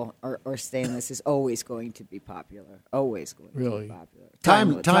nickel or stainless is always going to be popular. Always going to be popular.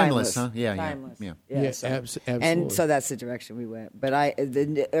 Timeless, huh? Yeah, Timeless. yeah. Absolutely. And so that's the direction we went. But I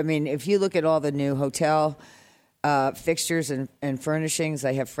mean, if you look at all the new hotel fixtures and furnishings,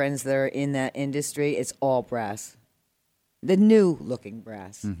 I have friends that are in that industry. It's all brass, the new looking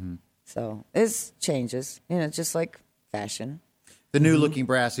brass. Mm-hmm. So it changes, just like fashion. The new looking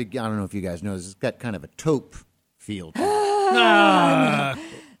brass, I don't know if you guys know, it's got kind of a taupe feel.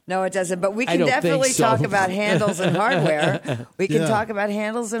 No, it doesn't. But we I can don't definitely think so. talk about handles and hardware. We can Yeah. talk about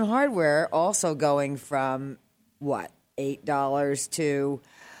handles and hardware also going from, what, $8 to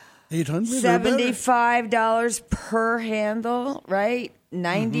 $800 $75 per handle, right?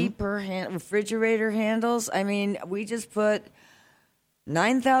 90 Mm-hmm. per refrigerator handles. I mean, we just put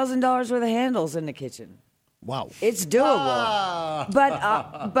 $9,000 worth of handles in the kitchen. Wow. It's doable.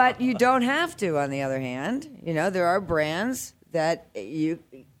 But you don't have to, on the other hand. There are brands that you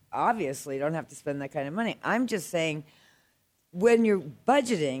obviously don't have to spend that kind of money. I'm just saying when you're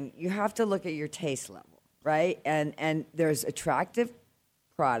budgeting, you have to look at your taste level, right? And there's attractive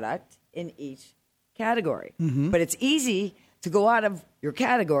product in each category. Mhm. But it's easy to go out of your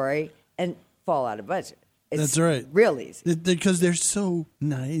category and fall out of budget. It's That's right. real easy. Because they're so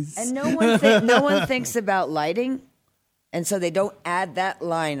nice. And no one thinks about lighting, and so they don't add that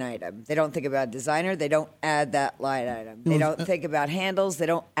line item. They don't think about designer. They don't add that line item. They don't think about handles. They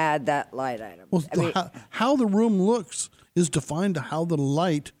don't add that line item. Well, I mean, how the room looks is defined to how the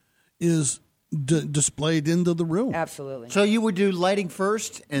light is displayed into the room. Absolutely. So you would do lighting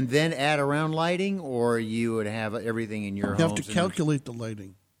first and then add around lighting, or you would have everything in your You have homes to and- calculate the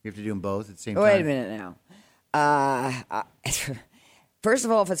lighting. You have to do them both at the same time? wait a minute now. First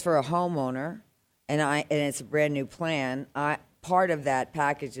of all, if it's for a homeowner and it's a brand new plan, part of that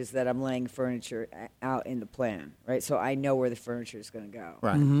package is that I'm laying furniture out in the plan, right? So I know where the furniture is going to go.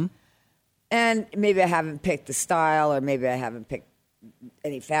 Right. Mm-hmm. And maybe I haven't picked the style, or maybe I haven't picked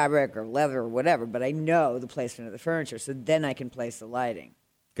any fabric or leather or whatever, but I know the placement of the furniture, so then I can place the lighting.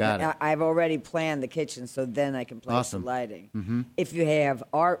 Got it. I've already planned the kitchen, so then I can place Awesome. the lighting. Mm-hmm. If you have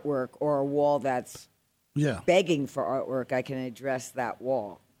artwork or a wall that's begging for artwork, I can address that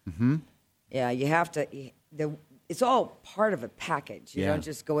wall. Mm-hmm. Yeah, you have to. It's all part of a package. You Yeah. don't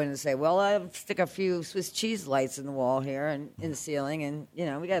just go in and say, "Well, I'll stick a few Swiss cheese lights in the wall here and in the ceiling, and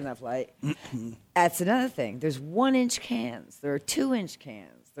we got enough light." That's another thing. There's 1-inch cans. There are 2-inch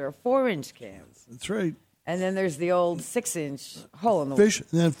cans. There are 4-inch cans. That's right. And then there's the old 6-inch hole in the Fish,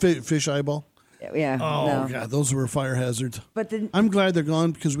 fish eyeball. Yeah. Oh no. God, those were fire hazards. But then- I'm glad they're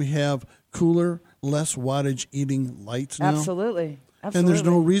gone because we have cooler, less wattage eating lights now. Absolutely. And there's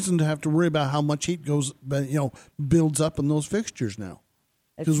no reason to have to worry about how much heat builds up in those fixtures now,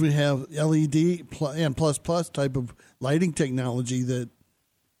 because we have LED and plus type of lighting technology that.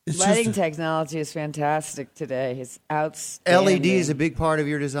 It's Lighting just, technology is fantastic today. It's outstanding. LED is a big part of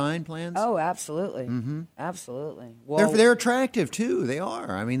your design plans? Oh, absolutely. Mm-hmm. Absolutely. Well, They're attractive, too. They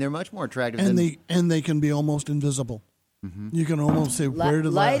are. I mean, they're much more attractive and than... they can be almost invisible. Mm-hmm. You can almost say where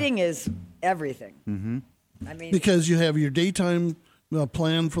did lighting is everything. Mm-hmm. I mean, because you have your daytime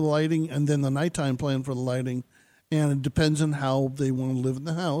plan for the lighting and then the nighttime plan for the lighting, and it depends on how they want to live in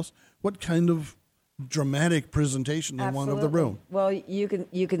the house, what kind of dramatic presentation they want of the room. Well, you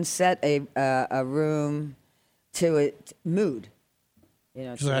can set a room to a mood,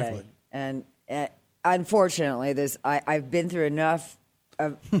 Exactly. today. And unfortunately, I've been through enough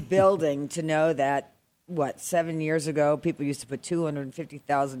of building to know that 7 years ago, people used to put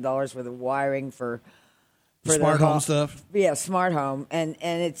 $250,000 worth of wiring for Smart their home stuff. Yeah, smart home, and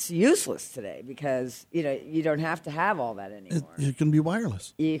it's useless today because you don't have to have all that anymore. It can be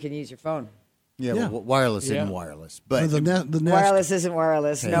wireless. You can use your phone. Yeah, well, wireless isn't wireless, but wireless isn't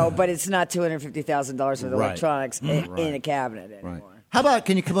wireless. No, but it's not $250,000 worth of Right. electronics in Right. a cabinet anymore. Right. How about,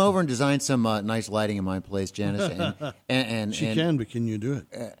 can you come over and design some nice lighting in my place, Janice? And She can, but can you do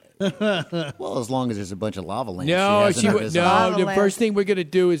it? Well, as long as there's a bunch of lava lamps. No, she has in her no. design. The first thing we're going to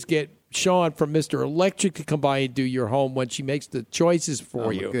do is get Sean from Mr. Electric to come by and do your home when she makes the choices for Oh,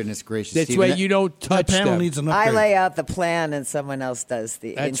 my you. goodness gracious, That's Stephen, why that- you don't touch that panel them. needs an I upgrade. lay out the plan and someone else does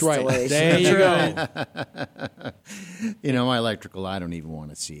the That's right. installation. There you go. You know, my electrical, I don't even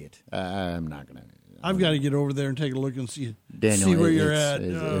want to see it. I'm not going to. I've got to get over there and take a look and see Daniel, where you're it's- at.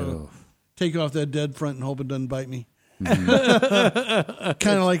 it's- Take off that dead front and hope it doesn't bite me. Mm-hmm.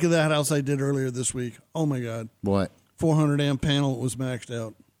 Kind of like that house I did earlier this week. Oh my God! What? 400 amp panel was maxed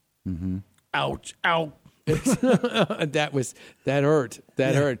out. Mm-hmm. Ouch! Ow! that hurt.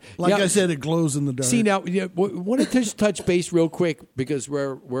 That hurt. Like Yeah, I said, it glows in the dark. See now, want to just touch base real quick because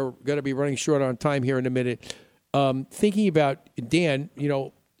we're going to be running short on time here in a minute. Thinking about Dan,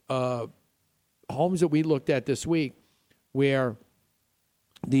 homes that we looked at this week, where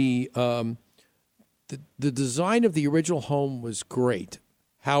the design of the original home was great.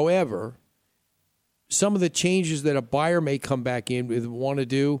 However, some of the changes that a buyer may come back in with want to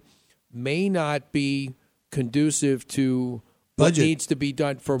do may not be conducive to what Budget. needs to be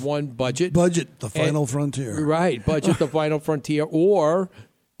done for one budget. Budget, the final frontier. Right, budget, the final frontier, or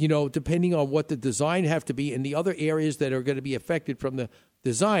depending on what the design have to be and the other areas that are going to be affected from the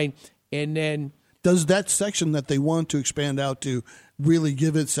design, and then Does that section that they want to expand out to really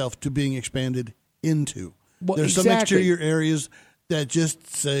give itself to being expanded into? Well, There's some exactly. exterior areas that just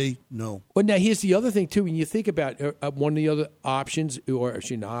say no. Well, now here's the other thing too. When you think about one of the other options, or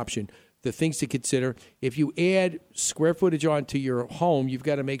actually an option, the things to consider: if you add square footage onto your home, you've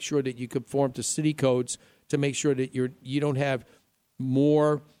got to make sure that you conform to city codes to make sure that you don't have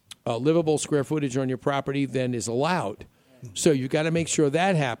more livable square footage on your property than is allowed. So you've got to make sure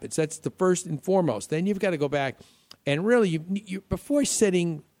that happens. That's the first and foremost. Then you've got to go back and really, you before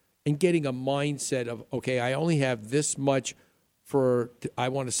setting and getting a mindset of, okay, I only have this much I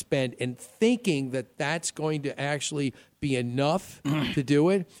want to spend, and thinking that that's going to actually be enough to do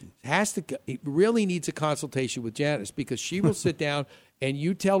it, it really needs a consultation with Janice, because she will sit down and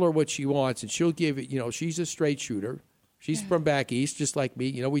you tell her what she wants, and she'll give it. She's a straight shooter. She's from back east, just like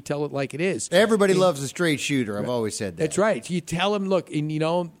me. We tell it like it is. Everybody loves a straight shooter. I've always said that. That's right. You tell them, look, and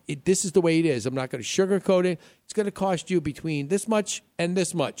this is the way it is. I'm not going to sugarcoat it. It's going to cost you between this much and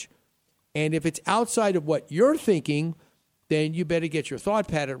this much. And if it's outside of what you're thinking, then you better get your thought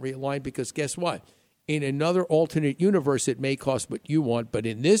pattern realigned, because guess what? In another alternate universe, it may cost what you want, but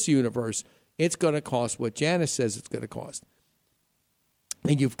in this universe, it's going to cost what Janice says it's going to cost.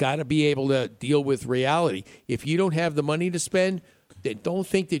 And you've got to be able to deal with reality. If you don't have the money to spend, then don't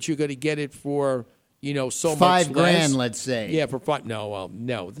think that you're going to get it for so much $5,000, less. let's say. Yeah, for $5.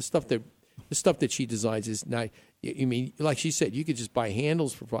 No. The stuff that she designs is not. I mean, like she said, you could just buy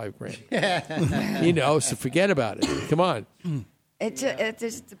handles for $5,000. So forget about it. Come on. It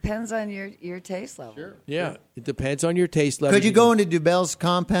just depends on your taste level. Sure. Yeah, it depends on your taste level. Could you go into Dubell's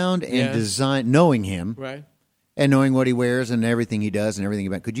compound and design, knowing him, right, and knowing what he wears and everything he does and everything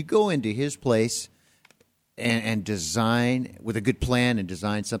about? Could you go into his place and design with a good plan and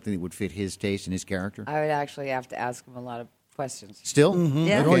design something that would fit his taste and his character? I would actually have to ask him a lot of questions. Still? Mm-hmm.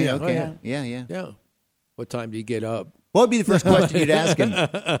 Yeah. Okay. Yeah. Yeah. What time do you get up? What would be the first question you'd ask him?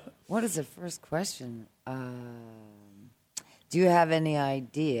 What is the first question? Do you have any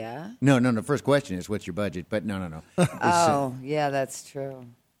idea? No. First question is, what's your budget? But no. Oh, yeah, that's true.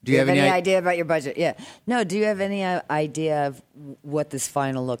 Do you have any idea about your budget? Yeah. No, do you have any idea of what this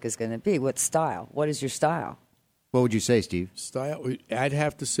final look is going to be? What style? What is your style? What would you say, Steve? Style? I'd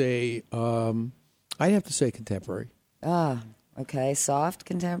have to say contemporary. Ah, okay. Soft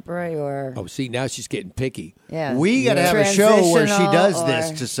contemporary or? Oh, see, now she's getting picky. Yeah. We got to have a show where she does Transitional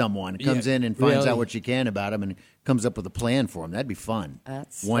this or- to someone, comes in and finds out what she can about him, and comes up with a plan for him. That'd be fun.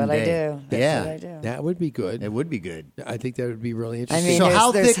 That's one what day. I do. That's yeah, what I do. That would be good. It would be good. I think that would be really I interesting. mean,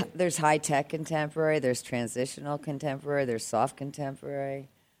 So there's high tech contemporary, there's transitional contemporary, there's soft contemporary.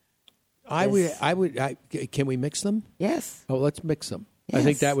 I would. Can we mix them? Yes. Oh, let's mix them. I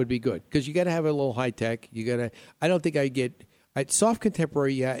think Yes. that would be good, because you got to have a little high tech. You got to. I don't think I'd soft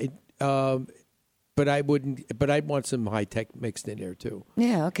contemporary. Yeah. But I wouldn't. But I'd want some high tech mixed in there too.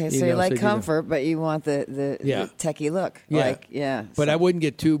 Yeah. Okay. So you like so comfort, but you want the techie look. But I wouldn't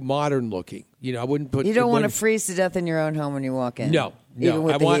get too modern looking. I wouldn't put. You don't want to freeze to death in your own home when you walk in. No. Even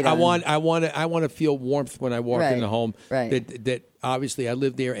with the heat on. I want to feel warmth when I walk in Right, the home. right. That obviously I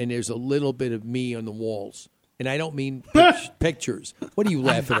live there, and there's a little bit of me on the walls, and I don't mean pictures. What are you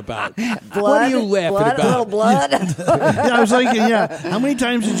laughing about? What Blood? are you laughing Blood? about? A little blood? I was thinking, how many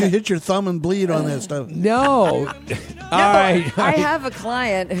times did you hit your thumb and bleed on that stuff? No. All right. I have a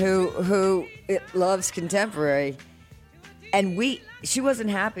client who loves contemporary, and she wasn't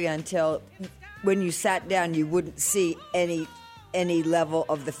happy until when you sat down, you wouldn't see any level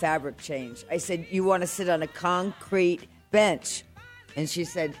of the fabric change. I said, you want to sit on a concrete bench? And she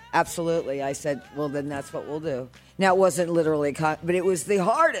said, absolutely. I said, well, then that's what we'll do. Now, it wasn't literally, but it was the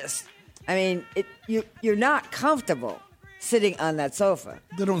hardest. I mean, you're not comfortable sitting on that sofa.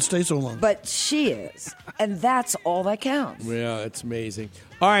 They don't stay so long. But she is. And that's all that counts. Yeah, it's amazing.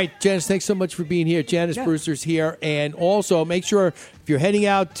 All right, Janice, thanks so much for being here. Janice Yeah. Brewster's here. And also, make sure if you're heading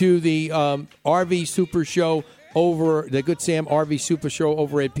out to the RV Super Show over the Good Sam RV Super Show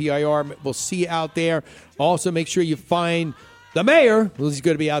over at PIR, we'll see you out there. Also, make sure you find the mayor, who's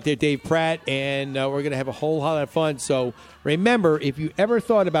going to be out there, Dave Pratt, and we're going to have a whole lot of fun. So remember, if you ever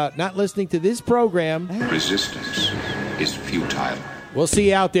thought about not listening to this program, Resistance is futile. we'll see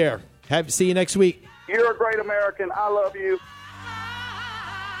you out there. See you next week. You're a great American. I love you.